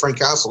figure of Frank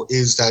Castle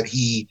is that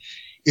he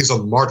is a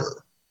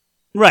martyr.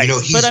 Right.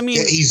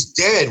 He's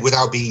dead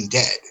without being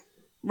dead.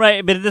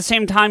 Right, but at the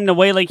same time, the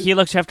way he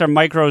looks after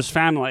Micro's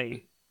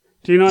family.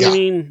 Do you know what I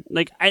mean?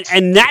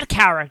 And that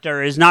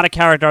character is not a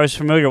character I was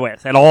familiar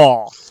with at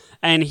all.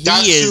 And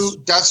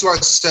that's who I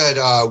said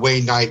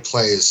Wayne Knight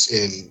plays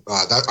in.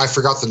 I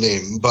forgot the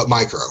name, but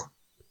Micro.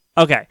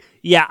 Okay,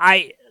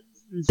 yeah,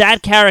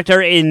 that character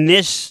in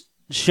this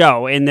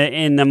show in the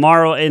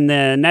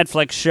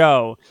Netflix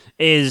show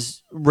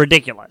is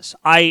ridiculous.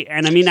 I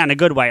mean that in a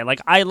good way.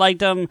 Like, I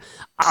liked him.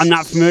 I'm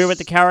not familiar with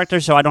the character,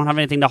 so I don't have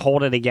anything to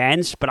hold it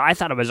against, but I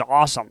thought it was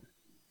awesome.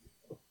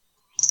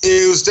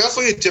 It was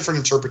definitely a different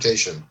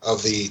interpretation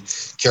of the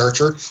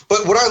character.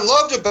 But what I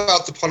loved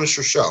about the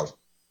Punisher show,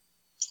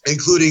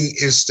 including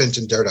his stint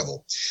in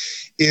Daredevil,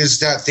 is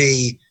that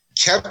they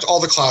kept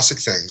all the classic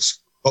things,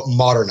 but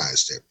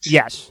modernized it.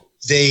 Yes.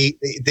 They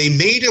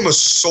made him a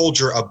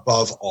soldier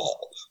above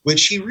all,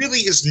 which he really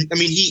is. I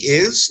mean, he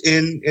is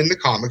in the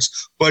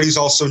comics, but he's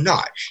also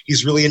not.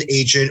 He's really an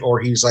agent,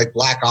 or he's like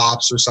Black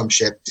Ops or some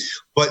shit,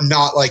 but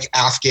not like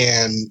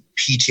Afghan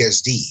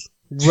PTSD.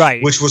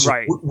 Right. Which was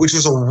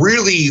a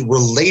really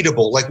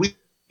relatable, like we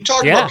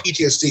talked about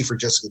PTSD for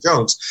Jessica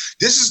Jones.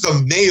 This is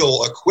the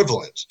male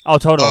equivalent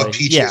of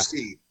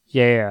PTSD.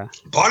 Yeah.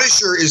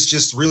 Punisher is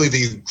just really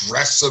the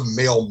aggressive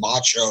male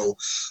macho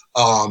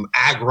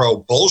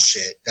aggro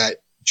bullshit that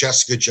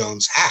Jessica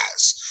Jones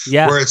has.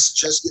 Yeah. Where it's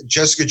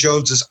Jessica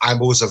Jones is I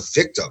was a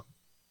victim.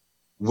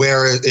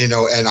 Where, you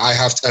know, and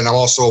I'm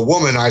also a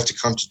woman, I have to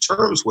come to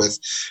terms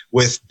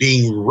with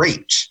being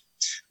raped.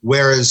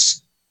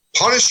 Whereas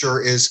Punisher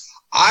is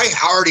I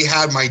already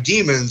had my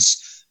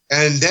demons,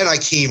 and then I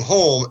came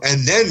home,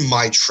 and then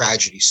my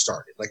tragedy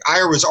started. Like,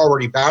 I was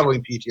already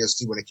battling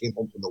PTSD when I came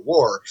home from the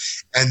war,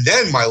 and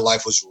then my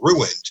life was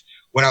ruined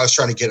when I was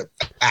trying to get it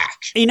back.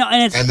 You know,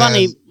 and it's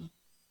funny,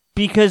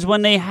 because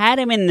when they had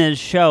him in the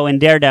show in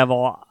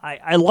Daredevil,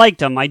 I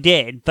liked him, I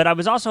did, but I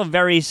was also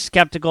very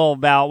skeptical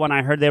about when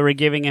I heard they were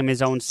giving him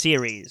his own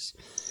series,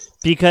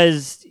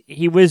 because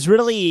he was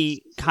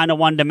really kind of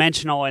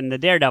one-dimensional in the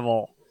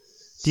Daredevil.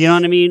 Do you know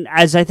what I mean?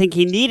 As I think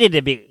he needed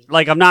to be.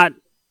 Like, I'm not,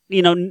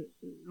 you know,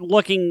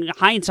 looking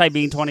hindsight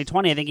being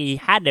 2020, I think he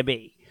had to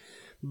be.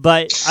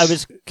 But I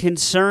was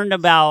concerned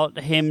about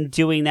him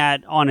doing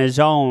that on his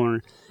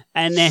own.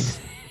 And then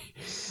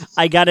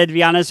I got to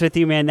be honest with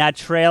you, man, that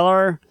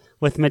trailer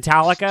with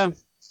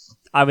Metallica,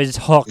 I was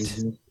hooked.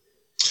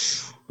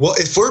 Mm-hmm. Well,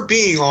 if we're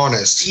being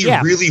honest, he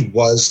really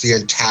was the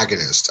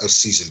antagonist of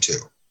season 2.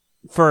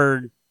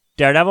 For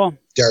Daredevil?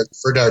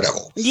 For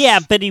Daredevil. Yeah,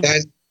 but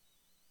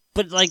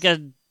but like a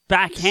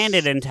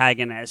backhanded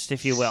antagonist,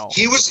 if you will.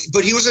 He was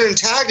an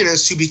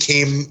antagonist who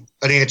became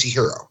an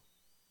anti-hero.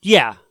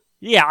 Yeah,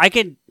 I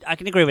can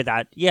agree with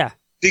that. Yeah,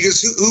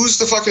 because who's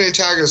the fucking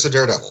antagonist of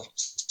Daredevil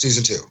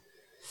season 2?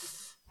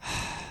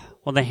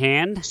 Well, the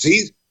Hand.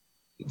 See,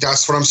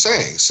 that's what I'm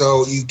saying.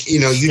 So you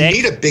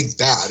need a big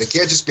bad. It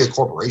can't just be a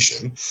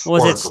corporation.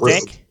 Was it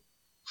Stick?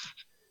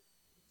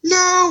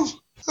 No,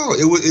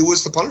 it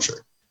was the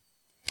Punisher.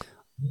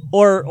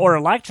 Or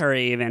Elektra,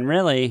 even,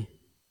 really.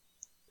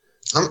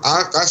 I'm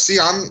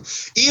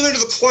even to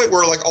the point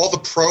where like all the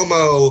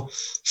promo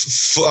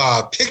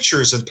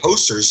pictures and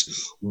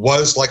posters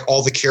was like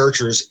all the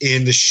characters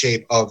in the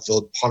shape of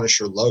the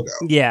Punisher logo.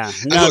 Yeah,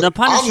 no, look, the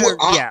Punisher.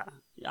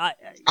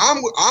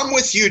 I'm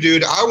with you,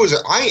 dude.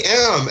 I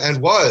am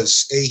and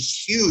was a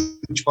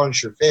huge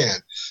Punisher fan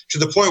to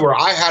the point where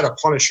I had a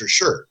Punisher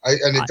shirt,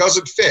 and it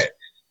doesn't fit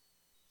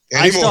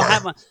anymore. I still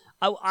have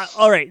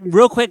all right,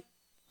 real quick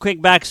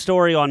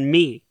backstory on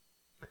me.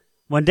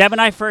 When Deb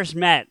and I first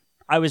met,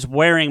 I was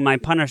wearing my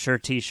Punisher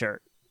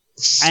t-shirt,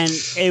 and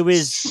it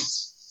was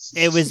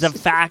the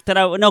fact that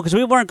because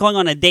we weren't going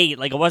on a date.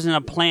 Like, it wasn't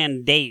a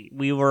planned date.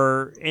 We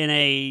were in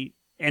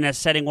a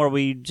setting where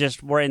we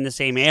just were in the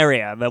same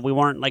area, but we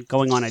weren't like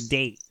going on a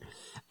date.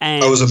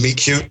 And was a meet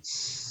cute?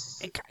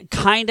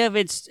 Kind of.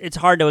 It's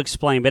hard to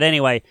explain, but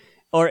anyway,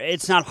 or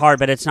it's not hard,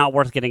 but it's not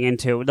worth getting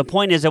into. The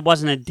point is, it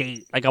wasn't a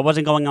date. Like, I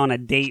wasn't going on a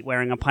date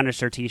wearing a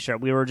Punisher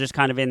t-shirt. We were just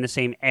kind of in the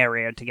same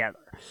area together.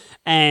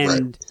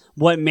 And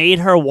what made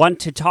her want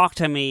to talk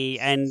to me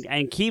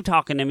and keep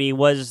talking to me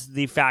was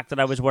the fact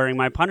that I was wearing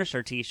my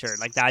Punisher t-shirt.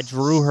 Like, that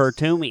drew her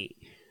to me.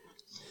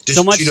 Did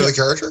you know the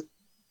character?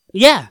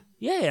 Yeah.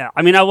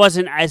 I mean, I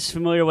wasn't as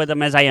familiar with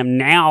him as I am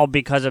now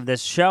because of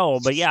this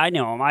show, but yeah, I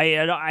know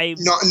him.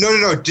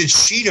 No. Did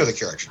she know the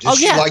character? Did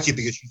she like you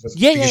because she's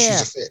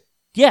a fit?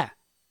 Yeah.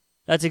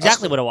 That's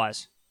exactly what it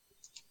was.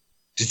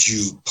 Did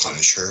you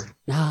punish her?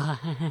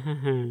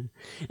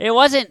 It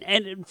wasn't,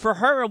 and for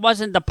her, it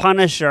wasn't the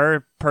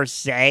Punisher per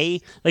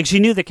se. Like, she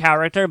knew the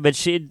character, but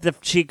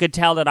she could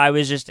tell that I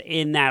was just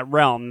in that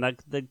realm,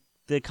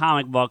 the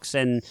comic books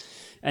and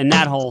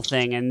that whole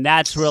thing, and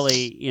that's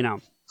really, you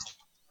know.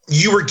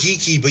 You were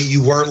geeky, but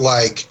you weren't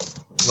like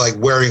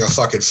wearing a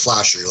fucking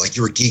flasher. Like,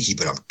 you were geeky,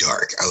 but I'm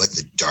dark. I like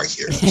the dark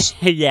heroes.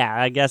 Yeah,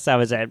 I guess that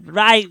was it.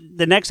 Right.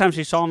 The next time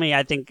she saw me,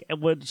 I think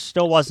it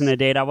still wasn't a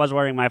date. I was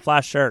wearing my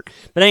Flash shirt.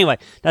 But anyway,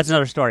 that's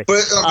another story.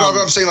 But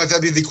I'm saying, like,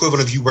 that'd be the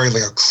equivalent of you wearing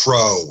like a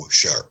Crow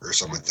shirt or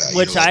something like that.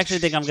 Which I actually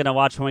think I'm going to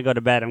watch when we go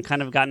to bed. I'm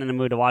kind of gotten in the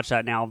mood to watch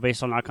that now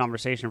based on our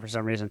conversation for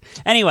some reason.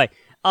 Anyway.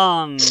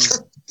 What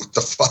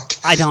the fuck?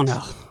 I don't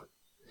know.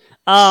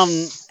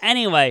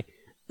 Anyway,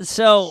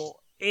 so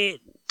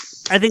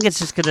I think it's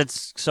just because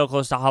it's so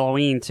close to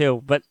Halloween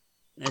too, but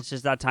it's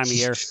just that time of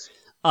year.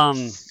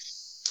 What?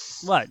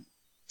 I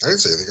didn't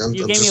say anything.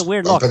 You gave me a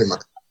weird look.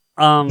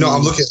 No,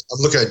 I'm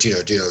looking at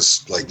Dino.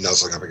 Dino's like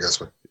nuzzling up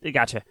against me.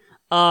 Gotcha.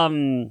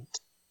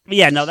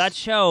 Yeah, no, the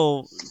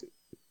show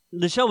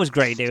was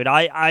great, dude.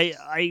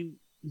 I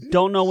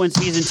don't know when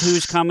season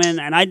 2's coming,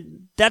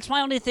 and that's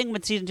my only thing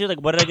with season 2.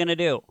 Like, what are they gonna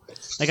do?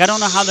 Like, I don't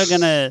know how they're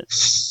gonna.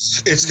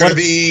 It's gonna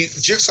be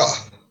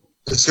Jigsaw.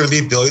 It's gonna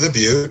be Billy the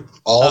Beaut,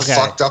 all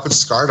fucked up and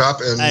scarred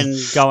up, and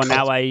going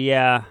that way.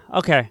 Yeah.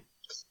 Okay.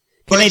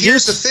 But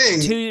here's the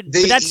thing.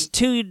 But that's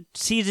 2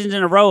 seasons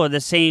in a row of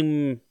the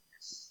same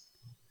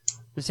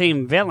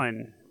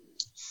villain.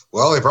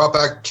 Well, they brought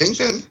back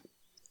Kingpin.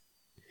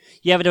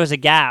 Yeah, but there was a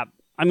gap.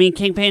 I mean,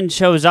 Kingpin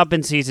shows up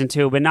in season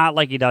 2, but not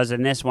like he does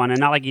in this one, and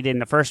not like he did in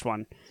the first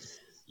one.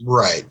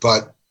 Right,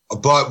 but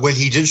when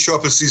he did show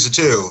up in season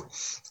 2,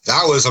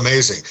 that was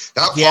amazing.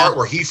 That part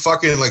where he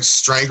fucking like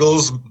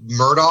strangles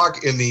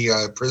Murdoch in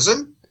the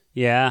prison.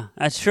 Yeah,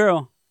 that's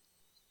true.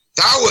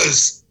 That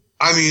was,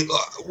 I mean,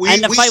 we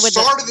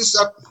started this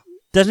up.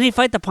 Doesn't he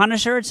fight the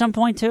Punisher at some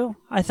point too?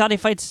 I thought he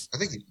fights. I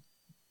think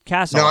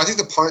Castle. No, I think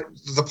the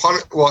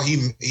Punisher. Well, I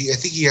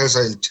think he has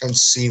an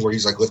intense scene where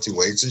he's like lifting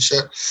weights and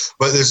shit.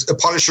 But the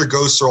Punisher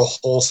goes through a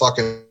whole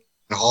fucking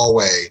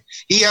hallway.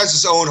 He has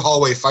his own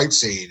hallway fight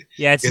scene.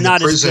 Yeah, it's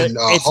not as good.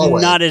 It's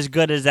not as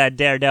good as that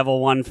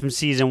Daredevil one from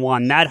season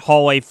 1. That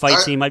hallway fight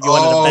scene might be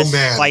one of the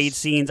best fight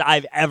scenes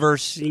I've ever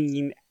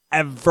seen.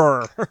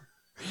 Ever.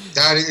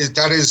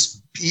 That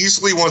is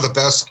easily one of the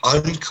best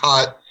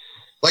uncut.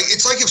 Like,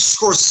 it's like if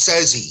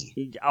Scorsese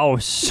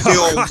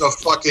filmed a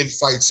fucking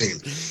fight scene.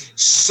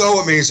 So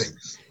amazing.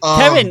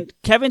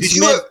 Kevin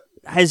Smith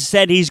has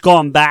said he's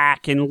gone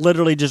back and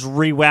literally just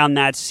rewound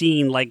that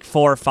scene like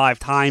 4 or 5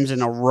 times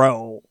in a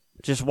row.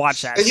 Just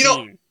watch that scene.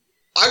 And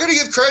I got to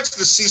give credit to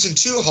the season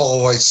 2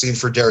 hallway scene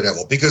for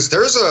Daredevil, because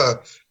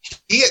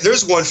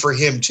there's one for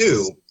him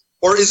too.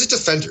 Or is it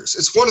Defenders?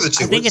 It's one of the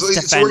two. I think it's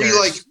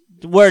Defenders.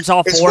 Where it's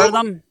all 4 of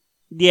them?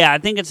 Yeah, I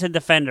think it's the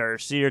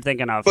Defenders you're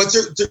thinking of. But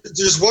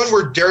there's one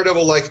where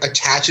Daredevil like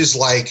attaches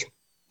like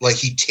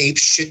he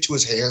tapes shit to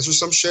his hands or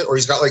some shit, or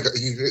he's got like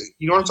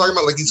you know what I'm talking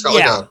about? Like he's got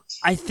like a.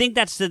 I think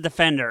that's the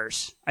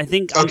Defenders. I'm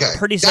pretty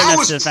certain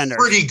that's the Defenders. That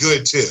was pretty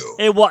good too.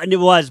 It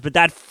was, but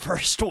that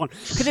first one,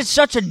 because it's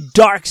such a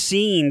dark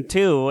scene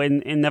too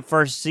in the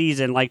first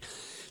season. Like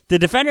the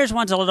Defenders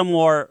one's a little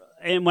more.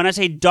 And when I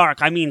say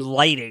dark, I mean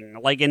lighting.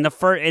 Like in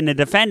the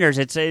Defenders,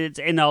 I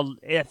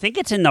think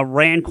it's in the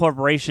Rand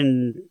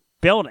Corporation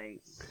building.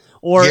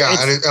 Or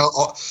and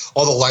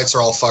all the lights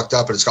are all fucked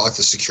up, and it's got like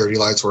the security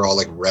lights were all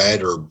like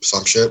red or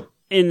some shit.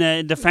 In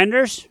the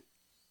Defenders?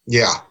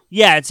 Yeah.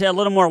 Yeah, it's a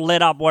little more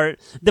lit up. Where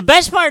the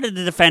best part of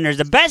the Defenders,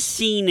 the best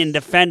scene in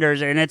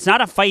Defenders, and it's not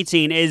a fight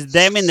scene, is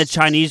them in the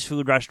Chinese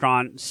food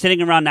restaurant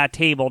sitting around that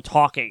table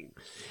talking.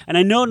 And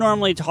I know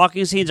normally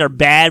talking scenes are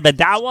bad, but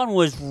that one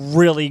was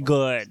really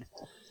good.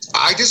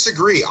 I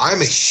disagree.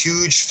 I'm a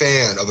huge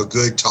fan of a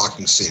good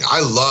talking scene. I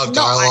love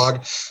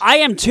dialogue. I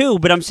am too,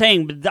 but I'm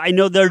saying I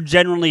know they're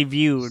generally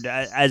viewed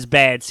as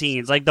bad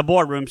scenes, like the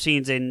boardroom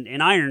scenes in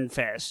Iron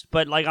Fist.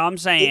 But like I'm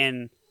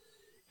saying,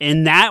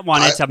 in that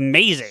one, it's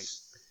amazing.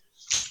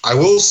 I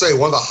will say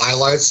one of the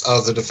highlights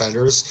of the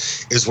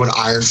Defenders is when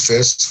Iron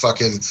Fist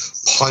fucking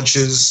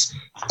punches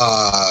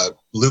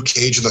Luke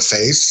Cage in the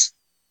face.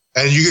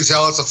 And you can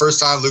tell it's the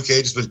first time Luke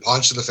Cage has been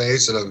punched in the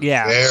face in a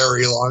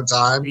very long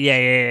time.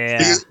 Yeah.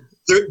 Because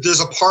there's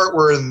a part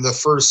where in the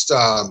first,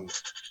 I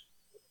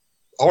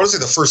want to say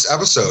the first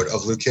episode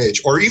of Luke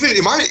Cage, or even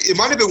it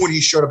might have been when he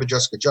showed up in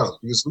Jessica Jones,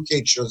 because Luke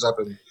Cage shows up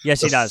in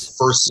he does.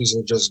 First season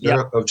of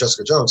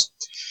Jessica Jones.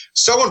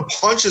 Someone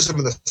punches him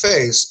in the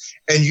face,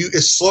 and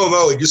it's slow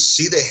mo, and you just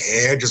see the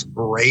hand just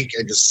break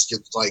and just get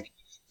like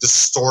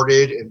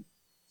distorted, and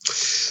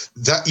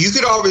that you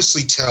could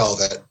obviously tell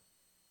that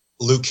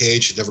Luke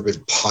Cage had never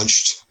been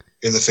punched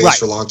in the face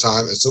for a long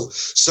time. And so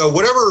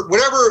whatever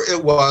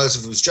it was,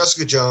 if it was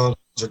Jessica Jones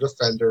or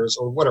Defenders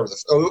or whatever,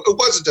 it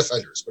wasn't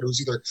Defenders, but it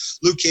was either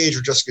Luke Cage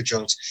or Jessica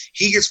Jones.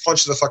 He gets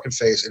punched in the fucking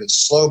face, and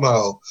it's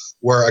slow-mo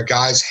where a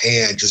guy's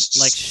hand just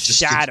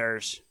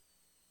shatters,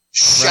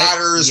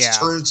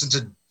 turns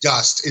into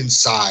dust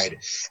inside.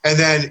 And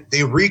then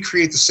they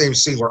recreate the same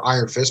scene where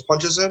Iron Fist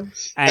punches him.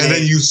 And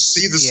then you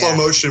see the slow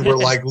motion where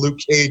like Luke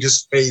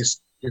Cage's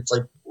face, it's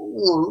like,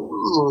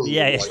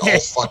 like all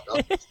fucked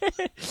up.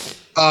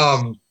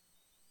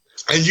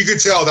 And you could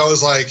tell that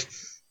was like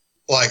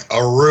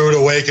a rude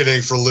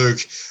awakening for Luke.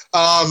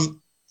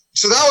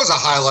 So that was a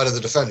highlight of the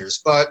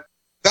Defenders. But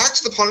back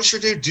to the Punisher,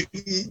 dude.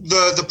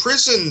 The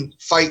prison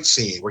fight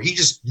scene where he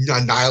just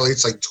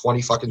annihilates like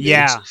 20 fucking dudes.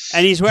 Yeah,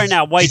 and he's wearing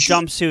that white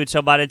jumpsuit,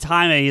 so by the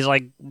time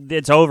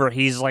it's over,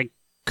 he's like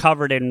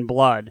covered in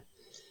blood.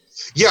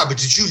 Yeah, but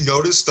did you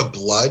notice the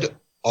blood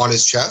on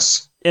his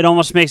chest? It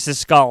almost makes the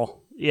skull.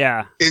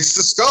 Yeah. It's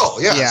the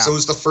skull, yeah. So it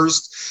was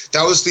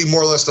that was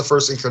more or less the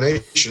first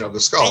incarnation of the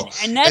skull.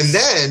 And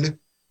then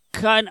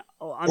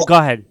go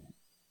ahead.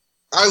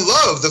 I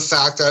love the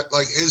fact that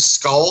like his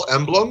skull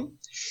emblem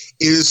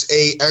is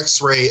a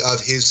X-ray of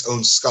his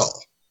own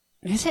skull.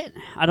 Is it?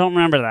 I don't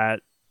remember that.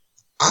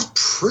 I'm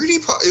pretty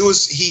it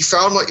was he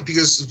found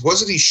because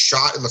wasn't he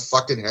shot in the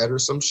fucking head or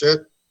some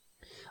shit?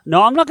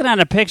 No, I'm looking at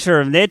a picture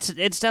of it.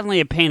 It's definitely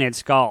a painted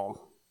skull.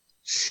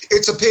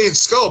 It's a painted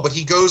skull, but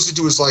he goes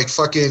into his like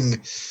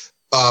fucking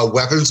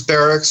weapons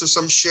barracks or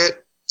some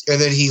shit,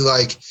 and then he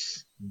like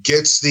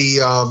gets the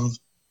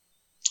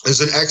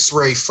there's an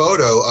X-ray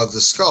photo of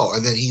the skull,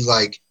 and then he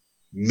like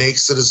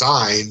makes the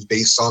design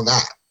based on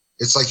that.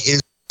 It's like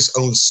his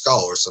own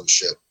skull or some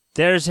shit.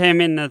 There's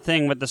him in the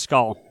thing with the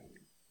skull,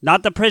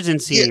 not the prison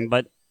scene,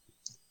 but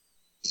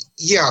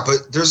yeah,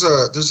 but there's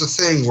a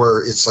thing where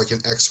it's like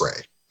an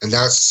X-ray, and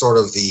that's sort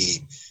of the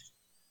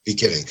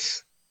beginning.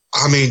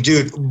 I mean,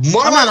 dude,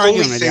 one of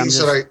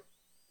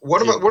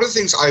the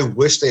things I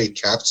wish they had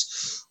kept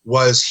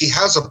was he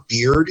has a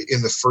beard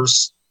in the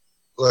first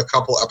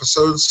couple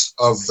episodes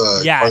of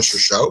the Punisher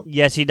show.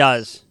 Yes, he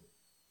does.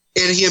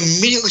 And he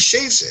immediately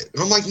shaves it.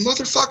 And I'm like,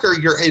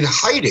 motherfucker, you're in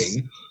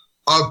hiding.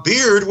 A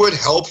beard would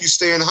help you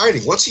stay in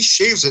hiding. Once he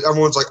shaves it,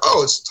 everyone's like,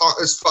 oh,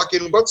 it's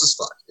fucking what's this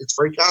fuck? It's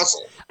Frank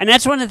Castle. And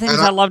that's one of the things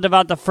I loved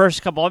about the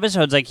first couple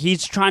episodes. Like,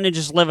 he's trying to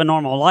just live a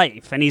normal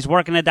life, and he's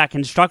working at that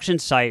construction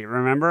site,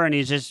 remember? And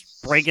he's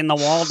just breaking the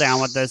wall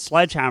down with the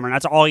sledgehammer, and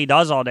that's all he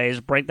does all day is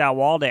break that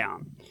wall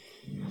down.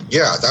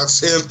 Yeah, that's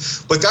him.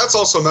 But that's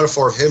also a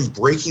metaphor of him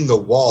breaking the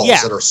walls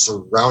that are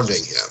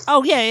surrounding him.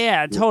 Oh,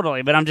 yeah,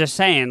 totally. But I'm just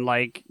saying,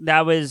 like,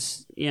 that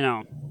was, you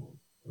know...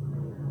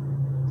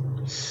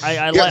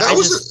 I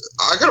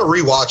gotta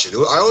rewatch it.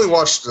 I only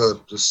watched the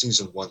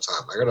season one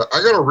time. I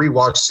gotta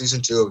rewatch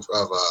season 2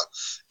 of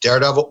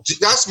Daredevil.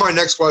 That's my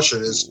next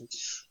question: is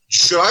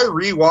should I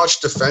rewatch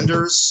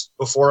Defenders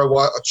before I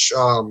watch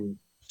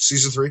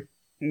season 3?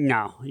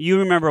 No, you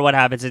remember what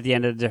happens at the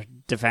end of the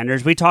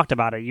Defenders. We talked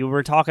about it. You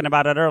were talking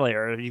about it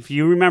earlier. If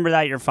you remember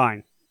that, you're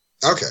fine.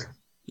 Okay.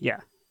 Yeah.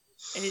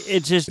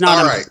 It's just not.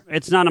 All right.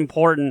 It's not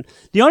important.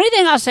 The only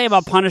thing I'll say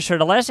about Punisher,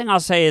 the last thing I'll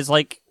say is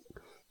like.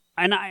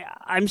 And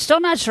I'm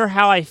still not sure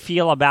how I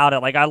feel about it.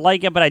 Like, I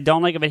like it, but I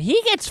don't like it. But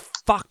he gets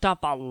fucked up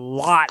a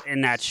lot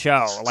in that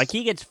show. Like,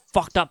 he gets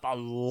fucked up a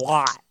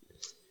lot.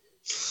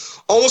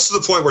 Almost to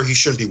the point where he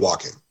shouldn't be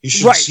walking. He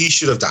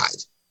should have died.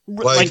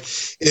 Like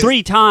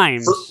 3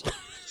 times.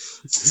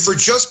 For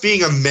just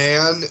being a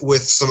man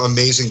with some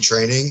amazing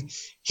training,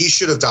 he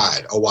should have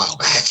died a while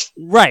back.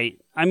 Right.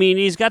 I mean,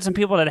 he's got some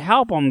people that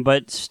help him,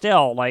 but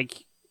still,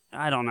 like,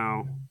 I don't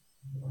know.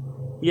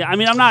 Yeah, I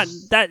mean, I'm not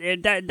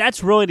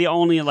that's really the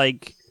only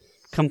like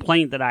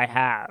complaint that I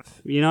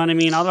have. You know what I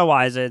mean?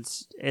 Otherwise,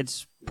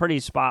 it's pretty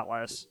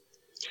spotless.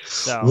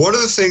 So one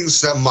of the things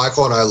that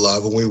Michael and I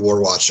love when we were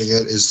watching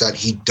it is that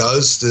he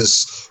does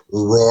this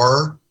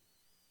roar.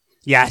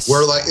 Yes.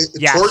 Where like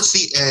towards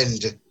the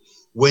end,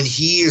 when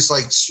he is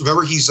like,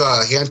 remember he's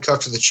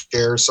handcuffed to the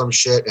chair, or some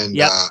shit, and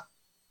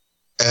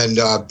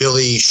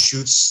Billy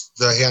shoots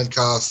the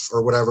handcuff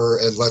or whatever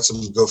and lets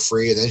him go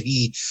free. And then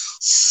he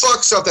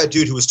fucks up that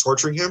dude who was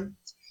torturing him.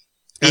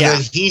 And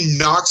then he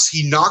knocks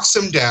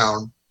him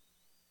down.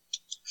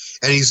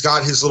 And he's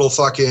got his little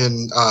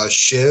fucking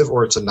shiv,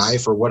 or it's a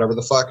knife or whatever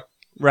the fuck.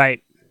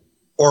 Right.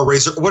 Or a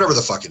razor, whatever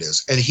the fuck it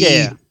is. And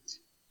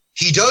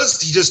he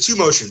does 2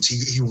 motions.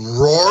 He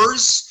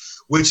roars,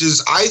 which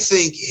is, I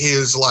think,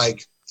 his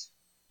like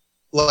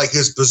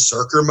his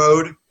berserker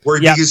mode. Where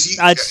because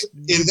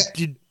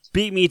you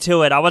beat me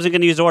to it. I wasn't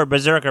going to use the word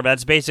berserker, but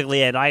that's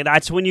basically it.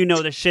 That's when you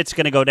know the shit's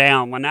going to go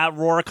down. When that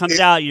roar comes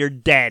out, you're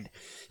dead.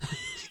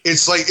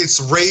 It's like, it's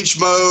rage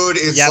mode.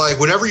 It's like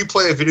whenever you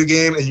play a video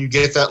game and you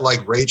get that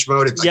like rage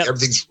mode, it's like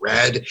everything's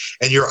red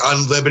and you're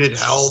unlimited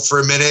health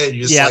for a minute. And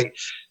you're just like,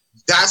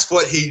 that's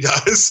what he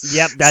does.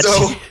 Yep.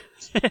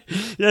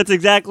 That's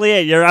exactly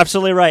it. You're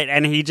absolutely right.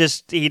 And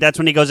that's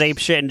when he goes ape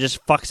shit and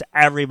just fucks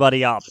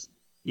everybody up.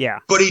 Yeah.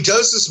 But he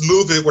does this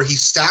movement where he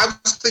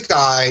stabs the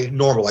guy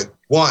normal, like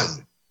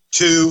 1,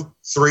 2,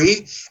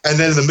 3, and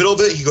then in the middle of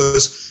it, he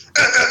goes,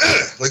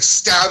 like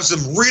stabs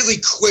him really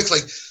quick,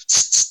 like,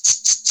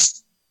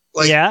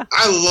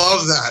 I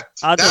love that.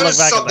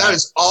 That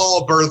is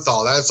all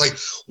Bernthal. That is like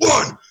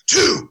 1,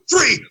 2,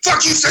 3,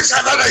 fuck you, 6,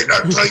 7, 8,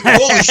 9. Like,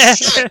 holy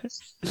shit.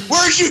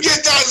 Where'd you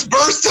get that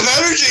burst of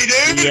energy,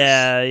 dude?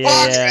 Yeah.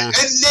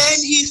 And then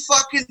he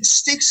fucking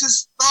sticks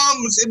his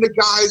thumbs in the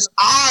guy's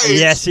eyes.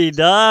 Yes, he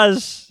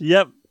does.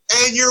 Yep.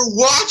 And you're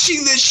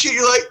watching this shit,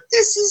 you're like,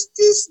 this is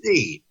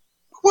Disney.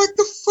 What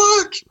the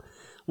fuck?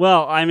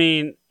 Well, I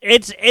mean,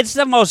 it's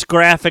the most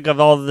graphic of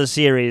all of the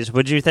series,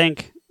 would you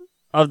think?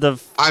 Apart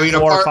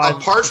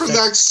from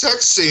that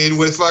sex scene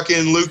with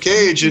fucking Luke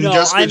Cage and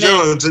Jessica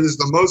Jones, it is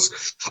the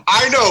most.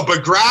 I know,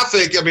 but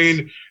graphic. I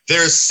mean,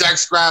 there's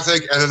sex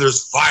graphic and then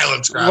there's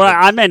violence graphic. Well,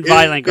 I meant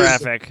violent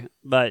graphic,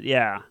 but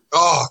yeah.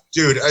 Oh,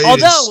 dude.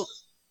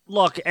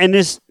 Look, and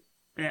this.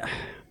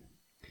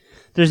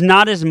 There's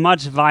not as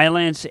much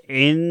violence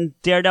in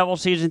Daredevil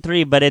Season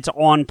 3, but it's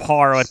on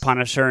par with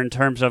Punisher in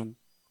terms of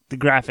the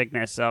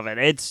graphicness of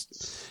it.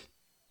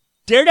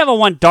 Daredevil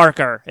went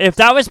darker. If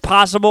that was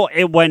possible,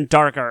 it went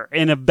darker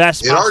in the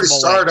best possible way. It already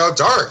started out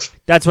dark.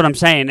 That's what I'm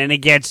saying, and it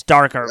gets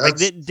darker.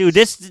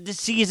 This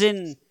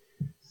season,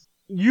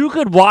 you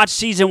could watch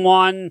Season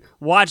 1,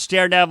 watch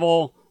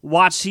Daredevil,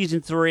 watch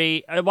Season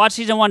 3, watch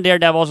Season 1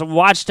 Daredevils,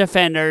 watch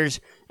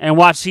Defenders, and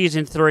watch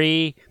Season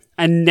 3,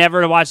 and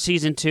never watch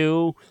season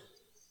 2,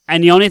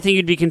 and the only thing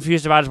you'd be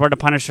confused about is where the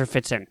Punisher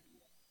fits in.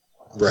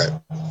 Right.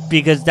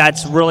 Because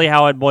that's really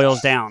how it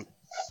boils down.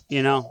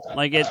 You know?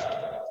 Like it...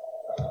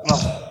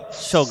 Oh,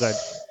 so good.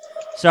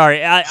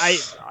 Sorry, I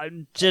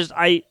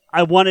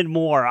wanted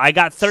more. I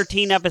got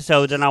 13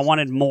 episodes and I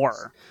wanted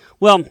more.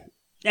 Well,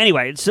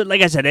 anyway, so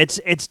like I said,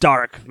 it's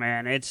dark,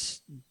 man.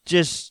 It's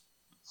just,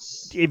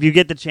 if you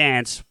get the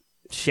chance,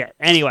 shit.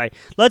 Anyway,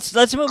 let's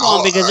move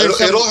on because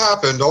it'll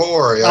happen. Don't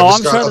worry.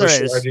 I'm sure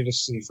there is. I need to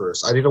see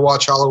first. I need to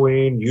watch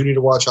Halloween. You need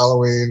to watch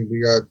Halloween.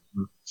 We got.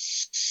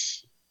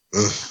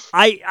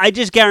 I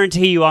just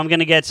guarantee you I'm going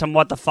to get some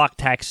what the fuck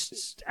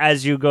texts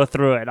as you go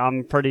through it.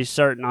 I'm pretty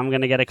certain I'm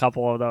going to get a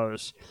couple of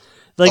those.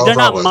 Like, they're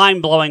not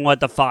mind-blowing what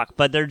the fuck,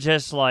 but they're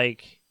just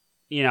like,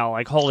 you know,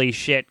 like holy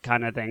shit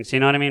kind of things. You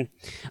know what I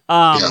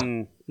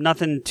mean?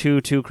 Nothing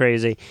too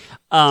crazy.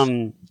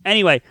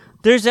 Anyway,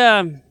 there's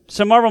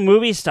some Marvel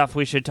movie stuff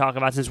we should talk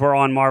about since we're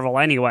on Marvel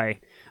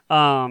anyway.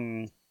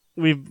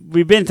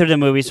 We've been through the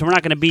movie, so we're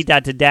not going to beat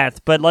that to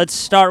death. But let's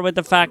start with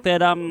the fact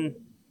that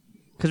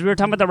because we were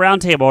talking about the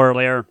roundtable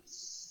earlier,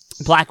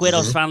 Black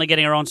Widow's finally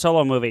getting her own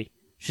solo movie.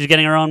 She's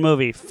getting her own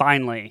movie,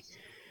 finally.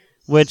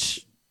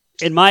 Which,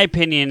 in my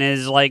opinion,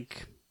 is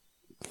like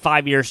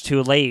 5 years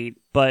too late.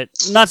 But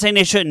I'm not saying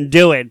they shouldn't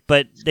do it,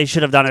 but they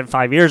should have done it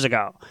 5 years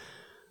ago.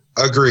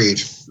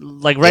 Agreed.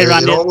 Like right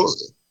around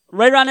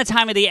the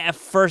time of the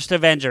first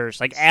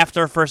Avengers. Like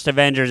after first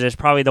Avengers is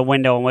probably the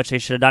window in which they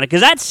should have done it.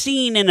 Because that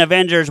scene in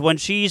Avengers when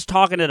she's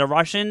talking to the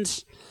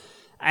Russians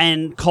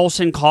and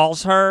Coulson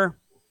calls her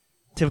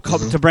to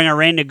bring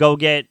her in to go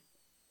get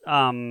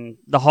the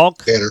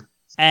Hulk. Banner.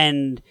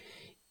 And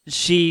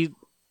she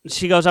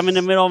goes, I'm in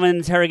the middle of an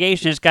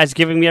interrogation. This guy's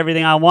giving me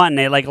everything I want. And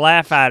they like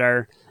laugh at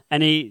her.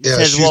 And he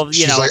says, well,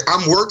 you know. She's like,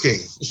 I'm working.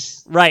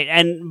 Right.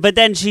 But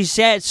then she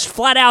says,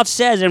 flat out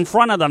says in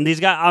front of them, these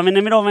guys, I'm in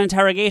the middle of an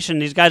interrogation.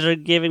 These guys are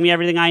giving me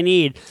everything I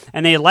need.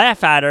 And they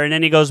laugh at her. And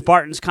then he goes,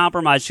 Barton's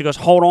compromised. She goes,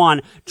 hold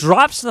on.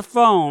 Drops the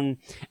phone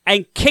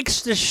and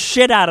kicks the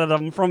shit out of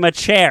them from a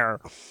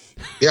chair.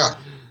 Yeah.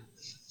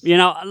 You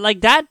know,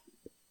 like that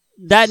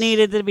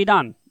needed to be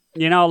done.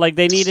 You know, like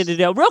they needed to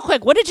do. Real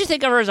quick, what did you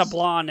think of her as a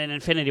blonde in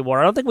Infinity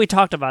War? I don't think we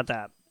talked about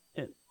that.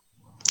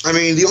 I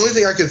mean, the only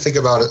thing I can think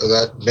about it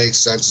that makes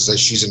sense is that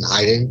she's in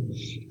hiding,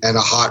 and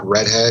a hot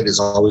redhead is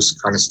always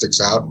kind of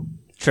sticks out.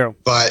 True.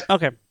 But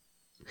okay,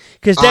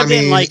 because Deb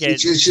didn't like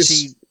it. It's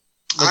just,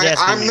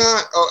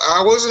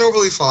 I wasn't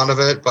overly fond of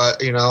it,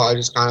 but you know, I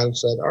just kind of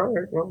said, all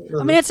right.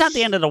 Well, I mean, it's not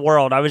the end of the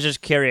world. I was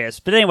just curious.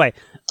 But anyway,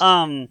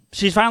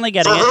 she's finally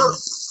getting it.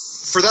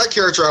 For that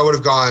character, I would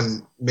have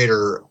made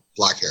her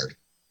black-haired.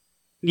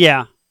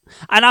 Yeah,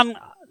 and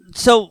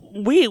So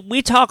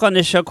we talk on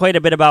this show quite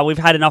a bit about we've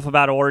had enough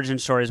about origin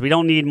stories. We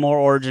don't need more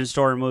origin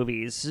story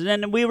movies.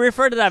 And we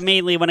refer to that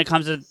mainly when it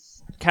comes to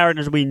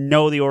characters we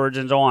know the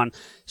origins on.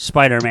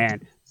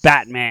 Spider-Man,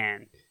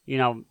 Batman, you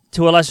know,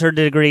 to a lesser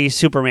degree,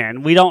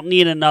 Superman. We don't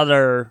need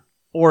another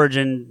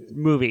origin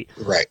movie.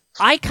 Right.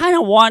 I kind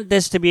of want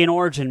this to be an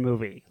origin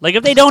movie. Like,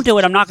 if they don't do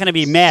it, I'm not going to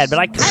be mad, but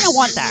I kind of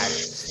want that.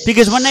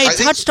 Because when they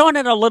touched on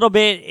it a little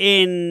bit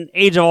in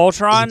Age of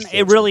Ultron,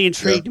 it really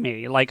intrigued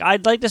me. Like,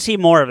 I'd like to see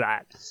more of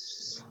that.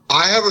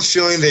 I have a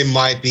feeling they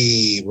might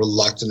be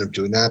reluctant of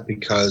doing that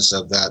because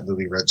of that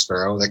movie Red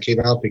Sparrow that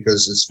came out,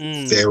 because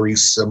it's very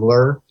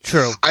similar.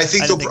 True. I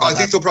think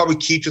they'll probably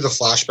keep to the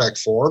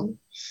flashback form.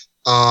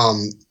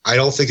 I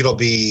don't think it'll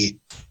be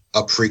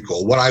a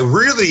prequel. What I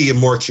really am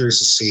more curious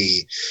to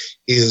see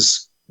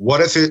is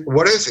what if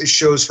it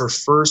shows her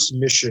first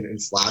mission in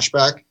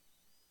flashback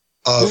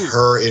of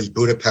her in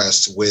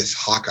Budapest with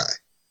Hawkeye?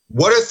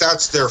 What if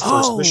that's their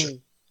first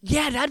mission?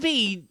 Yeah, that'd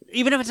be,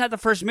 even if it's not the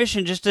first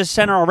mission, just to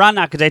center around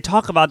that, because they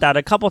talk about that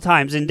a couple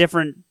times in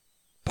different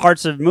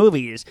parts of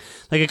movies.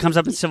 Like, it comes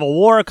up in Civil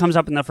War, it comes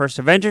up in the first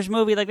Avengers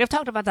movie. Like, they've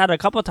talked about that a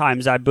couple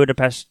times, that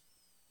Budapest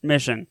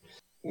mission.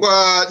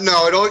 Well,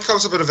 no, it only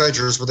comes up in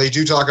Avengers, but they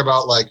do talk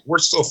about, like, we're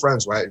still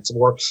friends, right, in Civil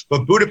War.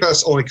 But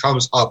Budapest only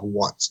comes up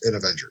once in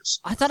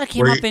Avengers. I thought it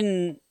came up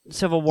in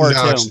Civil War,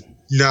 too.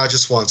 No,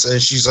 just once. And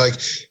she's like,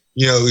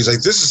 you know, he's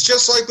like, this is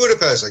just like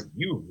Budapest. Like,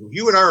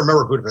 you and I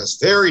remember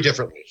Budapest very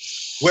differently.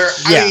 Where,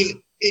 I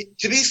mean,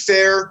 to be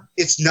fair,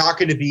 it's not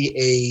going to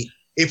be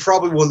it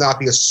probably will not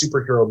be a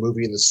superhero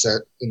movie in the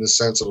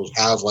sense it'll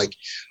have like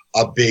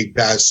a big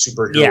bad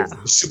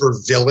superhero, super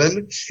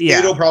villain. Yeah.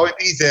 It'll probably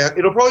be that.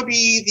 It'll probably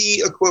be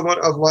the equivalent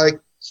of like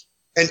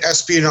an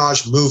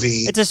espionage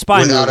movie. It's a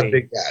spy without movie. a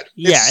big bad.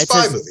 It's a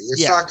spy movie.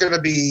 It's not going to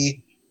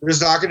be.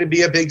 There's not going to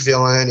be a big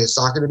villain. It's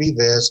not going to be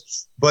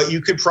this. But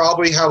you could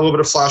probably have a little bit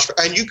of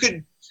flashback, and you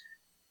could.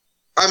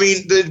 I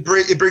mean,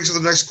 it brings to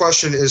the next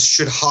question: is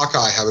should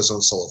Hawkeye have his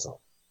own solo film?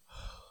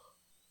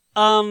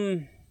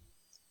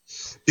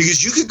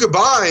 Because you could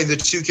combine the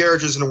two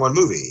characters into one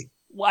movie.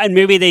 Well, and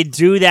maybe they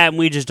do that, and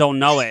we just don't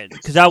know it.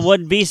 Because that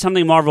would be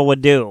something Marvel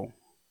would do.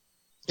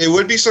 It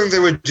would be something they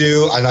would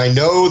do, and I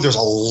know there's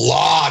a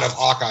lot of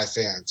Hawkeye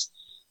fans.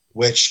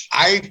 Which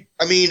I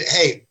mean,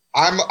 hey,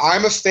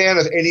 I'm a fan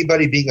of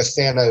anybody being a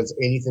fan of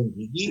anything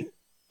geeky,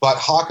 but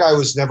Hawkeye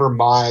was never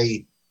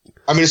my.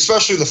 I mean,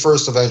 especially the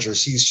first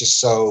Avengers, he's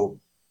just so...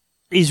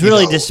 He's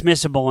really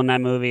dismissible in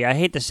that movie. I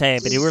hate to say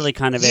it, but he really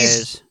kind of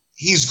is.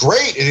 He's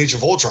great in Age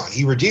of Ultron.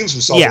 He redeems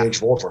himself in Age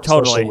of Ultron,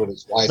 totally. especially with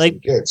his wife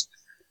and kids.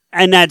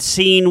 And that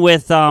scene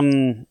with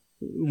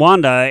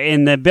Wanda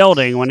in the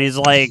building when he's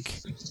like,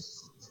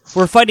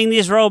 we're fighting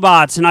these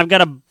robots and I've got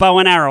a bow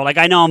and arrow. Like,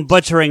 I know I'm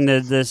butchering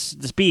the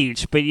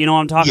speech, but you know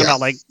what I'm talking about?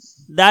 Like,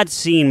 that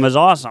scene was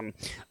awesome.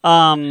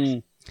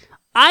 I'd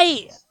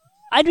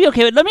be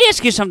okay with... Let me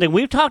ask you something.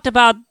 We've talked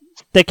about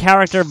the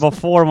character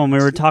before when we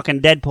were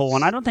talking Deadpool,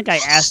 and I don't think I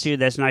asked you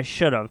this, and I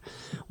should have.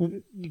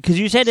 Because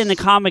you said in the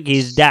comic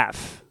he's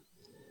deaf.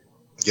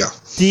 Yeah.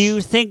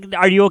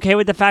 Are you okay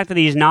with the fact that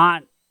he's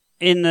not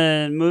in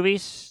the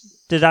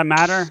movies? Does that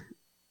matter?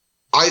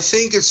 I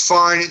think it's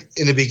fine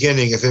in the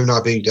beginning of him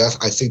not being deaf.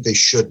 I think they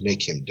should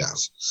make him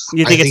deaf.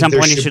 You think at some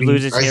point he should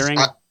lose his hearing?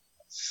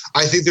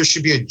 I think there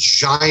should be a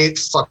giant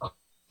fucking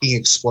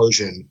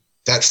explosion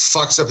that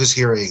fucks up his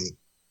hearing.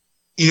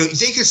 You know,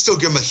 they could still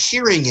give him a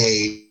hearing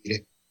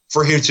aid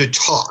for him to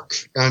talk,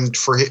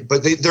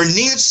 but there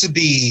needs to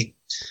be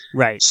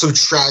some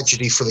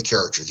tragedy for the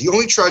character. The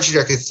only tragedy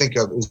I can think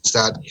of is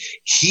that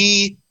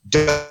he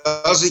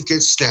doesn't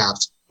get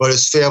snapped, but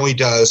his family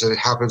does, and it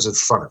happens in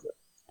front of him.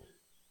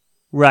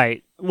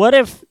 Right. What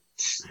if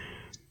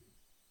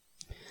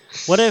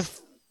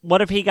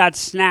he got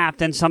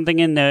snapped and something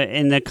in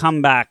the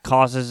comeback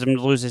causes him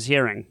to lose his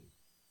hearing?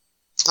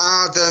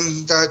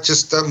 Then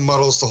that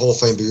muddles the whole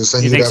thing, because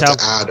then you'd have to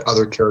add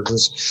other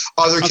characters.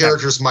 Other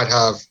characters might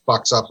have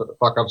fuck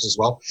ups as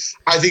well.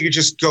 I think you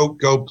just go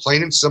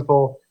plain and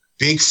simple,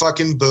 big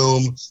fucking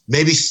boom.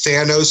 Maybe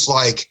Thanos,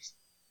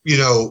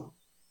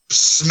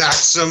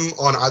 smacks him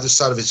on either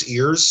side of his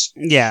ears.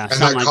 Yeah. And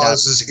that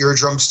causes his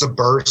eardrums to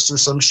burst or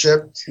some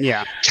shit.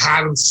 Yeah.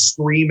 Have him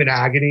scream in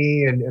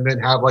agony and then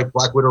have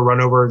Black Widow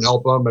run over and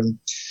help him and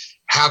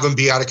have him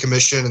be out of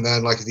commission. And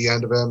then at the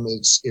end of him,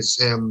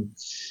 it's him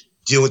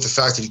deal with the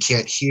fact that he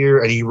can't hear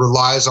and he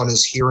relies on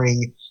his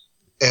hearing,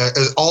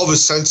 all of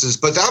his senses.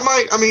 But that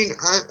might, I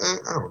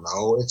don't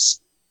know.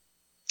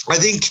 I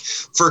think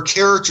for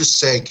character's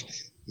sake,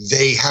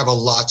 they have a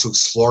lot to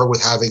explore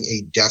with having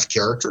a deaf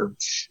character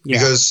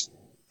because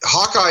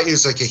Hawkeye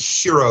is like a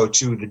hero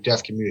to the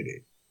deaf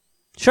community.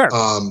 Sure.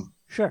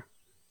 Sure.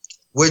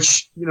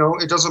 Which,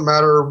 it doesn't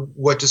matter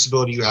what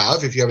disability you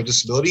have. If you have a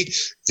disability,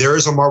 there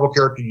is a Marvel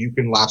character you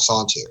can lapse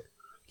onto.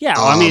 Yeah,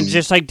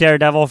 just like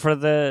Daredevil for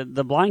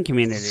the blind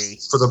community.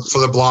 For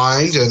the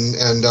blind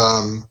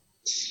and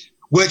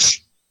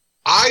which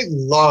I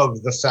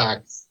love the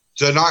fact,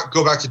 to not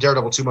go back to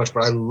Daredevil too much,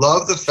 but I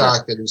love the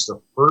fact that it's the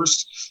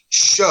first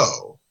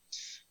show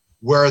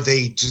where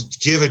they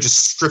give a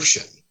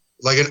description,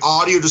 like an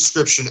audio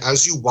description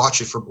as you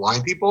watch it for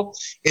blind people.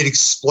 It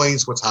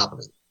explains what's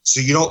happening,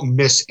 so you don't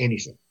miss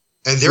anything.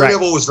 And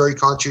Daredevil was very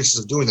conscious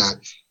of doing that.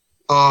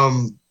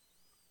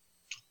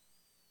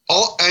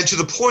 And to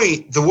the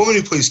point, the woman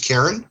who plays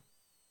Karen,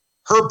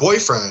 her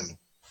boyfriend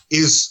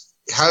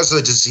has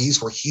a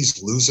disease where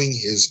he's losing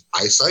his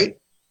eyesight.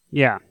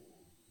 Yeah.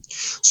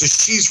 So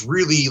she's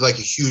really a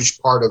huge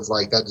part of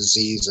that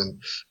disease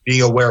and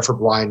being aware for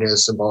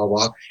blindness and blah,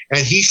 blah, blah. And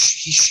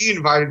she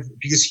invited,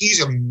 because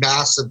he's a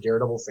massive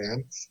Daredevil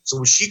fan. So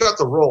when she got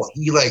the role,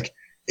 he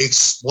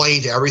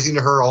explained everything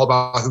to her all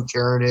about who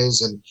Karen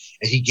is. And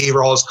he gave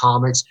her all his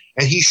comics,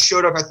 and he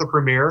showed up at the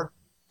premiere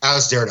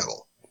as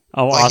Daredevil.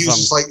 Oh, awesome. He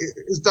was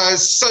just that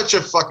is such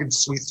a fucking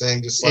sweet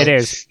thing. Just it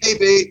is. Hey,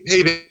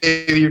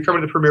 baby, you're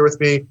coming to the premiere with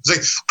me. He's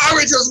like, I'm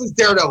going to dress as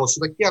Daredevil. She's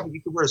like, yeah, but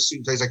you can wear a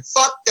suit. He's like,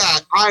 fuck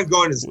that. I'm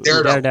going as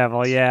Daredevil.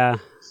 Daredevil, yeah.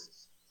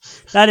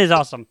 That is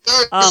awesome.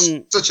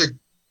 That's such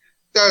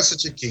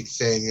a geek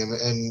thing.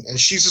 And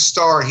she's a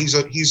star, and he's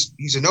a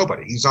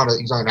nobody. He's not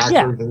an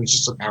actor. Yeah. He's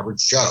just an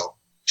average Joe.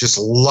 Just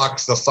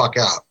lucked the fuck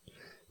out.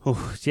 Ooh,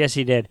 yes,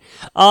 he did.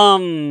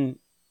 Too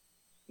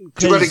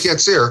bad he can't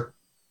see her.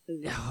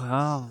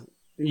 Well,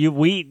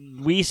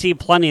 we see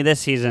plenty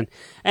this season.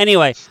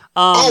 Anyway.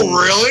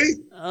 Oh, really?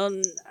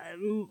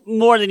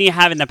 More than you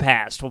have in the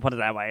past. We'll put it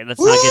that way.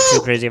 Let's not get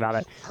too crazy about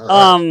it.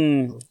 Right.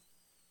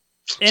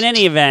 In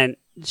any event,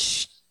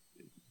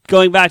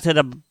 going back to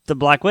the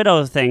Black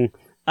Widow thing,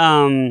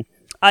 the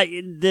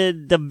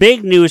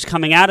big news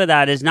coming out of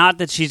that is not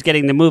that she's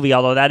getting the movie,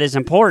 although that is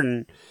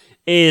important,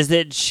 is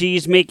that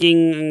she's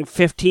making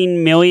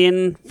 $15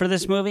 million for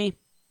this movie,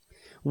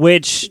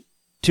 which,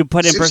 to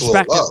put in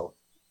perspective,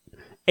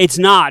 it's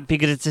not,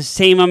 because it's the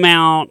same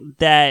amount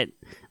that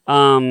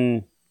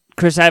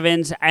Chris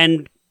Evans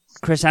and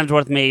Chris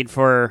Hemsworth made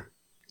for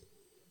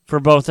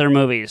both their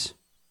movies.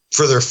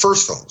 For their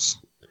first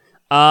films?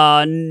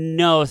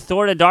 No,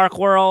 Thor: The Dark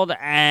World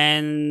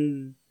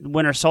and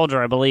Winter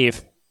Soldier, I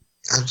believe.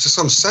 That's just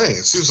what I'm saying.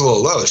 It seems a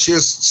little low.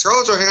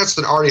 Scarlett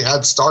Johansson already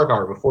had star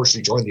power before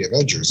she joined the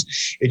Avengers.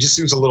 It just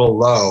seems a little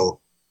low,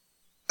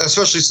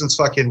 especially since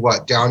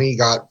Downey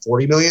got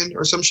 40 million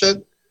or some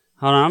shit.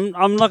 Hold on,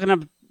 I'm looking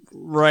up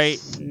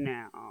right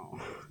now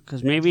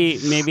because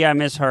maybe I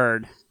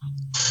misheard.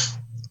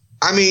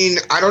 I mean,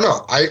 I don't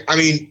know. I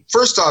mean,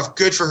 first off,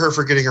 good for her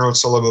for getting her own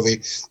solo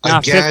movie.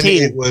 Again,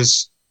 15. it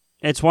was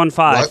It's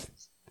 1.5.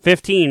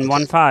 15,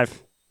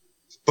 1.5.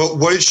 But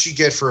what did she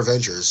get for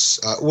Avengers?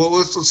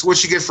 What'd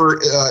she get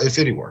for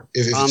Infinity War?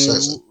 If it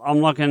says it. I'm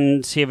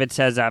looking to see if it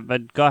says that,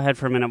 but go ahead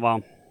for a minute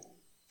while.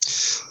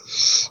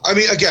 I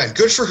mean, again,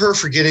 good for her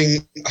for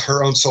getting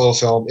her own solo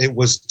film. It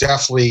was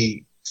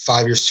definitely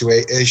 5 years too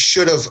late. They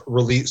should have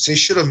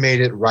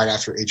made it right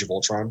after Age of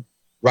Ultron,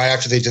 right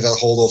after they did that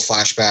whole little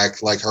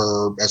flashback, like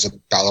her as a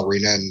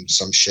ballerina and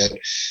some shit.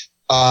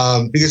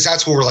 Because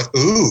that's when we're like,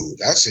 ooh,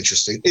 that's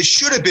interesting. It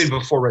should have been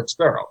before Red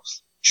Sparrow,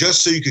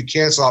 just so you could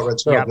cancel out Red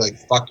Sparrow. Yep. Be like,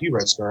 fuck you,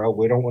 Red Sparrow.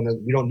 We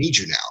don't need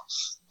you now.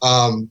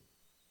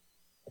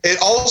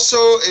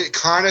 It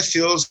kind of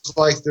feels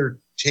like they're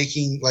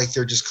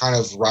just kind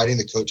of riding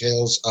the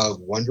coattails of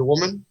Wonder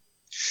Woman,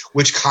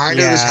 which kind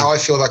of is how I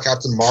feel about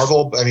Captain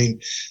Marvel. I mean,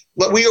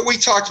 we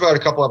talked about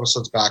it a couple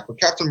episodes back, but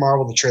Captain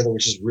Marvel, the trailer,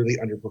 which is really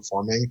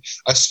underperforming,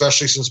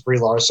 especially since Brie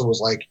Larson was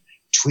like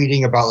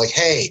tweeting about like,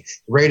 hey,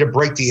 ready to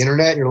break the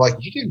internet? And you're like,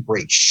 you didn't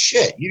break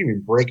shit. You didn't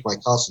even break my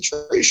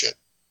concentration.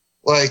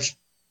 Like,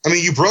 I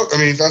mean,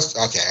 that's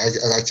okay.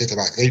 I take that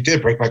back. They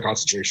did break my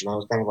concentration. I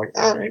was kind of like,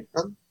 all right,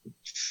 I'm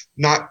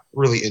not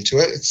really into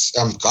it.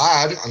 I'm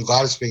glad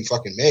it's being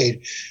fucking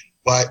made,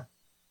 but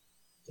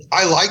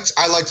I liked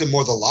it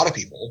more than a lot of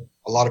people.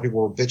 A lot of people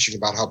were bitching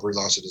about how Brie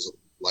Larson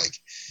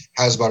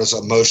has about as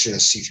emotion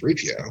as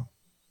C-3PO,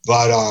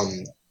 but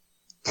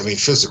I mean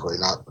physically,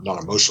 not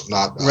emotional,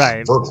 not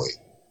verbally,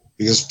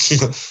 because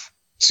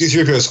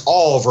C-3PO is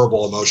all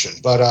verbal emotion.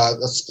 But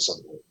that's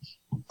something.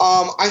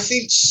 I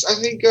think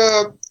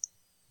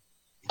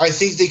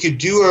they could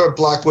do a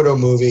Black Widow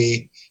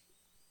movie,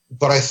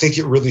 but I think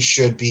it really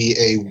should be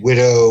a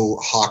Widow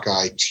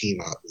Hawkeye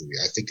team up movie.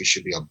 I think it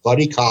should be a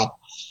buddy cop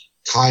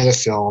kind of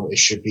film. It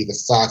should be the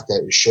fact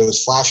that it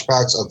shows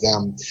flashbacks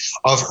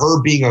of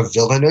her being a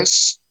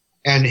villainess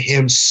and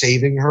him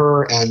saving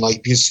her, and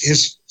like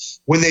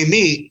when they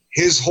meet,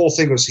 his whole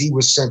thing was he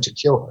was sent to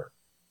kill her,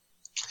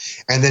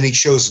 and then he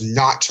chose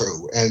not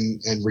to,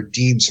 and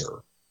redeems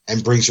her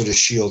and brings her to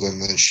S.H.I.E.L.D.,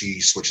 and then she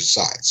switches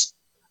sides.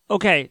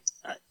 Okay,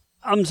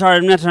 I'm sorry,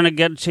 I'm not trying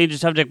to change the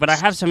subject, but I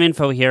have some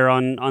info here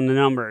on the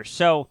numbers.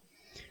 So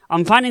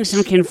I'm finding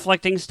some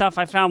conflicting stuff.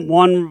 I found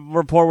one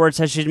report where it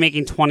says she's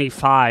making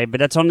 25, but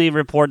that's only a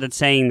report that's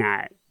saying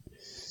that.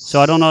 So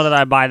I don't know that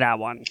I buy that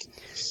one.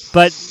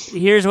 But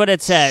here's what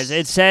it says.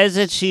 It says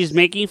that she's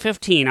making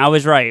 15. I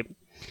was right.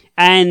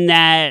 And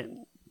that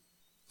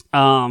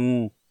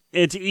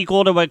it's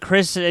equal to what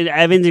Chris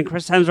Evans and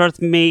Chris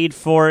Hemsworth made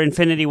for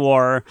Infinity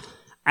War,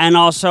 and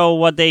also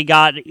what they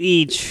got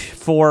each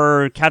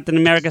for Captain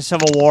America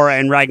Civil War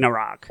and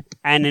Ragnarok.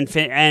 And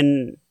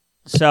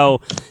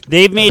so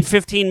they've made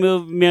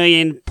 $15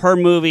 million per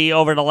movie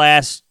over the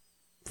last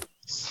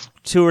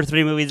 2 or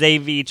 3 movies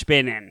they've each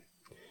been in.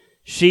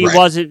 She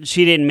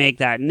didn't make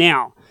that.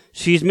 Now,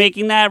 she's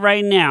making that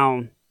right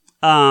now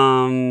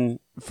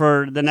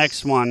for the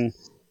next one.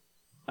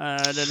 You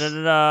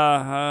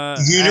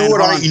know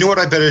what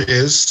I bet it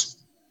is?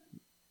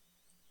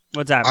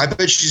 What's that? I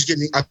bet she's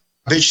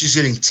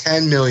getting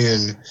 10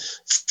 million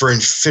for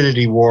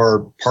Infinity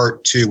War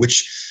Part 2,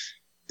 which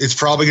it's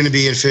probably going to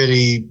be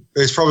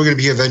it's probably going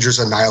to be Avengers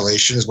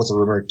Annihilation is what the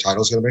rumored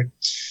title is going to be.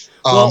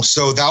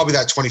 So that'll be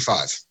that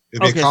 25.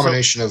 It'll be a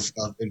combination of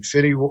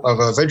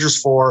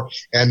Avengers 4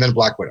 and then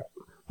Black Widow.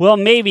 Well,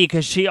 maybe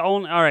because she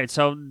only. All right,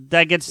 so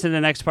that gets to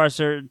the next part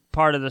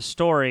of the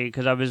story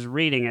because I was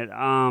reading it.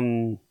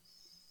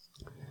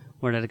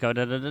 Where did it go?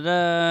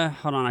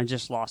 Hold on, I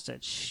just lost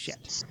it.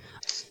 Shit.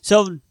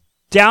 So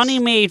Downey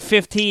made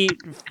 50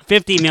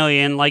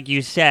 million, like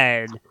you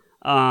said.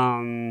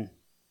 But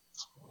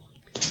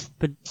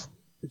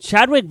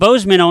Chadwick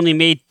Boseman only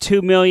made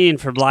 $2 million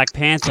for Black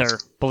Panther.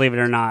 Believe it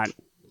or not,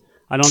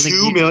 I don't think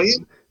 $2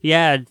 million.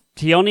 Yeah,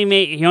 he only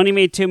made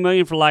 $2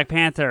 million for Black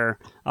Panther.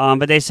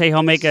 But they say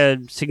he'll make a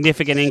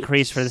significant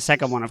increase for the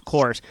second one, of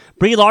course.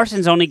 Brie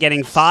Larson's only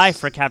getting 5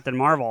 for Captain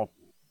Marvel.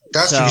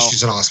 That's because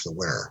she's an Oscar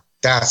winner.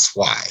 That's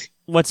why.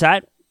 What's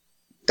that?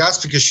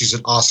 That's because she's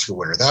an Oscar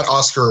winner. That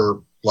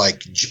Oscar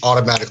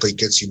automatically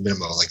gets you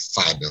minimum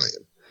 $5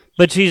 million.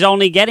 But she's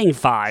only getting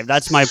 5.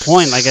 That's my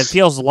point. It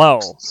feels low.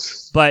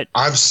 But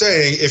I'm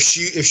saying if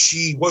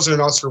she wasn't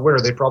an Oscar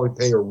winner, they'd probably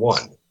pay her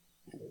 1.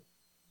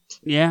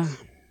 Yeah,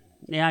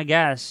 I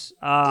guess.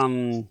 I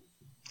mean,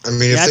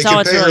 if they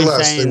could pay her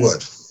less, they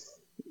would.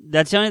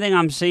 That's the only thing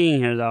I'm seeing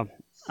here, though.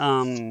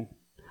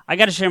 I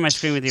got to share my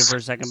screen with you for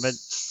a second, but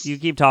you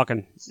keep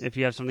talking if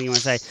you have something you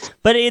want to say.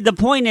 But the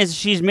point is,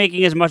 she's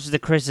making as much as the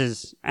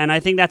Chris's, and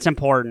I think that's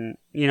important.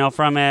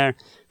 From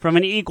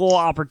an equal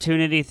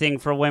opportunity thing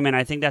for women,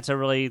 I think that's a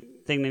really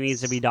thing that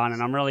needs to be done,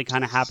 and I'm really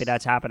kind of happy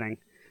that's happening.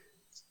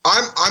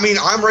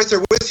 I'm right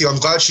there with you. I'm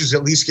glad she's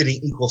at least getting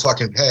equal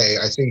fucking pay.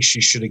 I think she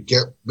should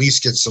at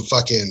least get some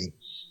fucking.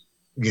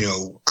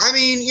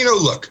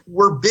 Look,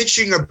 we're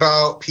bitching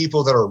about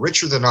people that are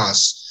richer than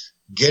us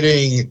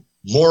getting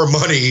more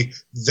money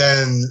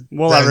than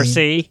we'll ever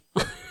see.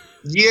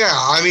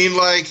 Yeah, yay.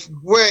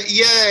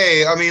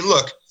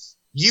 Look,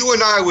 you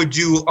and I would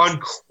do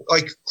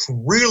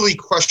really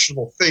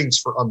questionable things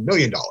for $1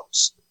 million.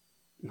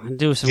 I'd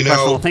do some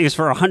questionable things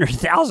for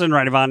 100,000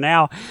 right about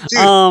now.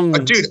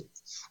 Dude,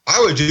 I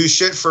would do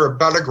shit for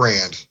about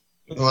 $1,000.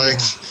 Like,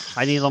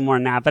 I need a little more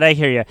than that, but I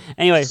hear you.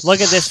 Anyway, look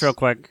at this real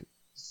quick.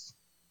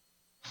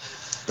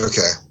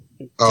 Okay.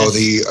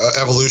 The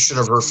evolution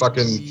of her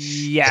fucking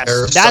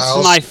yes,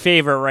 that's my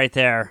favorite right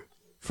there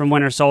from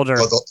Winter Soldier.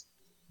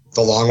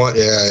 The long one,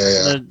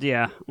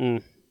 yeah.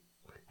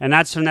 And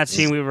that's from that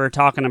scene we were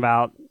talking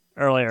about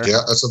earlier. Yeah,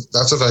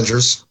 that's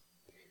Avengers.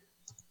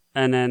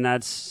 And then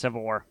that's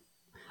Civil War.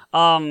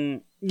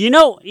 You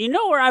know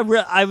where I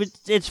would.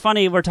 It's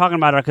funny we're talking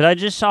about her because I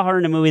just saw her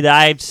in a movie that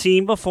I've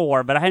seen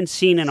before, but I hadn't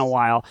seen in a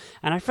while,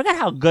 and I forgot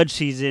how good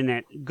she is in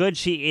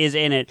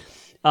it.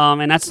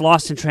 And that's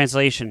Lost in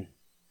Translation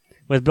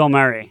with Bill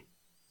Murray.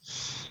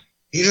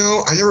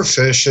 I never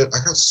finished it.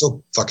 I got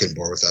so fucking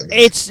bored with that movie.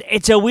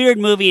 It's a weird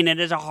movie and it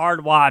is a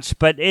hard watch,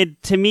 but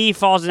it to me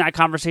falls in that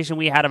conversation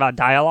we had about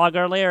dialogue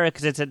earlier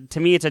because to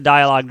me it's a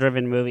dialogue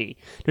driven movie.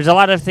 There's a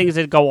lot of things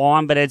that go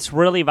on, but it's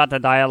really about the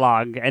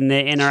dialogue and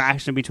the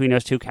interaction between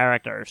those two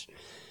characters.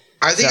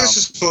 I think it's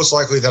just most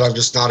likely that I'm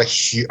just not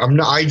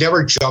I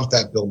never jumped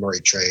that Bill Murray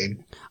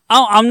train.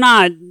 Oh, I'm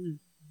not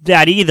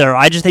that either.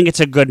 I just think it's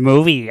a good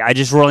movie. I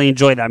just really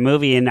enjoyed that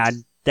movie and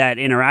that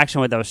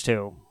interaction with those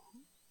two.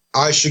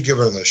 I should give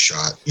it a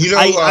shot.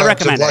 I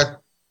recommend it.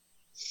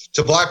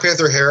 To Black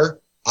Panther hair,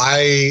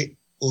 I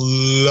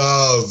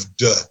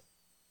loved,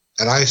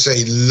 and I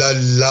say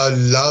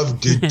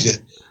loved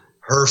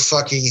her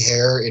fucking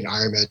hair in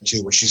Iron Man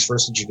 2 when she's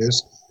first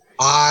introduced.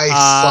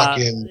 Yeah,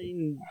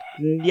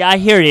 I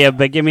hear you,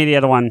 but give me the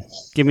other one.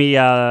 Give me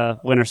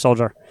Winter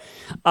Soldier.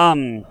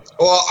 Well,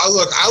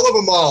 I love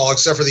them all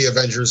except for the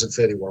Avengers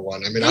Infinity War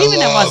one. I mean,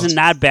 it wasn't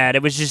that bad.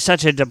 It was just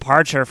such a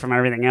departure from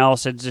everything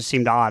else. It just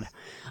seemed odd.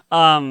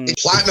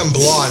 Platinum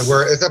blonde,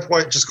 where at that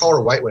point just call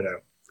her White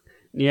Widow.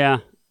 Yeah.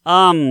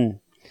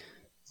 In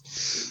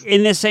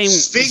the same.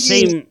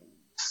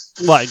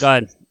 What? Go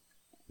ahead.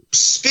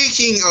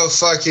 Speaking of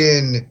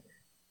fucking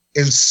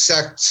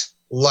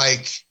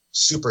insect-like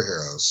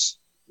superheroes,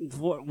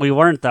 we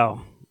weren't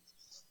though.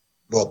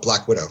 Well,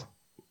 Black Widow.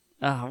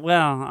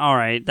 Well, all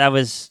right. That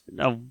was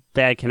a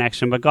bad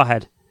connection, but go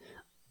ahead.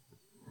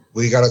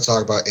 We got to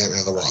talk about Ant-Man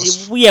and the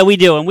Wasp. Yeah, we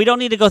do, and we don't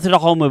need to go through the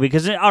whole movie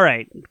because, all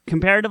right,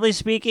 comparatively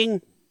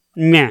speaking,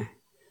 meh,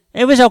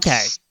 it was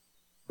okay.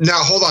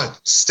 Now, hold on.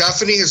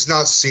 Stephanie has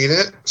not seen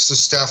it, so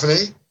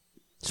Stephanie,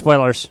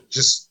 spoilers.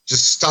 Just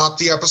stop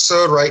the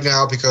episode right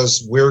now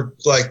because we're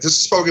like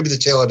this is probably gonna be the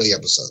tail end of the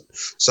episode.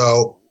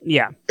 So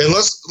yeah, and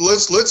let's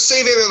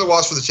save Ant-Man and the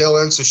Wasp for the tail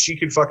end so she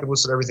can fucking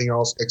listen to everything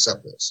else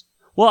except this.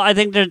 Well, I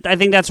think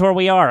that's where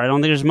we are. I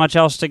don't think there's much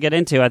else to get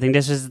into. I think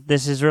this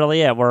is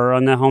really it. We're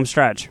on the home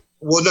stretch.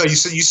 Well, no, you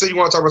said you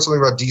want to talk about something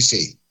about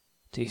DC.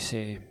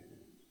 DC.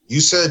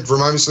 You said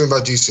remind me something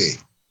about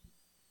DC.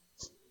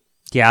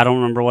 Yeah, I don't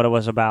remember what it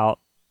was about.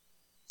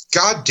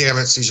 God damn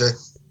it, CJ.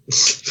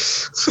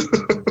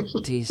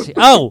 DC.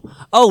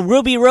 Oh,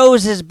 Ruby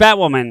Rose is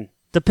Batwoman.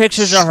 The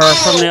pictures of her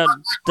from the.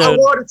 I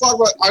wanted to talk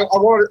about.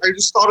 I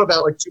just thought of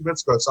that like 2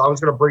 minutes ago, so I was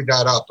going to bring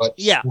that up. But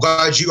yeah, I'm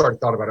glad you already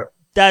thought about it.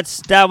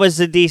 That was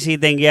the DC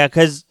thing, yeah,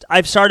 because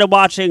I've started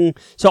watching.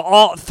 So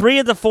all 3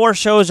 of the 4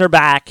 shows are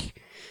back.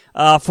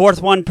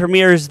 4th one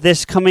premieres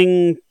this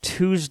coming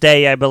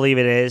Tuesday, I believe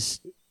it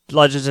is.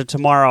 Legends of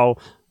Tomorrow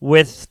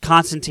with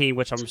Constantine,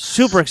 which I'm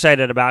super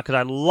excited about because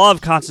I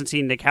love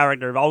Constantine, the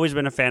character. I've always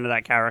been a fan of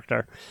that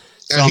character.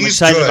 So I'm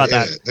excited about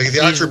that.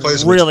 The actor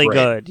plays really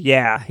good.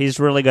 Yeah,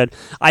 he's really good.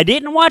 I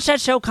didn't watch that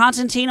show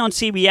Constantine on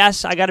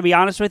CBS. I got to be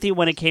honest with you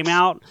when it came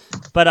out,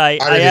 but I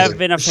have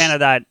been a fan of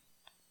that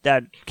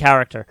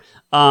character.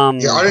 Yeah,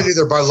 I didn't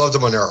either, but I loved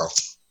him on Arrow.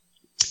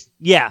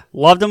 Yeah,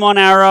 loved him on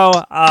Arrow.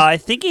 I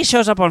think he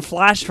shows up on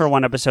Flash for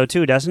one episode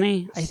too, doesn't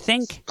he? I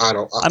think. I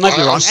don't. I might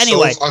be wrong.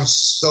 Anyway, I'm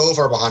so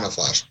far behind on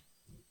Flash.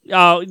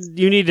 Oh,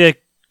 you need to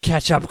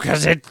catch up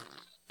because it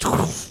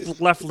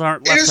left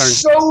turn. It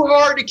is so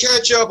hard to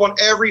catch up on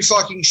every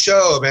fucking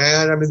show,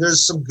 man. I mean,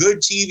 there's some good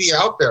TV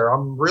out there.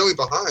 I'm really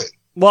behind.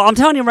 Well, I'm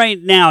telling you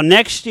right now,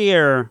 next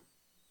year,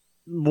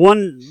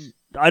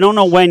 I don't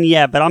know when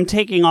yet, but I'm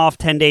taking off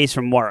 10 days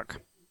from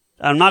work.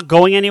 I'm not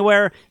going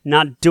anywhere,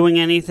 not doing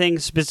anything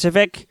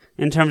specific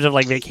in terms of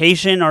like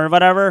vacation or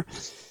whatever.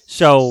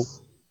 So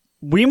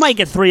we might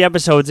get 3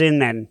 episodes in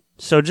then.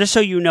 So just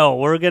so you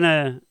know,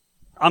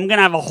 I'm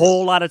gonna have a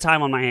whole lot of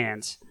time on my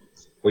hands.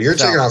 Well, you're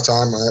taking off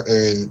time. I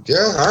mean,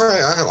 yeah, all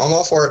right, I'm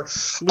all for it.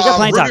 We got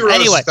plenty of time.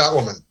 Anyway,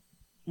 Batwoman.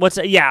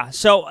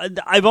 So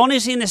I've only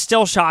seen the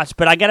still shots,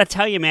 but I gotta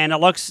tell you, man, it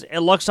looks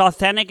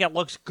authentic. It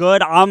looks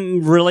good.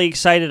 I'm really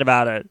excited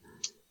about it.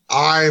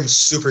 I'm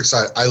super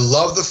excited. I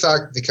love the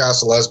fact that they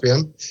cast a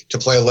lesbian to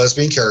play a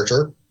lesbian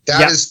character.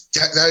 That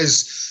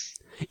is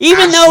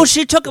even though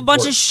she took a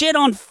bunch of shit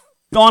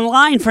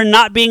online for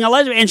not being a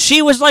lesbian, and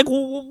she was like,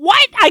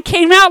 "What? I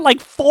came out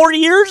like 4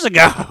 years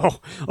ago,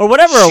 or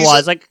whatever it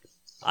was." Like,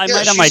 I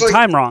might have my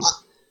time wrong.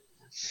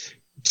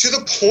 To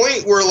the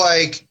point where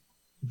like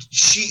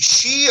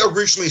she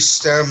originally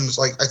stems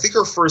like I think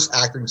her first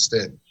acting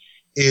stint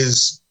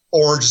is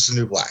Orange Is the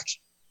New Black.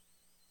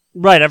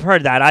 Right, I've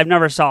heard that. I've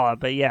never saw it,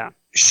 but yeah.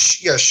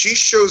 she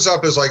shows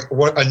up as like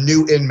a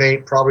new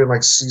inmate, probably in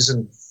like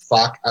season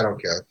fuck, I don't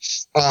care.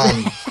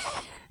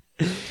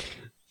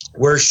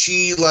 Where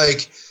she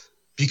like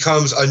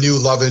becomes a new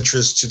love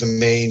interest to the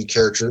main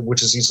character,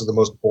 which is easily the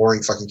most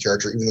boring fucking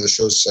character, even though the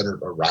show's centered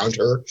around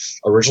her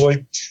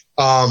originally.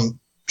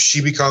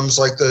 She becomes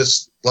like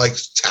this like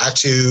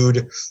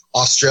tattooed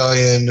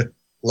Australian,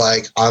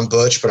 like I'm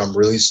butch, but I'm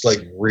really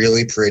like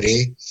really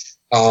pretty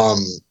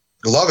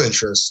love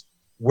interest,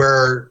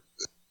 where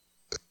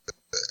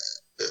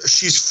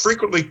she's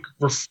frequently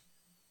referred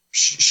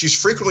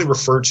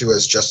to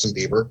as Justin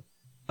Bieber.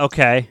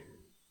 Okay.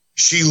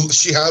 She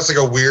has like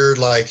a weird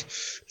like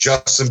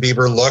Justin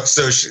Bieber look.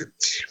 So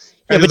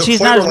but she's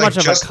not as much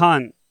of a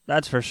cunt.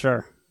 That's for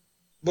sure.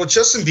 Well,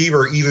 Justin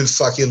Bieber even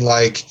fucking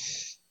like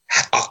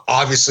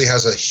obviously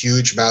has a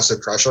huge, massive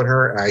crush on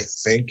her, and I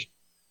think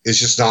is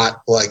just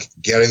not like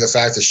getting the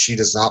fact that she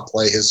does not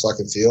play his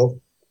fucking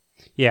field.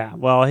 Yeah,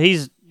 well,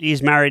 he's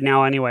married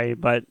now anyway,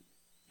 but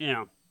you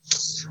know,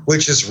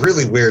 which is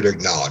really weird to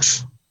acknowledge.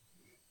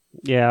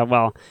 Yeah,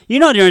 well, you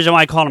know the reason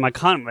why I called him a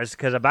cunt was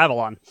because of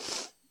Babylon.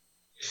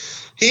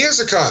 He is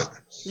a cunt.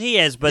 He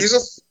is, but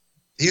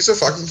he's a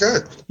fucking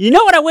cunt. You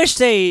know what I wish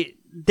they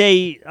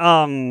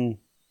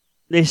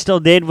still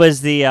did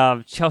was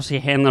the Chelsea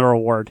Handler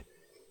Award.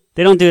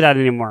 They don't do that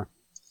anymore.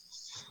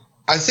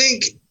 I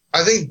think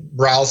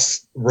Ralph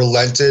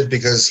relented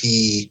because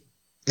he,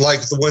 like,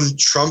 when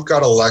Trump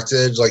got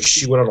elected, like,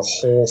 she went on a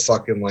whole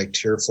fucking like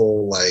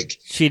tearful like.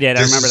 She did.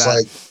 I remember that.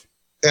 Like,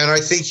 and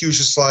I think he was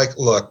just like,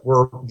 "Look,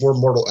 we're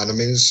mortal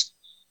enemies.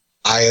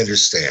 I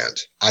understand."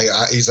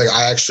 He's like,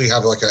 I actually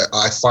have like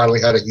I finally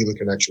had a human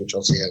connection with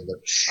Chelsea Handler.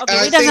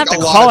 Okay, he doesn't have to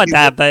call it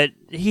that, but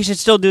he should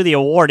still do the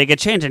award. He could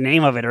change the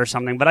name of it or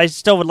something, but I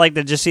still would like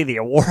to just see the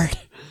award.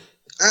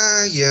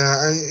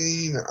 Yeah.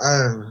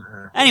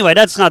 Anyway,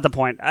 that's not the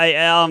point.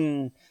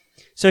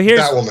 So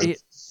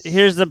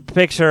here's the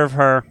picture of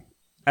her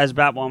as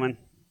Batwoman.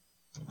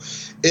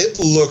 It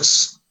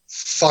looks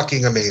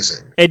fucking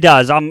amazing. It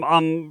does.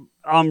 I'm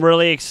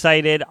really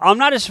excited. I'm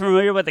not as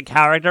familiar with the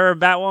character of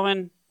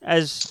Batwoman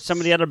as some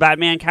of the other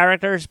Batman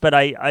characters, but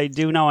I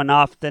do know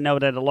enough to know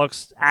that it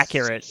looks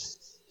accurate.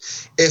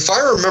 If I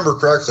remember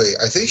correctly,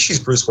 I think she's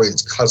Bruce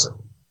Wayne's cousin.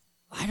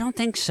 I don't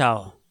think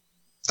so.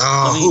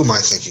 Who am I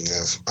thinking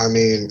of? I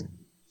mean,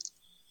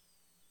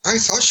 I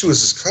thought she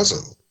was his cousin.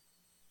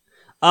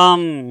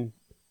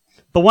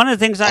 But one of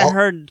the things I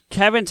heard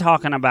Kevin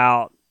talking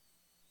about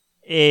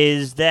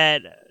is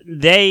that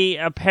they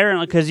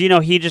apparently, because, you know,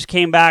 he just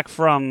came back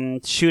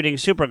from shooting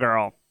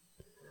Supergirl.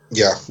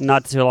 Yeah.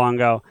 Not too long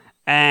ago.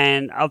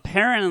 And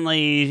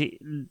apparently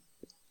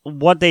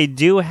what they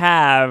do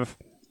have,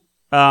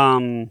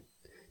 according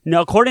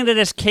to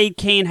this, Kate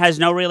Kane has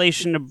no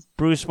relation to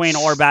Bruce Wayne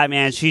or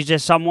Batman. She's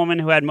just some woman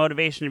who had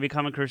motivation to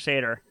become a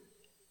Crusader.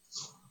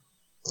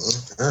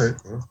 All right.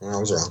 Well, I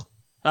was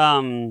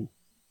wrong.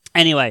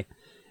 Anyway,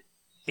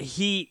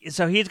 he's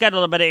got a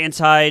little bit of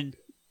inside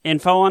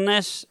info on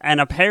this,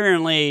 and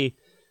apparently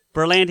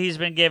Berlanti's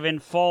been given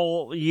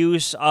full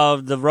use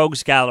of the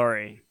Rogues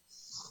Gallery.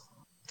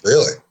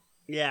 Really?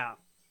 Yeah.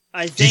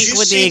 I think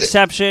with the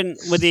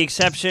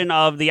exception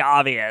of the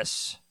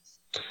obvious.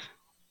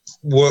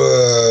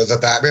 The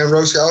Batman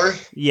Rogues Gallery?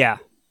 Yeah.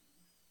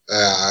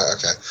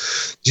 Okay.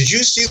 Did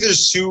you see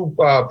there's two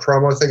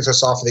promo things I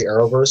saw for the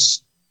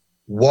Arrowverse?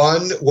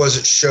 One was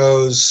it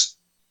shows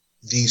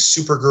the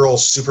Supergirl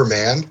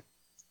Superman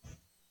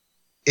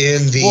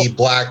in the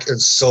black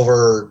and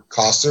silver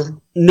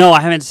costume. No, I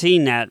haven't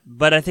seen that,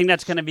 but I think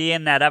that's going to be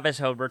in that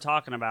episode we're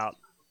talking about.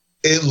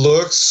 It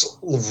looks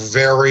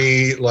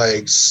very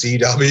like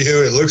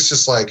CW. It looks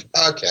just like,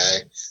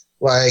 okay.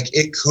 Like,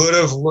 it could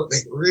have looked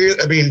really.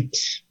 I mean,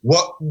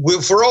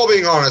 if we're all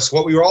being honest,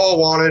 what we all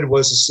wanted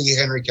was to see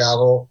Henry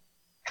Cavill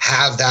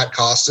have that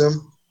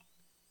costume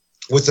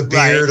with the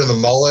beard and the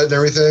mullet and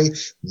everything.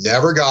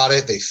 Never got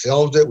it. They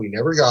filmed it. We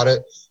never got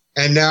it.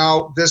 And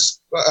now this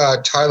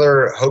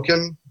Tyler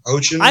Hoechlin.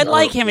 I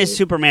like him as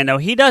Superman, though.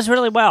 He does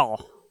really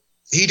well.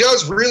 He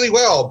does really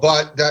well,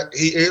 but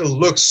it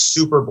looks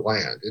super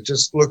bland. It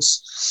just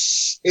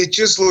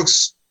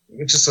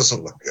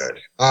doesn't look good.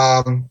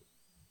 I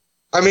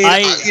mean,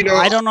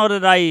 I don't know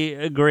that I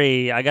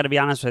agree. I got to be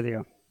honest with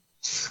you.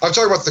 I'm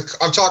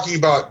talking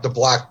about the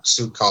black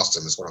suit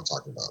costume is what I'm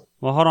talking about.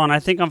 Well, hold on. I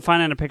think I'm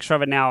finding a picture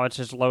of it now. It's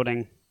just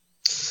loading.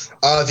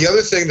 The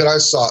other thing that I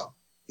saw,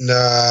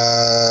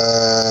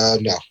 no,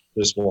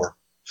 there's more.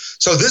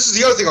 So this is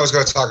the other thing I was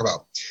going to talk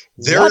about.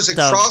 There's a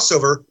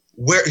crossover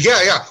where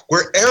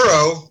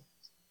Arrow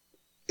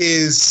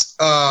is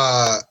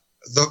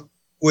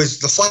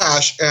with the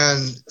Flash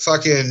and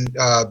fucking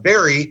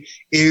Barry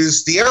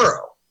is the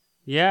Arrow.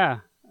 Yeah,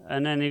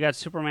 and then you got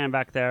Superman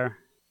back there.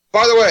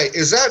 By the way,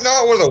 is that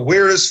not one of the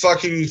weirdest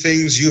fucking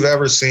things you've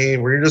ever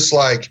seen? Where you're just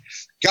like,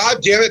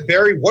 God damn it,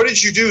 Barry, what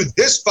did you do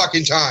this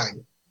fucking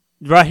time?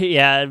 Right,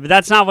 yeah, but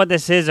that's not what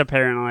this is,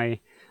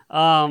 apparently.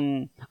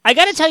 I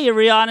gotta tell you,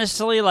 real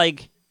honestly,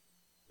 like,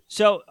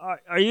 so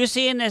are you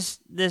seeing this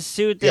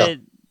suit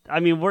that, I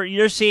mean,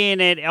 you're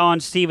seeing it on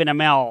Stephen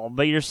Amell,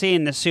 but you're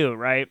seeing the suit,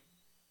 right?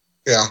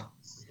 Yeah.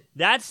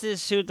 That's the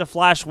suit the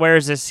Flash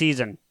wears this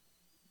season.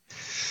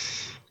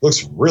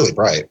 Looks really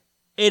bright.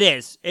 It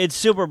is. It's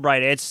super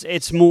bright.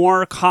 It's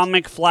more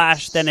comic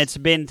Flash than it's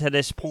been to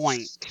this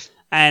point,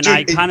 and dude,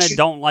 I kind of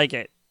don't like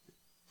it.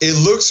 It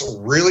looks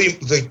really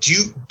like.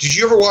 Did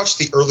you ever watch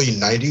the early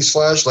 '90s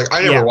Flash? Like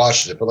I never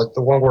watched it, but like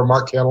the one where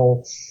Mark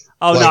Hamill.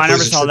 Oh no, I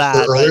never saw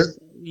that.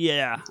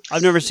 Yeah,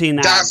 I've never seen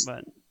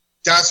that.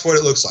 That's what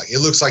it looks like. It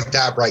looks like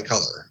that bright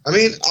color. I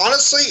mean,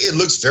 honestly, it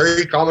looks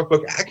very comic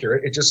book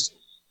accurate. It doesn't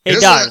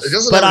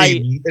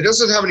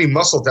have any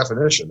muscle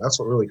definition. That's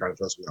what really kind of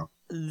throws me off.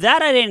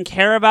 That I didn't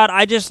care about.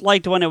 I just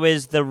liked when it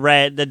was the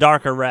red, the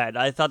darker red.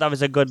 I thought that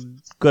was a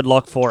good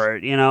look for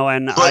it, you know.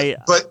 And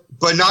but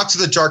not to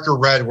the darker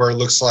red where it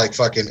looks like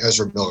fucking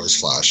Ezra Miller's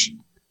Flash.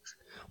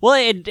 Well,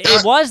 it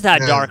was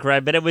that dark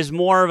red, but it was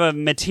more of a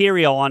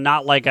material and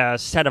not like a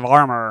set of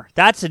armor.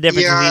 That's the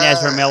difference between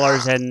Ezra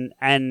Miller's and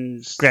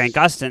Grant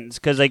Gustin's,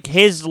 because like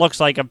his looks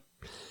like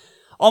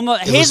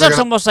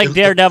almost like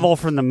Daredevil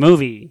from the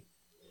movie.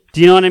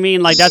 Do you know what I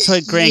mean? Like that's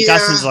what Grant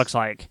Gustin's looks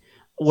like.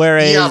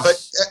 Whereas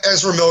but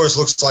Ezra Miller's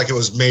looks like it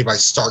was made by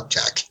Stark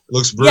Tech. It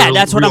looks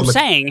that's what I'm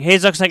saying.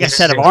 His looks like a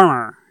set of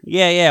armor.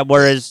 Yeah.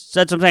 Whereas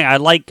that's what I'm saying. I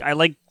like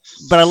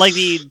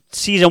the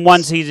season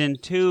 1, season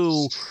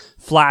 2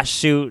 Flash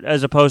suit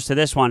as opposed to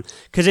this one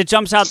because it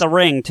jumps out the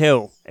ring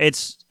too.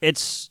 It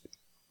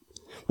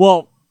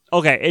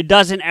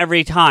doesn't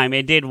every time.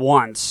 It did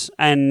once,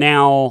 and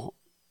now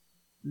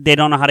they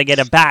don't know how to get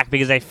it back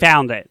because they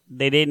found it.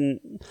 They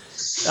didn't.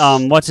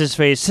 What's his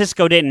face?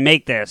 Cisco didn't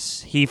make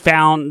this. They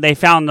found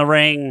the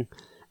ring,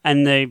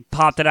 and they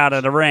popped it out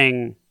of the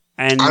ring,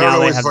 and I now don't know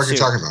they what the have fuck you're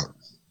talking about.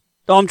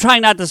 So I'm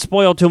trying not to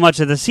spoil too much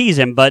of the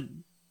season, but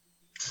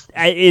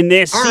in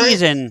this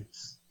season.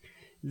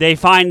 They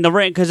find the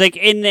ring because, like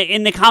in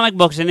the comic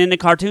books and in the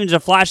cartoons, the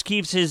Flash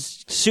keeps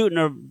his suit in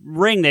a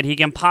ring that he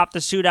can pop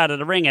the suit out of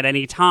the ring at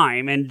any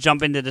time and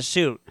jump into the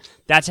suit.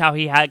 That's how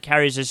he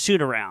carries his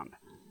suit around.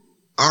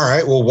 All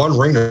right, well, one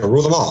ring to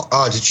rule them all.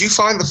 Did you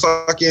find the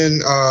fucking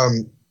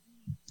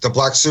the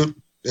black suit?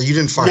 You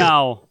didn't find it?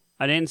 No,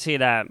 I didn't see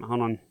that.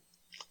 Hold on.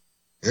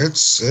 It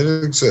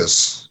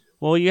exists.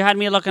 Well, you had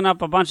me looking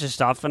up a bunch of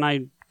stuff, and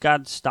I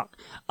got stuck.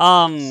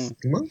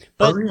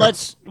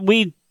 But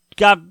we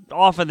got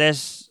off of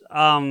this.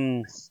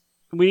 We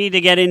need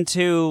to get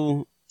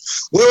into.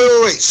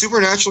 Wait!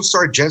 Supernatural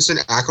star Jensen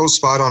Ackles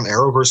spot on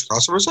Arrowverse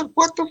crossover.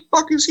 What the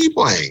fuck is he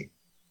playing?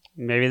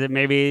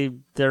 Maybe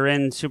they're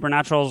in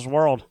Supernatural's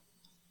world.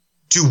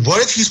 Dude,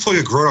 what if he's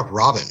playing a grown-up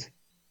Robin?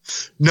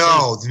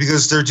 No,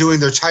 because they're doing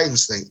their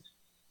Titans thing.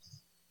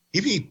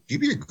 He'd be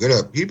a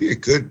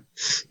good.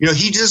 You know,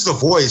 he does the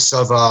voice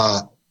of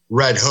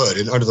Red Hood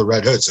and Under the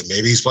Red Hood, so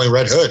maybe he's playing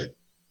Red Hood.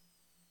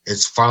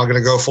 It's finally going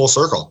to go full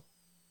circle.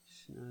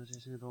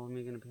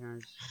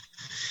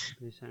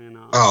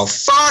 Oh,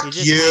 fuck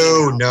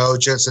you! No,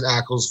 Jensen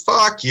Ackles,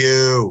 fuck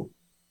you.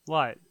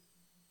 What?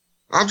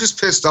 I'm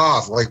just pissed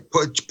off. Like,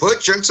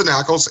 put Jensen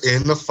Ackles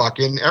in the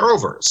fucking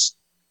Arrowverse.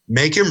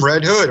 Make him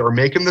Red Hood or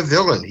make him the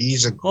villain.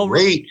 He's a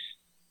great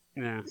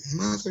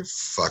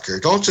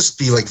motherfucker. Don't just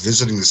be like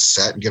visiting the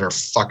set and get our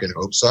fucking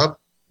hopes up.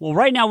 Well,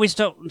 right now we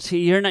still see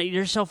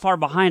you're so far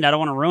behind. I don't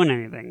want to ruin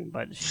anything,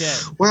 but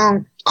shit.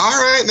 Well, all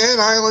right, man.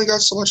 I only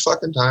got so much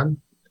fucking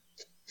time.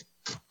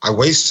 I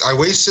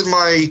wasted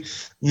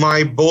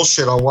my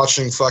bullshit on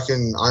watching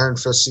fucking Iron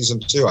Fist season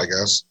 2, I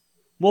guess.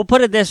 We'll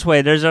put it this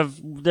way: there's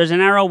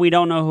an Arrow, we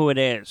don't know who it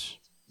is.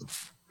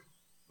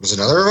 Was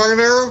another fucking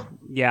Arrow?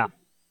 Yeah.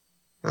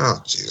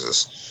 Oh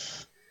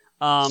Jesus.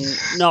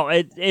 No,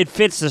 it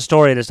fits the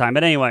story this time.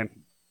 But anyway,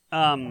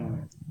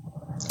 the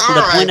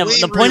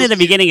point of the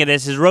beginning of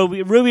this is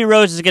Ruby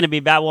Rose is going to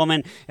be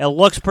Batwoman. It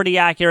looks pretty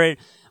accurate.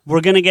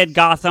 We're going to get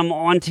Gotham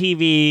on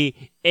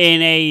TV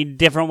in a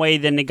different way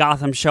than the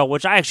Gotham show,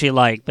 which I actually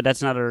like, but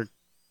that's another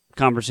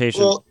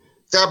conversation. Well,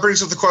 that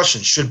brings up the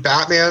question: should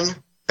Batman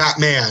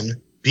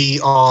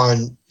be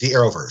on the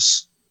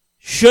Arrowverse?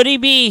 Should he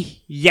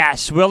be?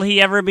 Yes. Will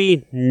he ever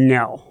be?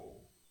 No.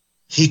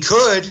 He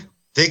could.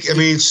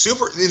 In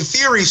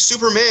theory,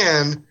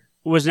 Superman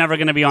was never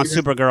going to be on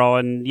Supergirl,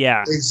 and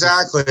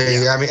exactly.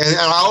 Yeah. I mean, and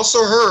I also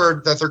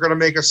heard that they're going to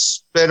make a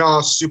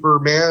spin-off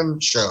Superman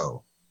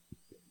show.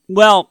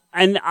 Well,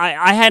 and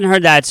I hadn't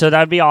heard that, so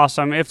that'd be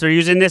awesome if they're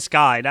using this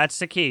guy. That's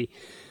the key.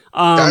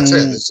 That's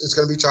it. It's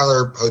going to be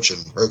Tyler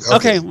Hoechlin.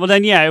 Okay, well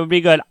then, it would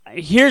be good.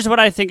 Here's what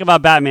I think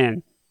about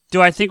Batman.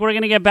 Do I think we're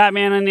going to get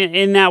Batman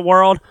in that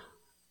world?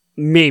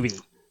 Maybe.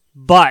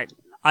 But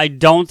I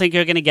don't think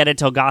you're going to get it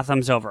till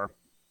Gotham's over.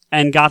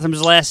 And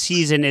Gotham's last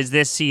season is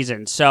this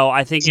season. So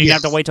I think you're going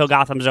to have to wait till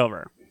Gotham's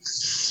over.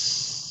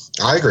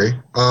 I agree.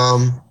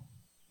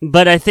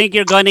 But I think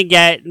you're going to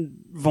get,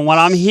 from what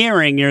I'm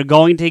hearing, you're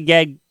going to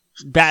get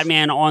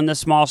Batman on the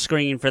small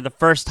screen for the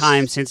first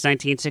time since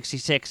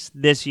 1966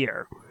 this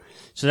year.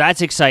 So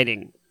that's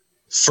exciting.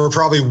 For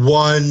probably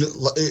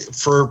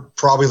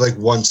like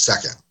 1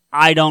 second.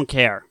 I don't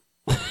care.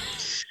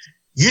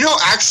 You know,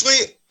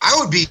 actually, I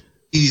would be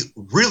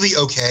really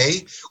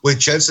okay with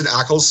Jensen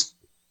Ackles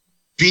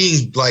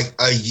being like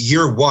a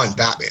year one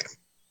Batman.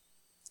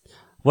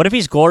 What if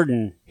he's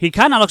Gordon? He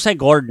kind of looks like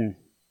Gordon.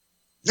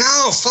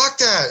 No, fuck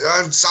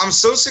that. I'm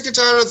so sick and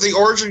tired of the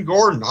origin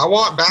Gordon. I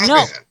want Batman.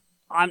 No,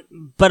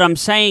 but I'm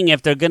saying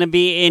if they're going to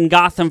be in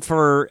Gotham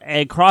for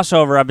a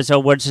crossover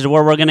episode, which is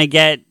where we're going to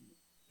get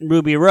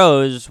Ruby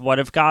Rose, what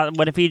if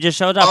he just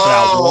showed up?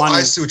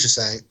 I see what you're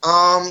saying.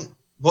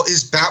 Well,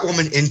 is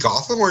Batwoman in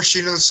Gotham or is she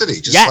in the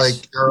city? Just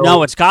yes.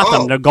 No, it's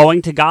Gotham. They're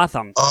going to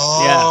Gotham.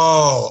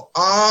 Oh.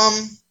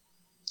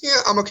 Yeah,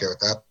 I'm okay with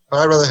that. But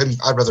I'd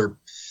rather.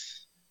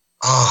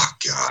 Oh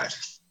God.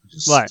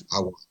 What? I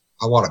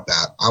want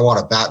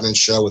a Batman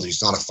show where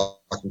he's not a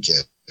fucking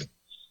kid.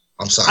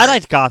 I'm sorry. I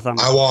liked Gotham.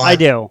 I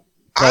do.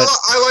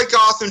 I like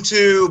Gotham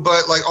too,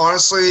 but like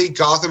honestly,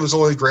 Gotham was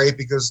only great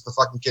because the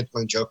fucking kid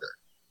playing Joker.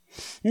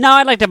 No,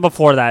 I liked it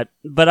before that,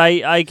 but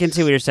I can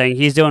see what you're saying.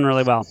 He's doing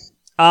really well.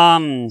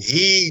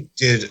 He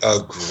did a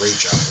great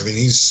job. I mean,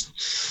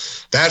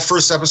 he's that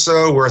first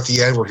episode where at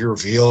the end where he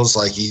reveals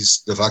like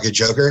he's the fucking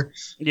Joker.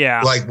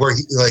 Yeah. Like where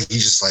he's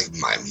just like,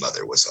 my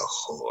mother was a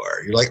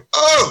whore. You're like,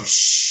 oh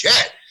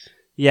shit.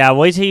 Yeah.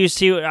 Wait till you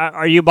see.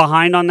 Are you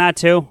behind on that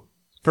too?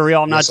 For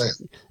real? I'm not.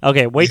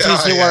 Okay. Wait till you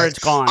see where it's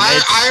gone.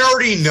 I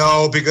already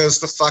know because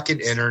the fucking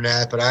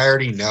internet, but I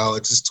already know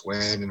it's his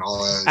twin and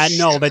all that. I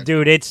know, but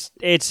dude, it's.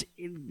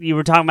 You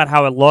were talking about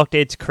how it looked.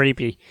 It's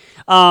creepy.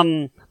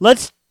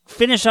 Let's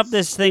finish up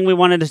this thing we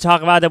wanted to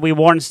talk about that we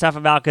warned stuff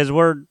about because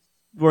we're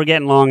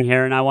getting long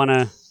here and I want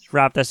to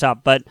wrap this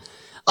up. But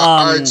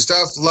all right,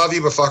 Steph, love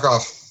you, but fuck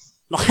off.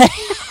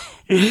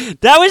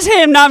 That was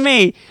him, not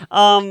me.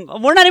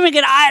 We're not even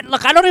gonna.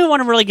 Look, I don't even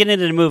want to really get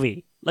into the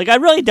movie. Like, I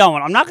really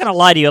don't. I'm not gonna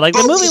lie to you. Like,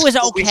 the movie was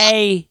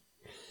okay.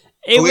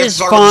 It was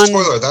fun. About the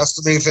spoiler.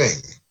 That's the main thing.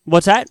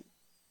 What's that?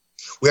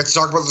 We have to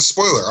talk about the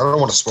spoiler. I don't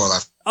want to spoil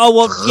that. Oh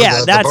well,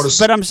 yeah, that's.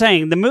 But I'm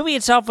saying the movie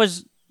itself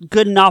was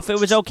good enough. It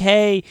was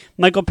okay.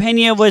 Michael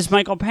Pena was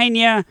Michael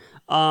Pena.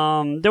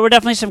 There were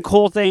definitely some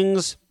cool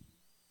things.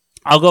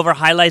 I'll go over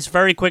highlights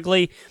very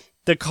quickly.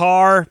 The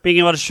car, being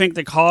able to shrink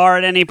the car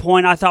at any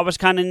point, I thought was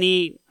kind of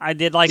neat. I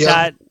did like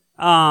that.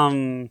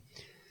 Overall,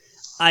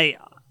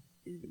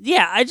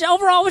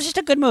 it was just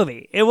a good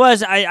movie. It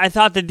was. I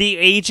thought the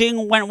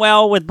de-aging went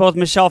well with both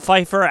Michelle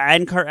Pfeiffer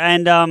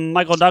and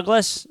Michael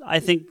Douglas.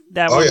 I think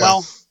that went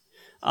well.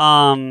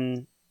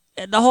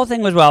 The whole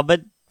thing was well,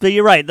 but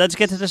you're right. Let's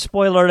get to the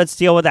spoiler. Let's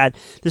deal with that.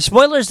 The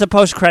spoiler is the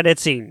post-credit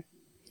scene.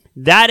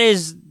 That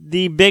is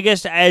the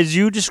biggest, as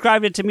you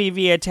described it to me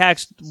via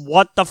text,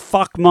 what the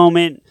fuck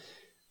moment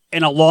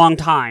in a long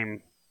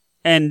time.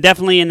 And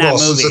definitely in that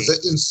movie.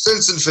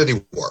 Since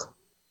Infinity War.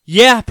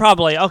 Yeah,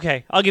 probably.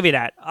 Okay, I'll give you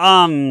that.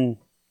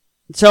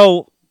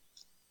 So,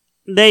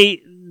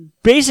 the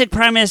basic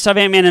premise of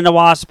Ant-Man and the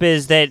Wasp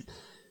is that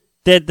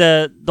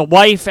the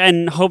wife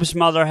and Hope's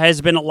mother has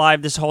been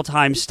alive this whole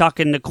time, stuck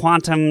in the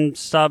quantum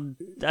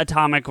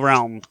subatomic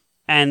realm.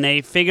 And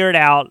they figure it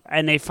out,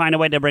 and they find a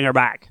way to bring her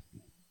back.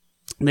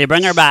 They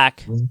bring her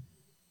back.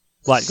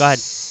 What? Go ahead.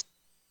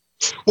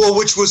 Well,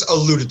 which was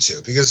alluded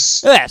to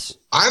because yes,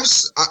 but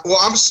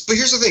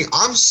here's the thing.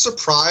 I'm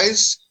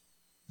surprised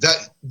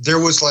that there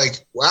was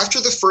like after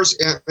the first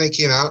Ant-Man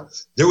came out,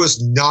 there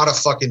was not a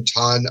fucking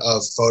ton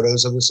of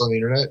photos of this on the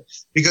internet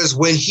because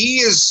when he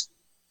is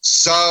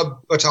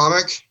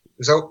subatomic,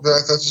 that's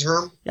the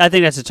term? I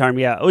think that's the term.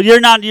 Yeah. Well,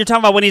 you're talking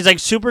about when he's like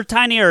super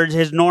tiny or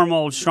his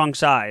normal shrunk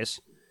size.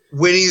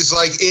 When he's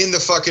like in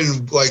the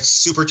fucking like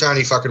super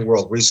tiny fucking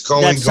world where he's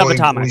going, when he's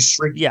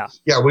shrinking,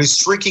 when he's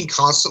shrinking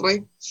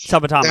constantly.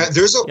 Subatomic.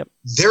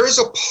 There is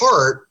a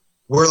part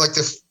where like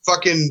the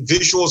fucking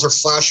visuals are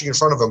flashing in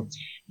front of him.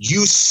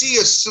 You see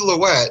a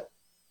silhouette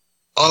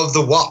of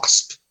the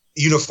Wasp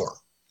uniform.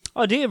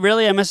 Oh, do you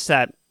really? I missed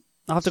that.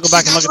 I'll have to go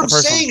back and look at the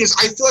first one. What I'm saying is,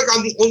 I feel like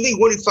I'm the only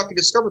one who fucking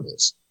discovered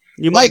this.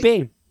 You might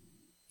be.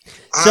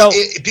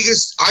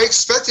 Because I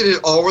expected it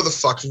all over the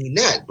fucking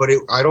net, but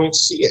I don't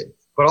see it.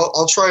 But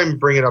I'll try and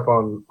bring it up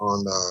on.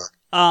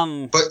 But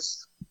I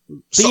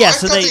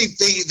thought they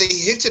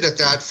hinted at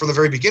that from the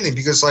very beginning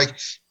because like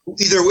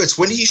either it's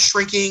when he's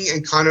shrinking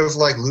and kind of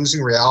like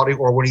losing reality,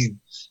 or when he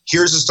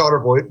hears his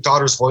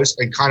daughter's voice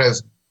and kind of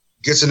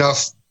gets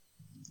enough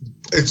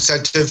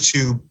incentive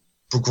to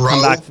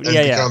grow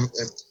and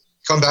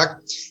come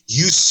back.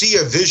 You see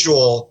a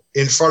visual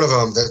in front of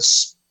him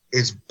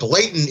it's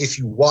blatant if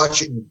you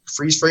watch it and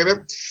freeze frame it.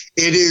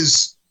 It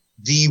is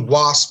the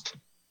Wasp.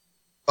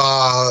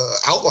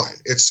 Outline.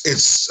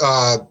 It's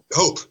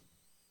Hope.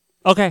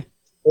 Okay.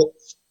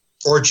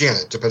 Or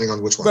Janet, depending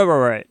on which one.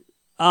 Right.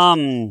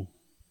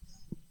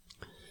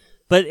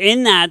 But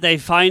in that they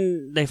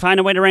find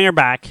a way to bring her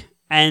back,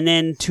 and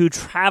then to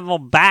travel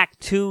back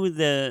to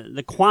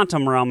the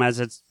quantum realm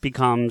as it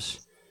becomes,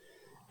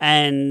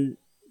 and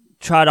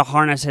try to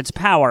harness its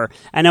power.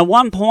 And at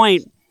one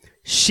point,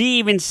 she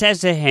even says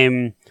to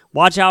him,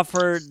 "Watch out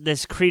for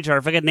this creature."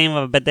 I forget the name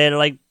of it, but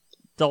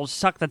they'll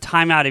suck the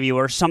time out of you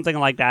or something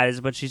like that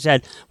is what she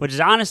said, which is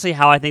honestly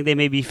how I think they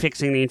may be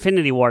fixing the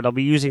Infinity War. They'll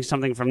be using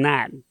something from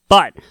that,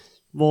 but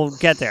we'll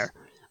get there.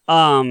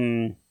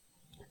 And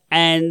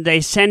they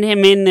send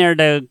him in there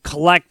to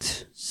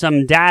collect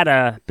some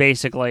data,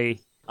 basically.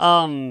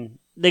 The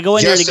they go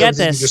in there to get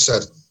everything this. you just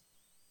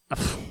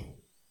said.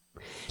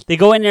 They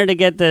go in there to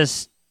get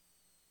this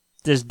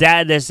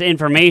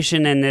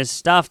information and this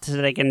stuff so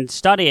they can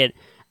study it,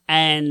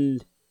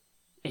 and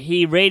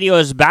he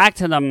radios back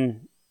to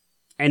them,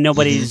 and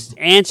nobody's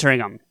answering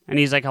him. And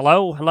he's like,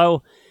 "Hello,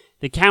 hello."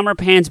 The camera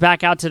pans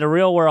back out to the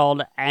real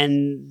world,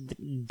 and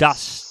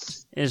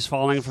dust is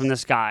falling from the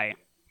sky.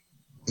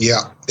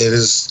 Yeah, it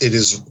is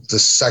the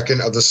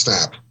second of the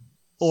snap.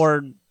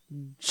 Or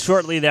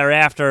shortly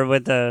thereafter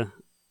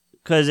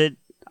because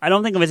I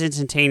don't think it was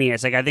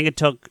instantaneous. Like, I think it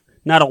took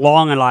not a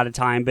lot of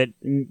time, but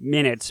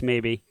minutes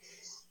maybe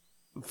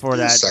for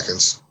that.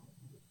 Seconds.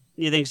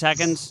 You think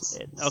seconds?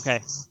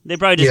 Okay. They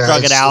probably just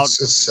drug it out.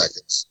 It's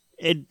seconds.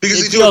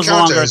 Because they do a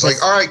countdown. It's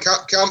like, all right,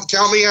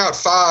 count me out.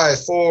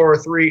 5,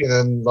 4, 3, and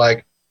then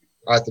like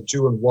at the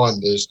 2 and 1,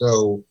 there's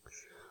no.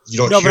 You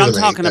don't. No, hear but I'm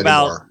them talking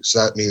anymore. about.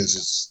 So that means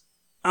it's.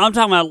 I'm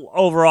talking about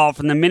overall,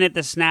 from the minute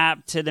the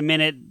snap to the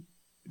minute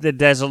the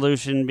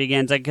dissolution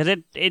begins, like, because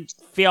it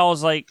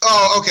feels like.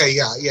 Oh, okay,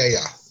 yeah.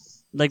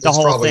 Like the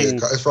whole thing.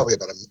 It's probably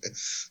about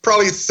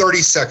probably 30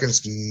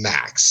 seconds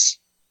max.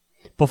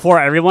 Before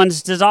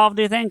everyone's dissolved,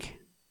 do you think?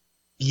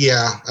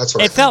 Yeah, that's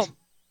what it felt.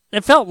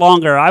 It felt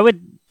longer. I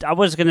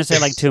was going to say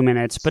like 2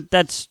 minutes, but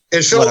that's.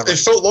 It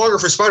felt longer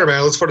for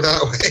Spider-Man. Let's put it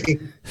that way.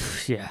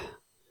 Yeah.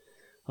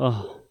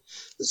 Oh.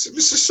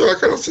 Mr.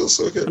 Stark, I don't feel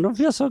so good. I don't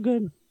feel so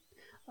good.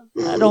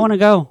 I don't want to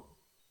go.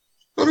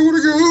 I don't want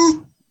to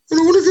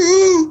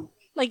go.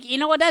 Like, you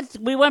know what?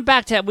 We went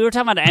back to. We were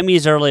talking about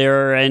Emmys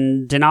earlier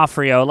and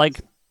D'Onofrio.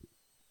 Like,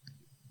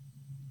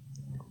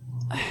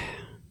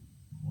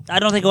 I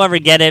don't think we'll ever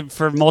get it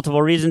for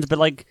multiple reasons, but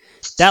like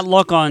that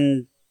look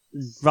on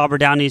Robert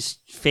Downey's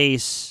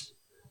face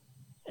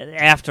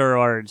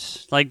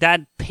afterwards, like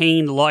that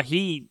pain look,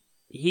 he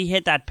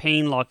hit that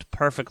pain look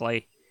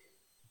perfectly.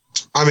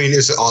 I mean,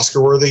 is it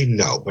Oscar worthy?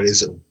 No, but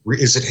is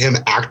it him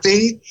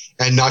acting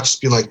and not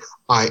just being like,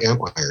 I am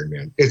Iron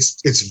Man?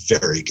 It's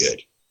very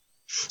good.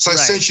 So I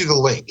sent you the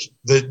link.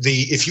 The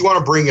if you want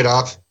to bring it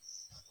up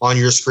on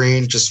your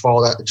screen, just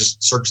follow that,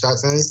 just search that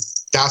thing.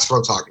 That's what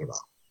I'm talking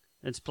about.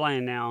 It's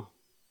playing now.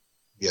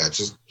 Yeah,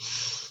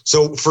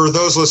 so for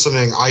those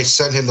listening, I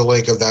sent him the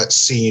link of that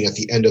scene at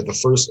the end of the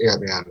first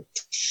Ant-Man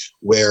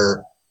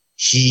where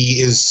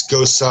he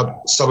goes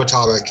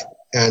subatomic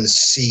and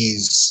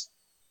sees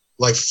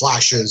like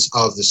flashes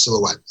of the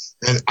silhouette.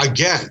 And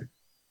again,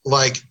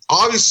 like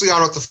obviously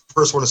I'm not the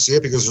first one to see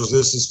it because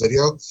there's this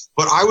video,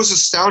 but I was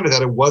astounded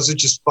that it wasn't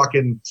just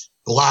fucking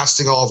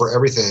blasting all over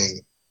everything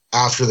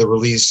after the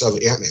release of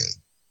Ant-Man.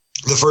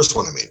 The first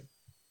one, I mean.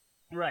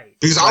 Right.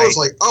 Because I was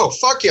like, oh,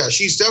 fuck yeah,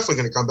 she's definitely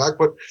going to come back.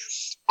 But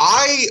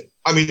I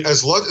mean,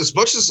 as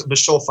much as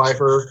Michelle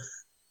Pfeiffer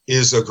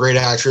is a great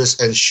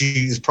actress and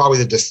she's probably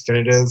the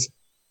definitive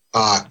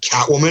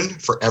Catwoman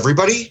for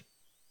everybody,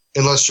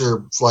 unless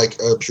you're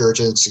like a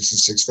Puritan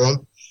 66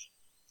 fan,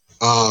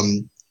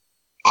 I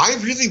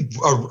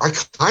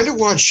kind of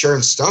want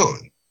Sharon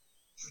Stone.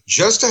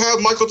 Just to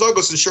have Michael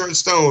Douglas and Sharon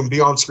Stone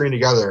be on screen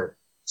together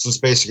since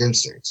Basic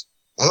Instinct.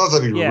 I thought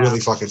that'd be really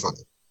fucking funny.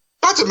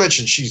 Not to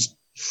mention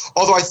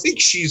although I think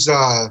she's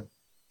in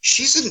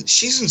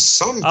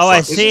some. Oh,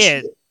 I see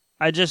it.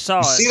 I just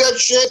saw it. See that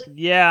shit?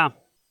 Yeah.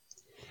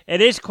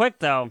 It is quick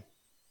though.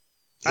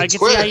 I can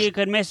see how you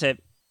could miss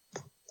it.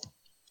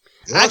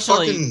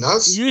 Actually, fucking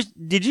nuts.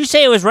 Did you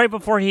say it was right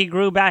before he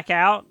grew back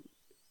out?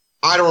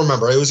 I don't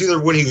remember. It was either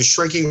when he was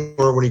shrinking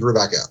or when he grew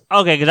back out.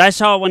 Okay, because I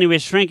saw it when he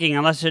was shrinking,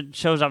 unless it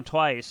shows up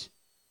twice.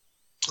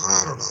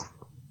 I don't know.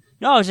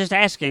 No, I was just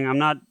asking. I'm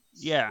not.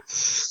 Yeah.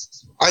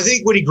 I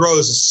think when he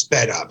grows, it's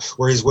sped up.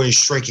 Whereas when he's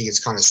shrinking,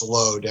 it's kind of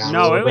slow down.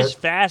 No, it was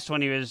fast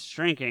when he was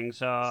shrinking.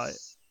 So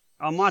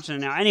I'm watching it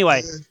now.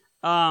 Anyway,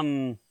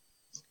 I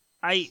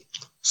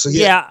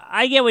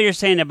get what you're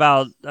saying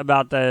about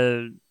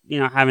the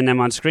having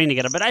them on screen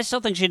together, but I still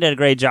think she did a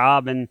great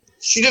job. And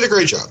she did a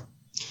great job.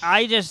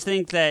 I just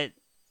think that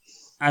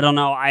I don't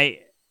know.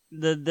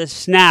 The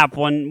snap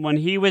when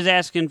he was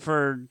asking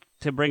to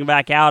bring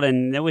back out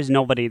and there was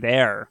nobody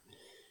there.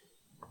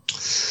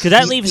 Because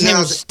that leaves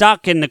him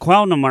stuck in the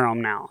Quantum realm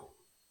now.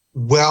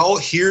 Well,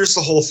 here's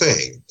the whole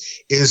thing: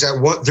 is that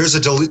there's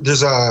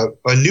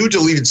a new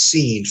deleted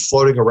scene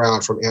floating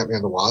around from Ant-Man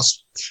and the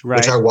Wasp, right.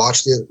 which I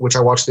watched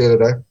the other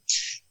day,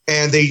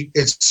 and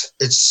it's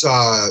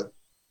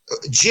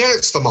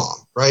Janet's the mom,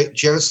 right?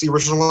 Janet's the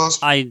original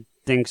Wasp. I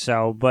think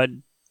so, but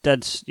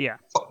that's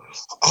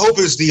Hope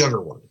is the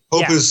younger one.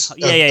 Hope is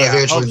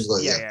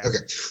Evangeline.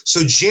 Okay,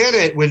 so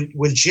Janet,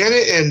 when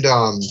Janet and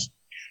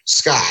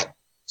Scott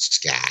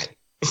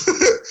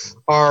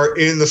are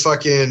in the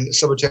fucking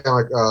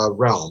subatomic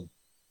realm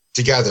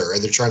together,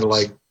 and they're trying to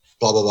like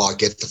blah blah blah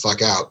get the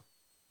fuck out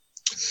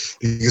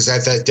because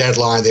at that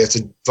deadline they have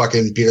to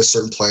fucking be at a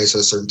certain place at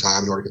a certain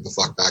time in order to get the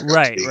fuck back.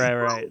 Right.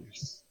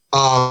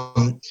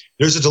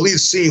 There's a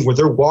deleted scene where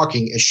they're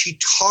walking, and she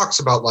talks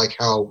about like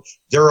how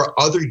there are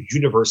other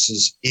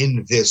universes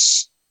in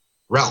this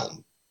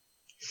realm,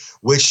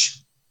 which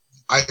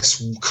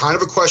it's kind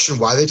of a question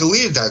why they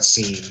deleted that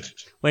scene.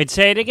 Wait,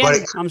 say it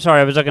again. I'm sorry,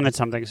 I was looking at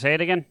something. Say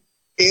it again.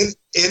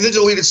 In the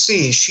deleted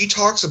scene, she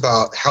talks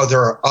about how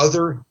there are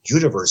other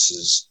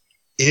universes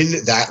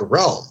in that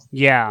realm.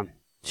 Yeah.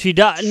 She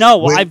does.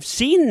 No, I've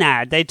seen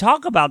that. They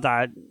talk about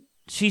that.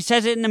 She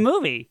says it in the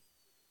movie.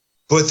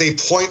 But they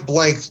point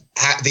blank,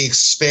 they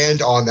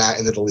expand on that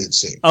in the deleted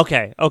scene.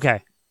 Okay.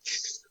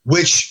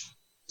 Which,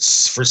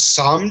 for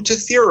some to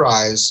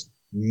theorize,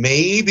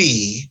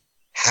 maybe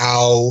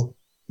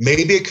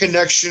a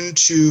connection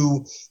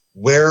to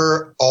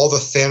where all the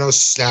Thanos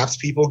snapped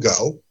people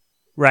go.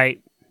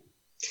 Right.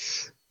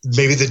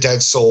 Maybe the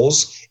dead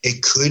souls.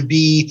 It could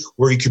be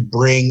where you could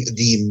bring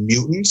the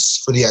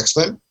mutants for the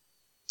X-Men.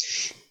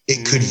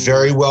 It could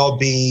very well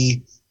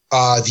be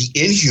the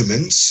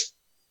Inhumans.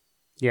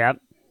 Yep.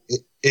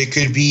 It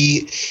could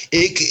be.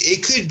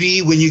 It could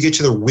be when you get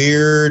to the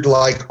weird,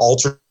 like,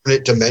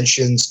 alternate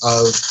dimensions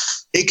of.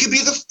 It could be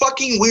the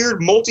fucking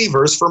weird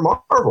multiverse for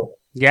Marvel.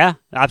 Yeah,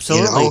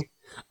 absolutely. You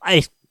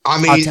know?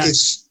 I mean,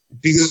 it's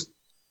because.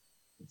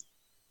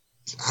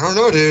 I don't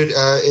know, dude.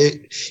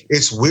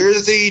 It's weird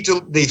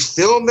that they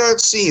filmed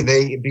that scene.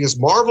 Because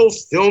Marvel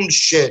filmed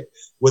shit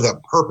with a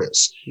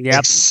purpose. Yep.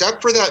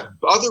 Except for that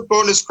other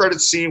bonus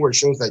credit scene where it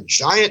shows that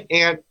giant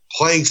ant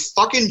playing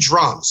fucking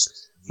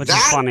drums. Which is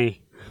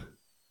funny.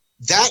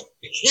 That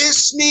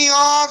pissed me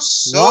off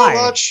so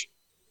much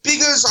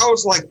because I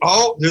was like,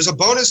 oh, there's a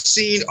bonus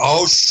scene.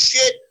 Oh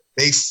shit.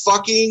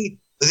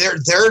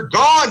 They're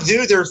gone,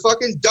 dude. They're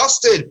fucking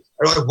dusted.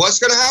 I'm like, what's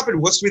going to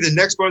happen? What's going to be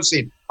the next bonus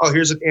scene? Oh,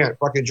 here's an ant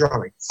fucking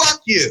drumming.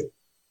 Fuck you.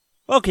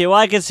 Okay, well,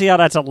 I can see how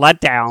that's a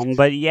letdown,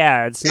 but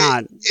yeah, it's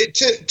not.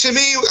 To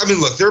me, I mean,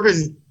 look, there have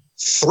been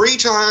 3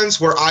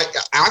 times where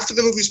after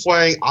the movie's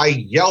playing, I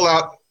yell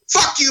out,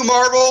 fuck you,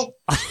 Marvel.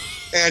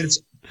 And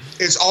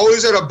it's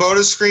always at a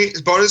bonus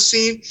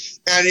scene.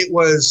 And it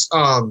was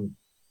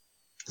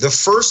the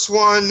first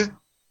one.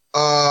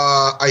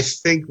 I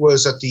think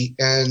was at the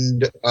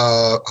end.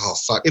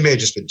 It may have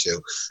just been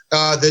 2.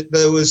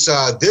 There was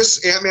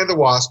this Ant-Man the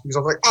Wasp because I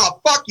was like, oh,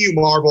 fuck you,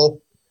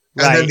 Marvel.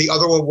 And then the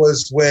other one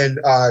was when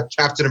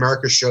Captain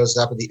America shows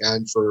up at the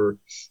end for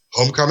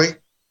Homecoming,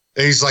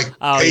 and he's like,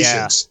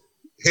 patience.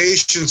 Yeah.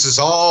 Patience is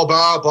all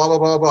about blah blah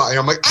blah blah. And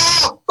I'm like,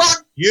 oh,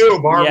 fuck you,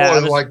 Marvel. Yeah,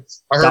 and like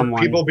I heard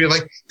people being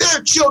like, there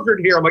are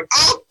children here. I'm like,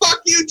 oh,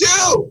 fuck you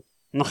too.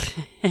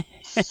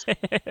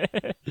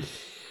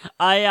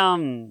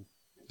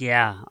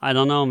 Yeah, I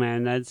don't know,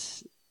 man.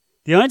 That's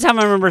the only time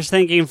I remember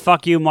thinking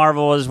 "fuck you,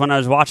 Marvel" was when I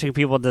was watching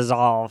people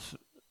dissolve.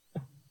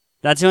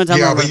 That's the only time I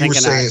remember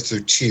thinking that. Yeah, but you were saying it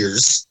through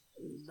tears.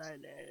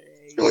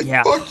 You're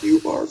like, fuck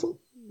you, Marvel.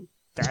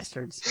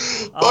 Bastards.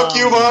 Fuck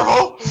you,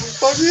 Marvel.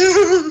 Fuck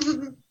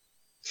you.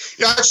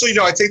 Yeah, actually,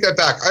 no, I take that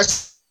back. I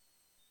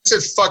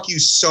said fuck you,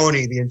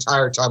 Sony, the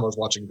entire time I was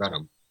watching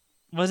Venom.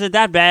 Was it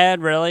that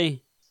bad,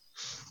 really?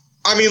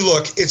 I mean,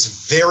 look,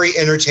 it's very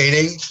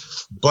entertaining,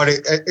 but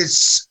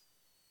it's...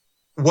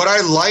 What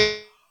I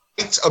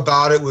liked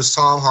about it was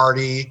Tom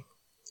Hardy,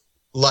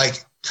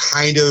 like,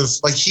 kind of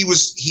like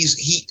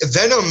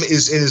Venom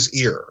is in his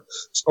ear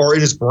or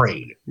in his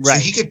brain. Right. So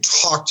he could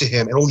talk to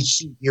him and only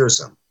he hears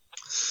him.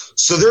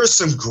 So there's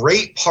some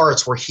great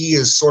parts where he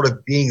is sort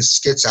of being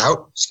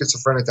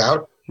schizophrenic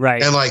out.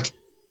 Right. And like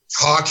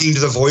talking to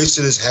the voice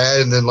in his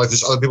head, and then like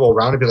there's other people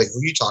around him be like, who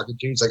are you talking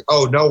to? He's like,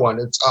 oh, no one.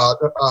 It's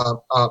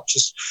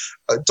just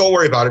don't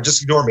worry about it.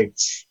 Just ignore me.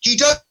 He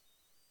does.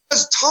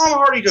 Tom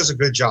Hardy does a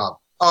good job.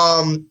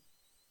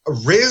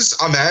 Riz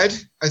Ahmed,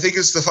 I think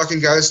is the fucking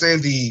guy's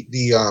name,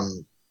 the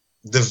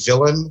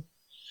villain.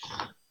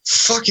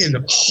 Fucking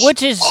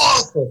which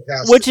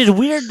is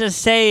weird to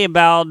say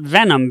about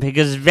Venom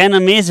because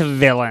Venom is a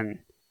villain.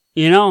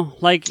 You know,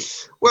 like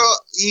well,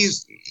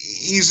 he's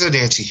an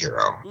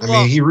anti-hero. I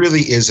mean, he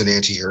really is an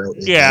anti-hero.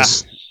 Yeah.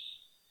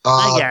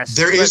 I guess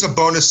there is a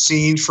bonus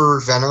scene for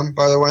Venom,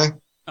 by the way.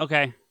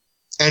 Okay.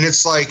 And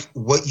it's like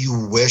what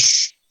you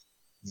wish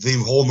the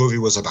whole movie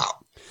was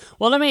about.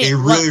 Well,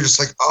 just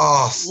like,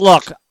 oh.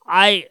 Look,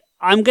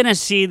 I'm going to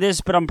see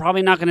this, but I'm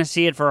probably not going to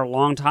see it for a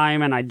long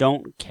time, and I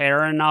don't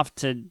care enough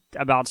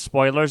about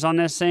spoilers on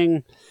this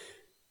thing.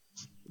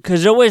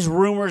 Because there always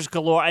rumors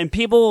galore, and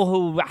people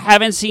who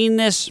haven't seen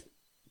this,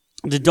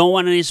 that don't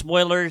want any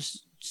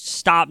spoilers,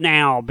 stop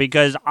now,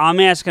 because I'm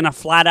asking a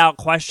flat-out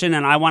question,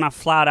 and I want a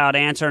flat-out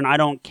answer, and I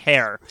don't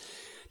care.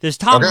 Does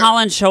Tom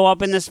Holland show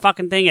up in this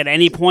fucking thing at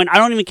any point? I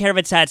don't even care if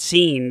it's that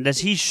scene. Does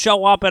he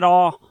show up at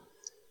all?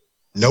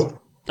 Nope.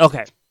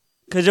 Okay.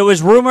 Because there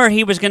was rumor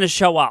he was going to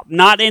show up.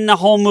 Not in the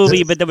whole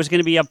movie, but there was going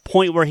to be a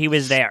point where he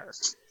was there.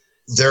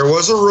 There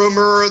was a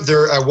rumor.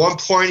 At one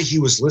point, he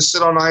was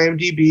listed on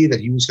IMDb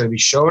that he was going to be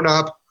showing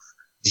up.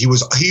 He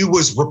was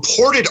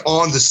reported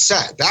on the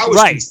set. That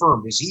was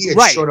confirmed. He had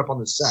showed up on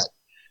the set.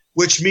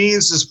 Which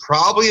means there's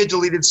probably a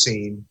deleted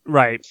scene.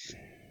 Right.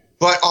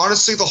 But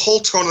honestly, the whole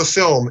tone of the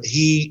film,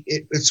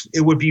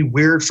 it would be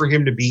weird for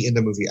him to be in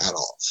the movie at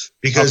all.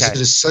 Because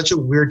it is such a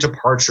weird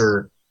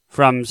departure.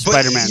 From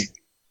Spider-Man.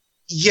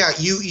 Yeah,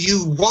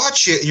 you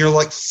watch it and you're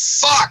like,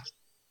 fuck,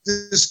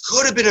 this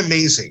could have been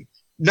amazing.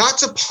 Not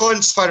to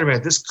pun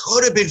Spider-Man, this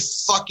could have been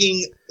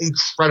fucking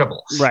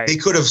incredible. Right. They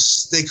could have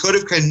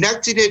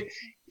connected it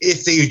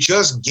if they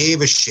just gave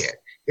a shit.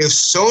 if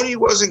Sony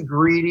wasn't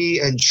greedy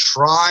and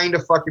trying to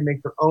fucking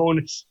make their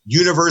own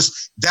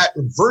universe that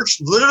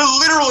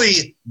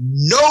literally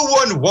no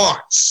one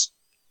wants.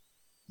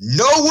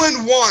 No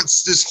one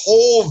wants this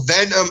whole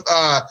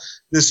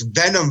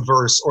Venom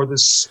verse or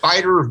this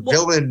Spider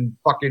villain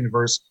fucking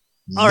verse.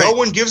 No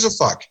one gives a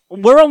fuck.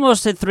 We're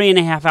almost at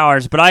 3.5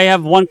 hours, but I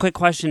have one quick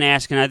question to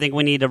ask, and I think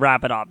we need to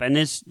wrap it up. And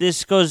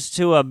this goes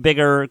to a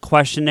bigger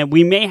question that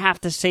we may have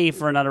to save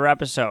for another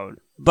episode.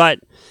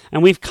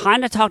 And we've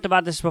kind of talked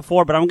about this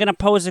before, but I'm going to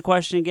pose the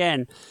question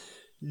again.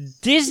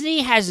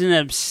 Disney has an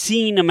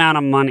obscene amount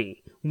of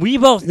money. We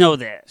both know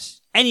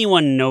this.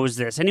 Anyone knows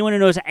this. Anyone who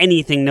knows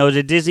anything knows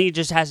that Disney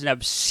just has an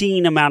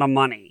obscene amount of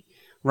money,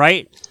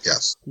 right?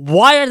 Yes.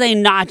 Why are they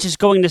not just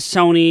going to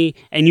Sony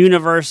and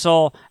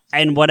Universal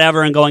and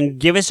whatever and going,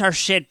 give us our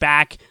shit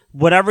back,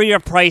 whatever your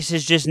price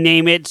is, just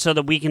name it so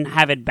that we can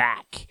have it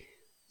back?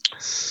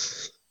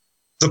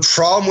 The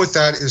problem with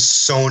that is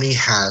Sony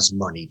has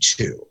money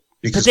too.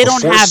 Because they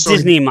don't have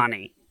Disney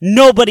money.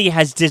 Nobody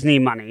has Disney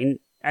money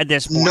at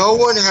this point. No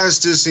one has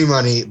Disney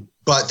money,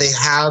 but they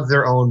have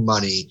their own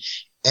money.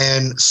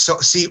 And so,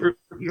 see, I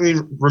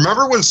mean,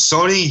 remember when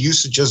Sony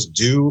used to just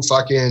do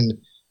fucking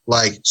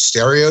like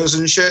stereos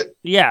and shit?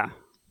 Yeah.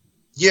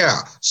 Yeah.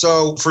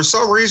 So for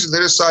some reason, they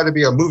decided to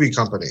be a movie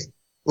company.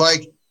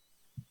 Like,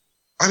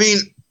 I mean,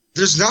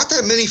 there's not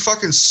that many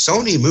fucking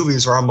Sony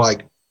movies where I'm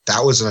like,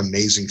 that was an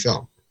amazing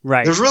film.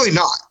 Right. There's really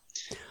not.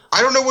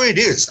 I don't know what it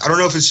is. I don't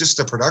know if it's just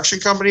the production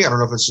company. I don't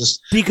know if it's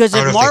just... Because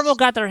if Marvel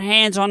got their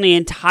hands on the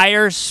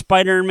entire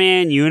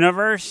Spider-Man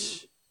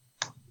universe,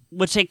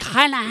 which they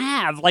kind of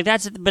have, like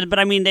that's... But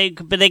I mean, they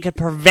could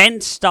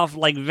prevent stuff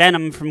like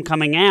Venom from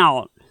coming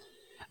out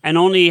and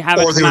only have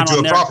it come out on their... Or they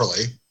would do it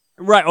properly.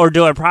 Right, or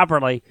do it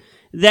properly.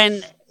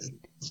 Then,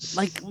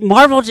 like,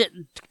 Marvel just...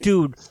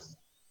 Dude,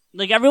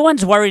 like,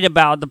 everyone's worried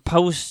about the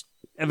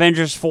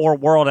post-Avengers 4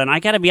 world, and I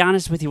gotta be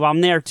honest with you,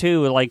 I'm there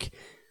too, like...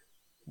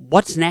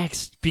 What's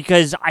next?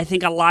 Because I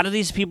think a lot of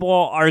these people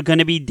are going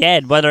to be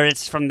dead, whether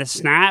it's from the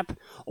snap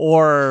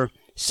or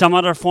some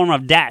other form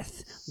of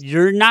death.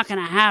 You're not going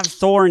to have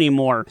Thor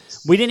anymore.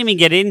 We didn't even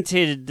get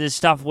into the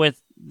stuff with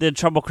the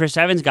trouble Chris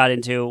Evans got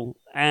into,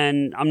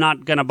 and I'm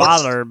not going to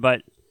bother,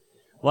 but...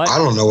 What? I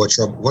don't know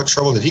what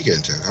trouble did he get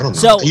into. I don't know.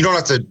 So, you don't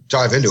have to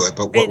dive into it,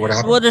 but what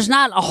happened? Well, there's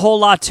not a whole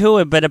lot to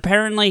it, but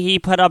apparently he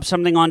put up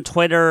something on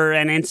Twitter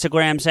and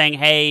Instagram saying,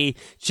 hey,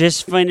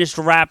 just finished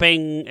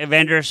wrapping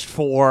Avengers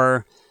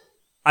 4.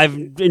 I've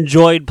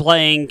enjoyed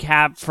playing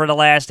Cap for the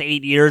last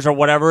 8 years or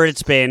whatever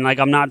it's been. Like,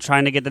 I'm not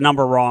trying to get the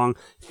number wrong.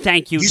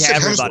 Thank you to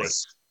everybody.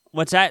 Hemsworth.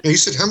 What's that? Yeah, you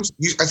said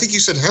I think you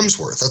said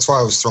Hemsworth. That's why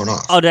I was thrown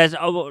off. Oh,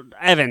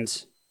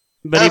 Evans.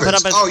 But Evans.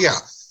 He put up yeah.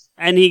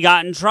 And he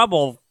got in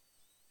trouble.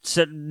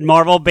 So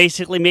Marvel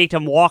basically made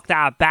him walk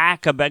that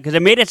back a bit because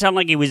it made it sound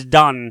like he was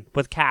done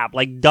with Cap,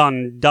 like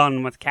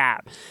done with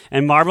Cap.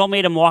 And Marvel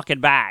made him walk it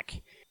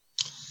back.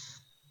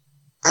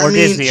 Or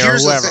Disney or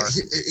whoever.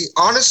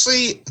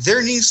 Honestly,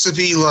 there needs to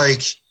be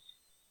like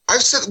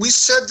we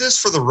said this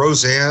for the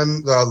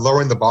Roseanne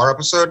lowering the bar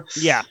episode.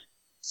 Yeah.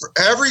 For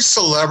every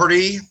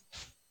celebrity,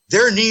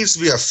 there needs to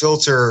be a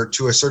filter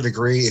to a certain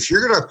degree. If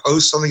you're gonna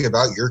post something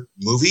about your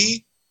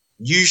movie,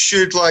 you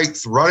should like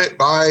run it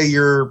by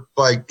your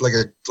like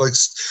there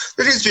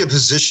needs to be a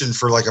position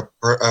for like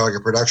a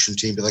production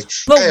team to like,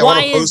 but hey, I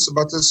want to post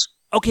about this.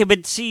 Okay,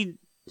 but see.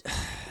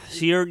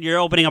 So you're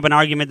opening up an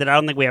argument that I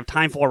don't think we have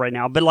time for right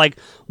now. But like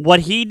what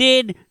he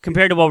did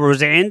compared to what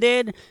Roseanne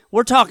did,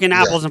 we're talking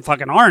apples and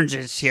fucking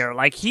oranges here.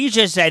 Like he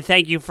just said,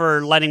 "Thank you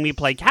for letting me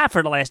play Cap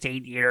for the last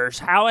 8 years."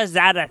 How is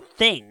that a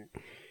thing?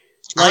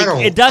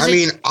 Like it doesn't.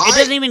 It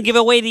doesn't even give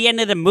away the end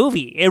of the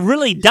movie. It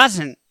really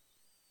doesn't.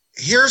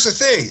 Here's the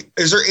thing: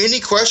 is there any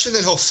question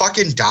that he'll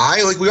fucking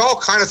die? Like we all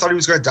kind of thought he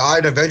was going to die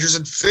in Avengers: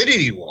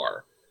 Infinity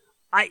War.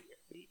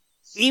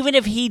 Even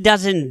if he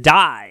doesn't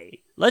die.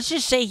 Let's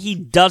just say he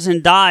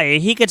doesn't die.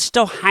 He could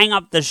still hang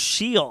up the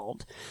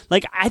shield.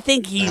 Like, I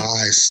think he...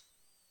 Nice.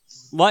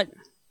 What?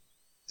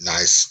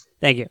 Nice.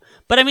 Thank you.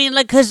 But I mean,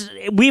 like, because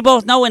we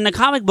both know in the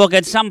comic book,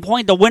 at some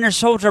point, the Winter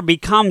Soldier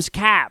becomes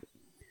Cap.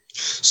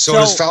 So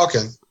does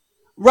Falcon.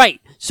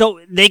 Right. So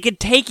they could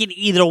take it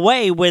either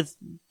way with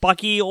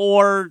Bucky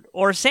or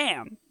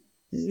Sam.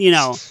 You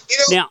know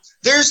now,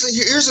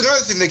 here's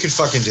another thing they could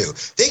fucking do.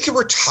 They could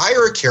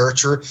retire a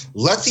character,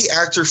 let the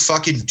actor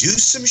fucking do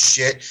some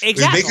shit,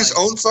 make his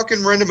own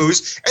fucking random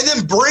movies, and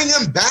then bring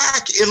him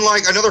back in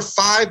like another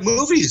 5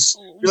 movies.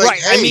 You're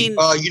like, hey, I mean,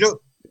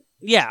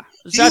 yeah,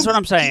 that's what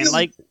I'm saying.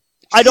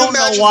 I don't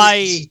know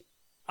why.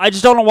 I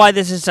just don't know why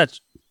this is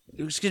such.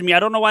 Excuse me. I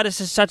don't know why this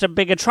is such a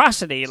big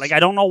atrocity. Like, I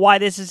don't know why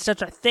this is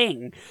such a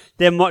thing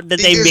that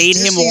they made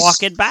him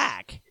walk it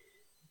back.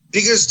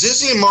 Because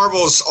Disney and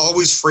Marvel is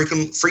always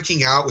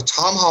freaking out with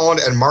Tom Holland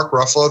and Mark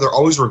Ruffalo. They're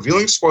always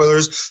revealing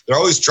spoilers. They're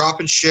always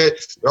dropping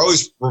shit. They're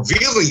always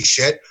revealing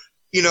shit.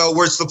 You know,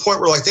 where it's the point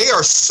where like they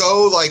are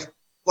so like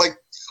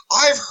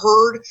I've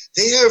heard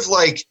they have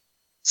like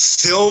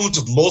filmed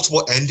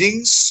multiple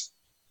endings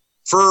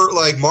for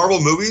like Marvel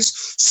movies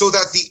so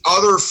that the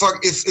other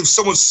if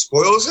someone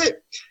spoils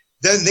it,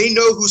 then they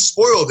know who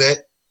spoiled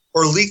it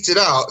or leaked it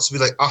out. So be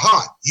like,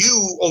 aha,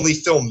 you only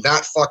filmed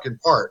that fucking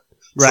part.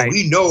 Right. So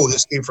we know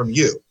this came from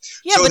you.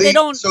 Yeah, so but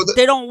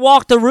they don't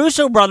walk the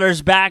Russo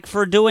brothers back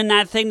for doing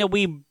that thing that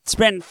we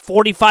spent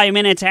 45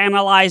 minutes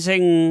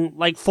analyzing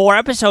like 4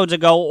 episodes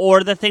ago,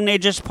 or the thing they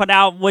just put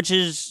out, which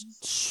is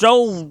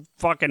so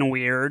fucking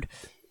weird.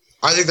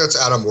 I think that's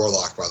Adam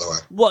Warlock, by the way.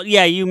 Well,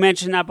 yeah, you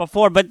mentioned that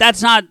before, but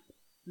that's not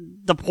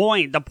the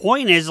point. The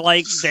point is,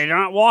 like, they're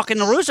not walking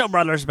the Russo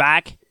brothers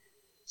back.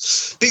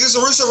 Because the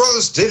Russo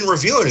brothers didn't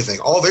reveal anything.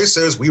 All they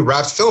said is, we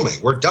wrapped filming.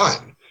 We're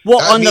done.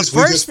 Well, on the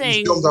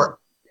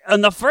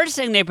first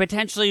thing, they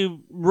potentially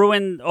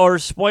ruined or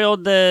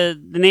spoiled the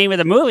name of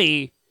the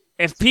movie.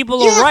 If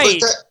people are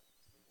right...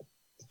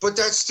 But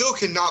that still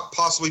cannot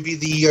possibly be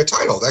the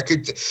title. That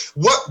could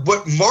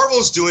what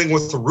Marvel's doing,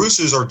 what the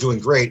Russos are doing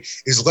great,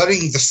 is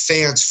letting the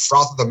fans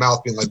froth at the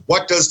mouth, being like,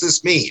 "What does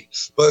this mean?"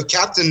 But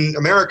Captain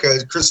America,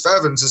 Chris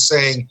Evans, is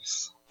saying,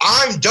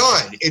 "I'm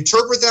done.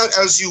 Interpret that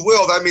as you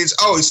will. That means,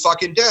 oh, he's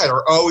fucking dead,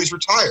 or oh, he's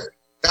retired.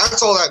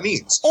 That's all that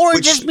means." Or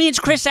it just means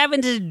Chris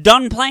Evans is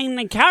done playing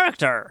the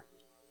character.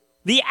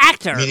 The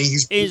actor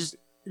is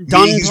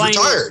done he's playing.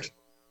 Retired.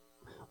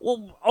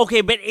 Well,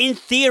 okay, but in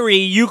theory,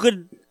 you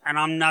could. And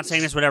I'm not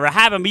saying this would ever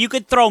happen, but you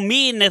could throw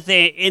me in the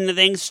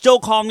thing, still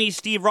call me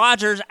Steve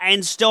Rogers,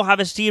 and still have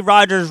a Steve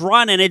Rogers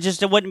run, and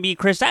it wouldn't be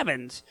Chris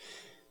Evans.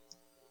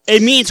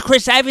 It means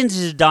Chris Evans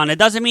is done. It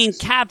doesn't mean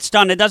Cap's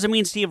done. It doesn't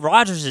mean Steve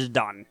Rogers is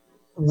done.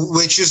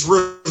 Which is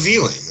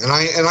revealing, and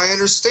I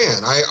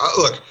understand. I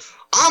look,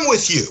 I'm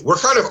with you. We're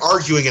kind of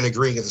arguing and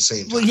agreeing at the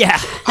same time. Well,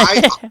 yeah.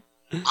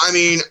 I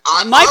mean,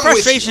 my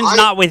frustration's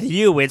not with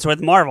you; it's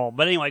with Marvel.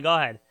 But anyway, go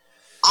ahead.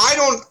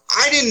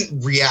 I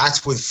didn't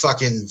react with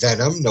fucking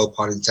Venom, no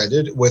pun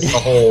intended, with the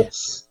whole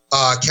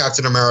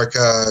Captain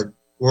America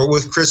or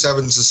with Chris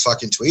Evans'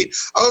 fucking tweet.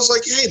 I was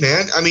like, hey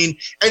man, I mean,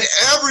 and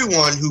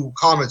everyone who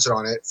commented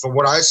on it, from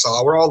what I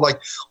saw, we're all like,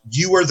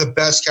 you are the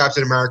best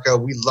Captain America.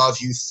 We love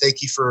you.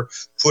 Thank you for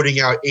putting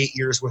out 8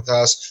 years with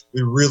us.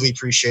 We really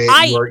appreciate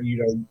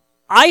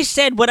I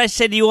said what I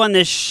said to you on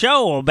this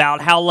show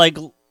about how, like,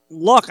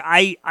 look,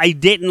 I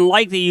didn't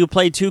like that you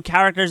played 2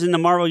 characters in the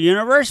Marvel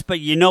Universe, but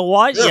you know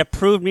what? Yeah. You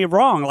proved me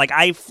wrong. Like,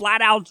 I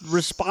flat out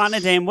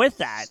responded to him with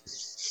that.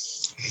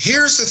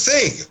 Here's the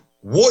thing.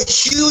 What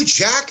Hugh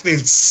Jackman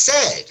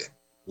said,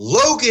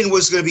 Logan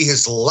was going to be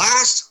his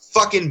last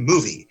fucking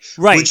movie.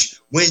 Right.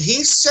 Which, when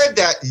he said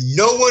that,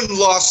 no one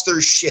lost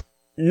their shit.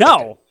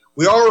 No.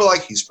 We all were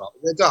like, he's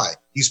probably going to die.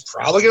 He's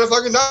probably going to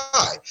fucking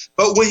die.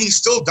 But when he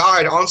still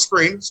died on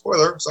screen,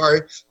 spoiler, sorry,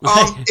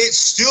 it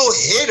still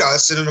hit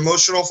us in an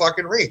emotional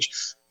fucking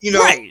range. You know,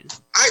 right.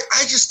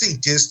 I just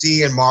think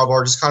Disney and Marvel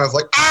are just kind of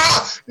like,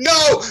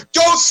 no,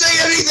 don't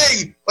say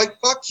anything. Like,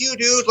 fuck you,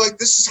 dude. Like,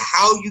 this is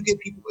how you get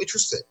people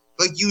interested.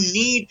 Like, you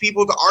need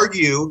people to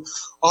argue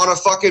on a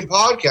fucking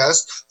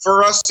podcast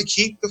for us to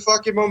keep the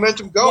fucking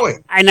momentum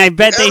going. And I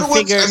bet they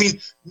figure... I mean,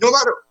 no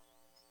matter...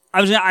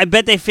 I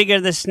bet they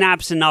figure the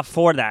snap's enough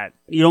for that.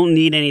 You don't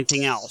need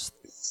anything else.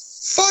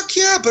 Fuck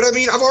yeah, but I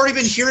mean, I've already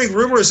been hearing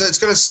rumors that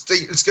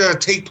it's gonna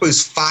take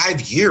place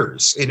 5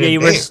 years in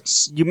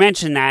advance. You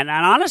mentioned that, and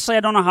honestly, I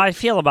don't know how I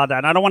feel about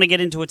that. I don't want to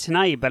get into it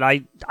tonight, but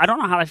I don't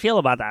know how I feel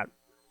about that.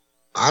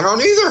 I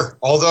don't either.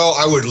 Although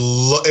I would,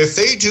 if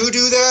they do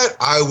that,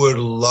 I would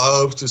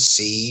love to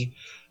see,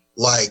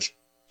 like,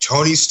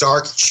 Tony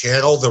Stark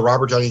channel the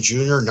Robert Downey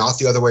Jr., not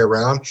the other way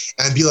around,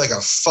 and be like a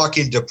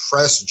fucking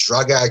depressed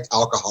drug addict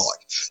alcoholic.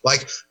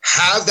 Like,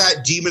 have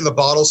that demon in the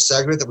bottle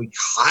segment that we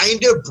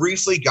kind of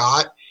briefly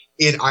got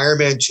in Iron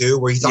Man 2,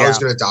 where he thought he was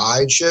going to die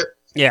and shit.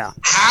 Yeah.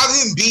 Have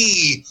him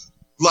be,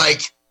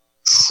 like,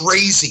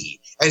 crazy.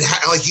 And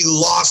like, he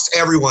lost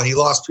everyone. He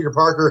lost Peter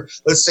Parker.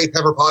 Let's say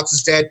Pepper Potts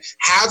is dead.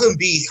 Have him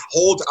be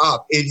holed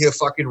up in his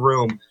fucking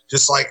room,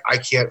 just like, I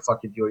can't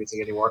fucking do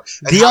anything anymore.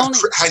 And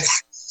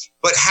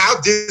but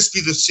have this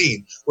be the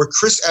scene where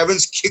Chris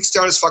Evans kicks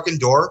down his fucking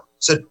door,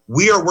 said,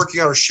 we are working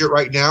on our shit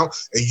right now,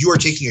 and you are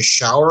taking a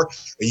shower,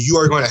 and you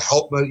are going to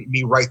help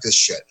me write this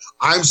shit.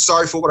 I'm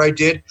sorry for what I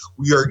did,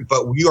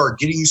 but we are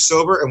getting you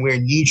sober, and we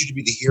need you to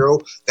be the hero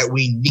that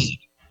we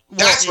need.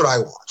 That's what I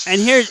want. And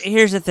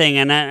here's the thing,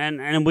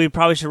 and we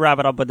probably should wrap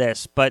it up with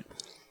this, but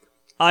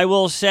I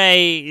will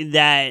say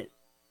that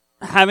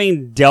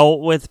having dealt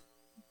with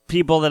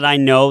people that I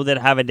know that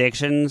have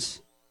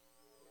addictions,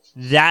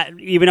 that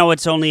even though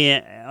it's only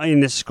in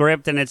the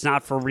script and it's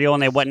not for real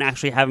and they wouldn't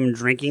actually have him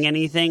drinking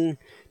anything,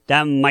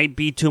 that might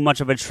be too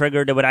much of a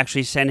trigger that would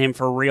actually send him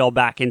for real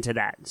back into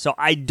that. So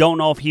I don't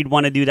know if he'd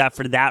want to do that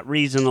for that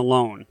reason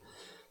alone.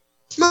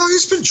 No,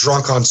 he's been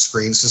drunk on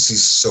screen since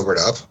he's sobered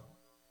up.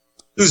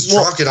 He was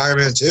drunk in Iron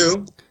Man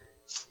 2.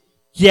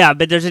 Yeah,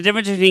 but there's a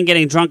difference between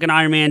getting drunk in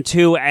Iron Man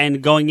 2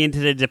 and going into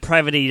the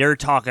depravity you're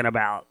talking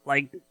about.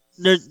 Like,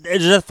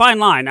 there's a fine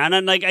line.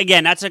 And like,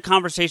 again, that's a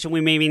conversation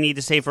we maybe need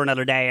to save for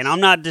another day. And I'm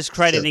not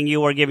discrediting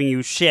you or giving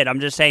you shit. I'm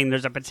just saying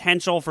there's a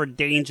potential for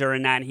danger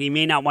in that. He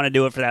may not want to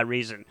do it for that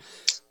reason.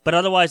 But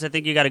otherwise, I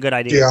think you got a good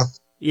idea.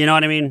 You know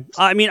what I mean?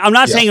 I'm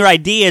not saying your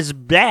idea is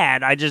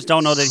bad. I just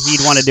don't know that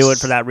he'd want to do it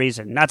for that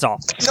reason. That's all.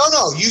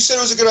 No. You said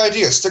it was a good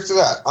idea. Stick to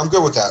that. I'm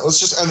good with that. Let's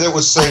just end it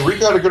with saying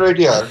Rico had a good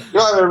idea. Good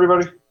night,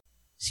 everybody.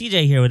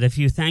 CJ here with a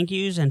few thank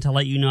yous and to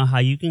let you know how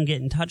you can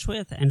get in touch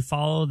with and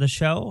follow the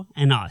show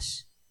and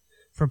us.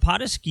 For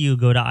Pod Askew,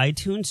 go to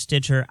iTunes,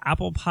 Stitcher,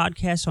 Apple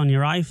Podcasts on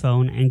your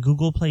iPhone, and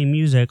Google Play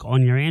Music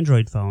on your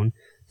Android phone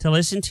to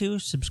listen to,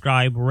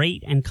 subscribe,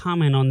 rate, and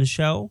comment on the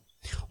show,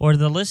 or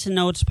the Listen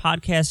Notes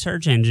podcast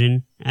search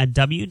engine at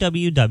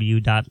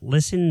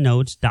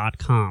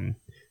www.listennotes.com.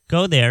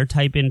 Go there,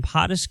 type in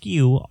Pod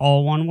Askew,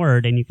 all one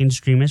word, and you can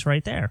stream us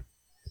right there.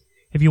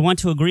 If you want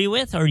to agree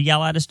with or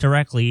yell at us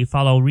directly,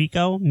 follow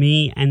Rico,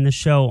 me, and the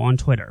show on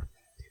Twitter.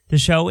 The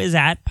show is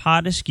at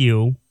Pod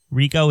Askew,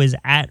 Rico is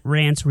at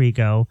Rants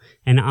Rico,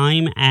 and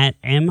I'm at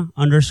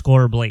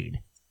M_Blade.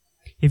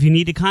 If you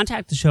need to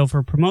contact the show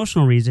for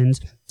promotional reasons,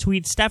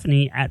 tweet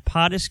Stephanie at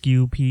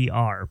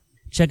PodAskewPR.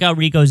 Check out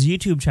Rico's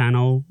YouTube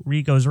channel,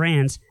 Rico's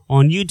Rants,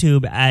 on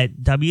YouTube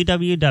at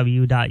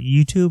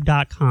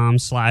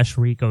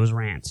www.youtube.com/Rico's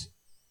Rants.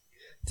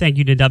 Thank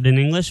you to Dubbed in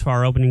English for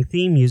our opening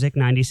theme music,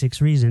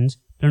 96 Reasons.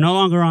 They're no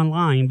longer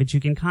online, but you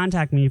can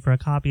contact me for a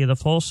copy of the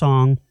full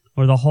song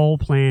or the whole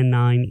Plan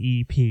 9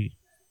 EP.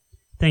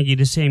 Thank you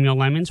to Samuel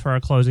Lemons for our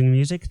closing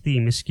music,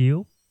 Theme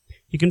Askew.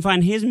 You can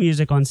find his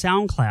music on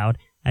SoundCloud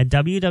at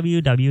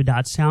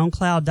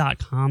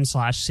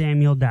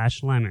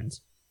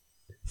www.soundcloud.com/Samuel-Lemons.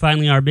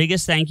 Finally, our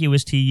biggest thank you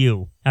is to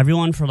you,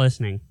 everyone, for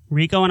listening.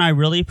 Rico and I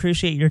really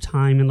appreciate your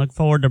time and look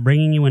forward to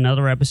bringing you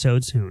another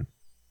episode soon.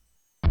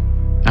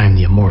 I am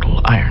the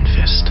immortal Iron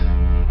Fist,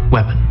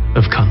 weapon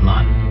of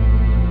Kunlun.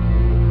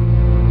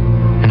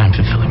 And I'm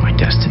fulfilling my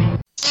destiny.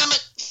 Damn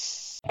it!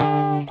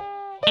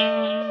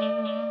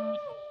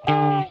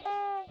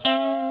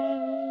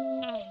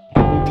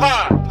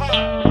 Pod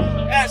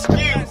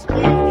Askew.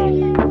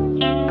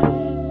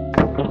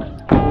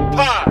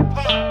 Pod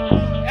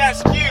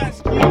Askew.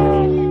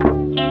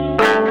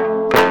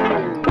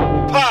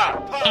 Pod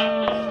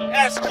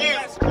Askew.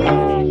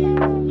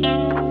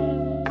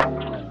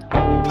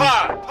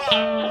 Pod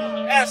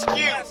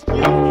Askew.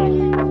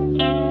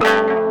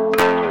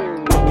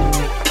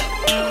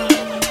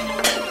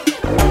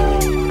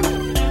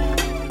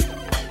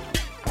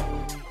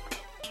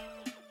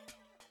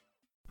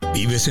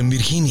 ¿Vives en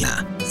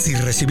Virginia? Si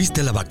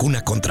recibiste la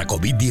vacuna contra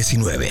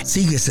COVID-19,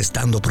 sigues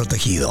estando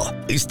protegido.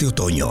 Este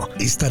otoño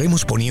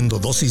estaremos poniendo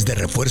dosis de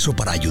refuerzo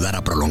para ayudar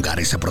a prolongar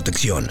esa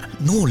protección.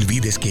 No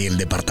olvides que el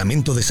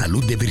Departamento de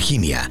Salud de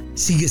Virginia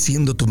sigue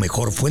siendo tu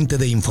mejor fuente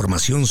de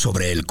información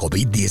sobre el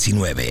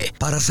COVID-19.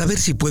 Para saber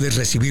si puedes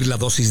recibir la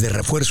dosis de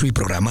refuerzo y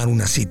programar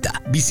una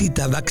cita,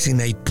 visita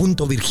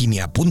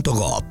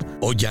vaccinate.virginia.gov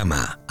o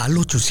llama al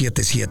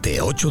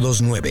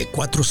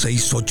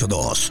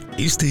 877-829-4682.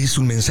 Este es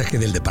un mensaje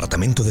del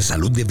Departamento de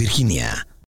Salud de Virginia.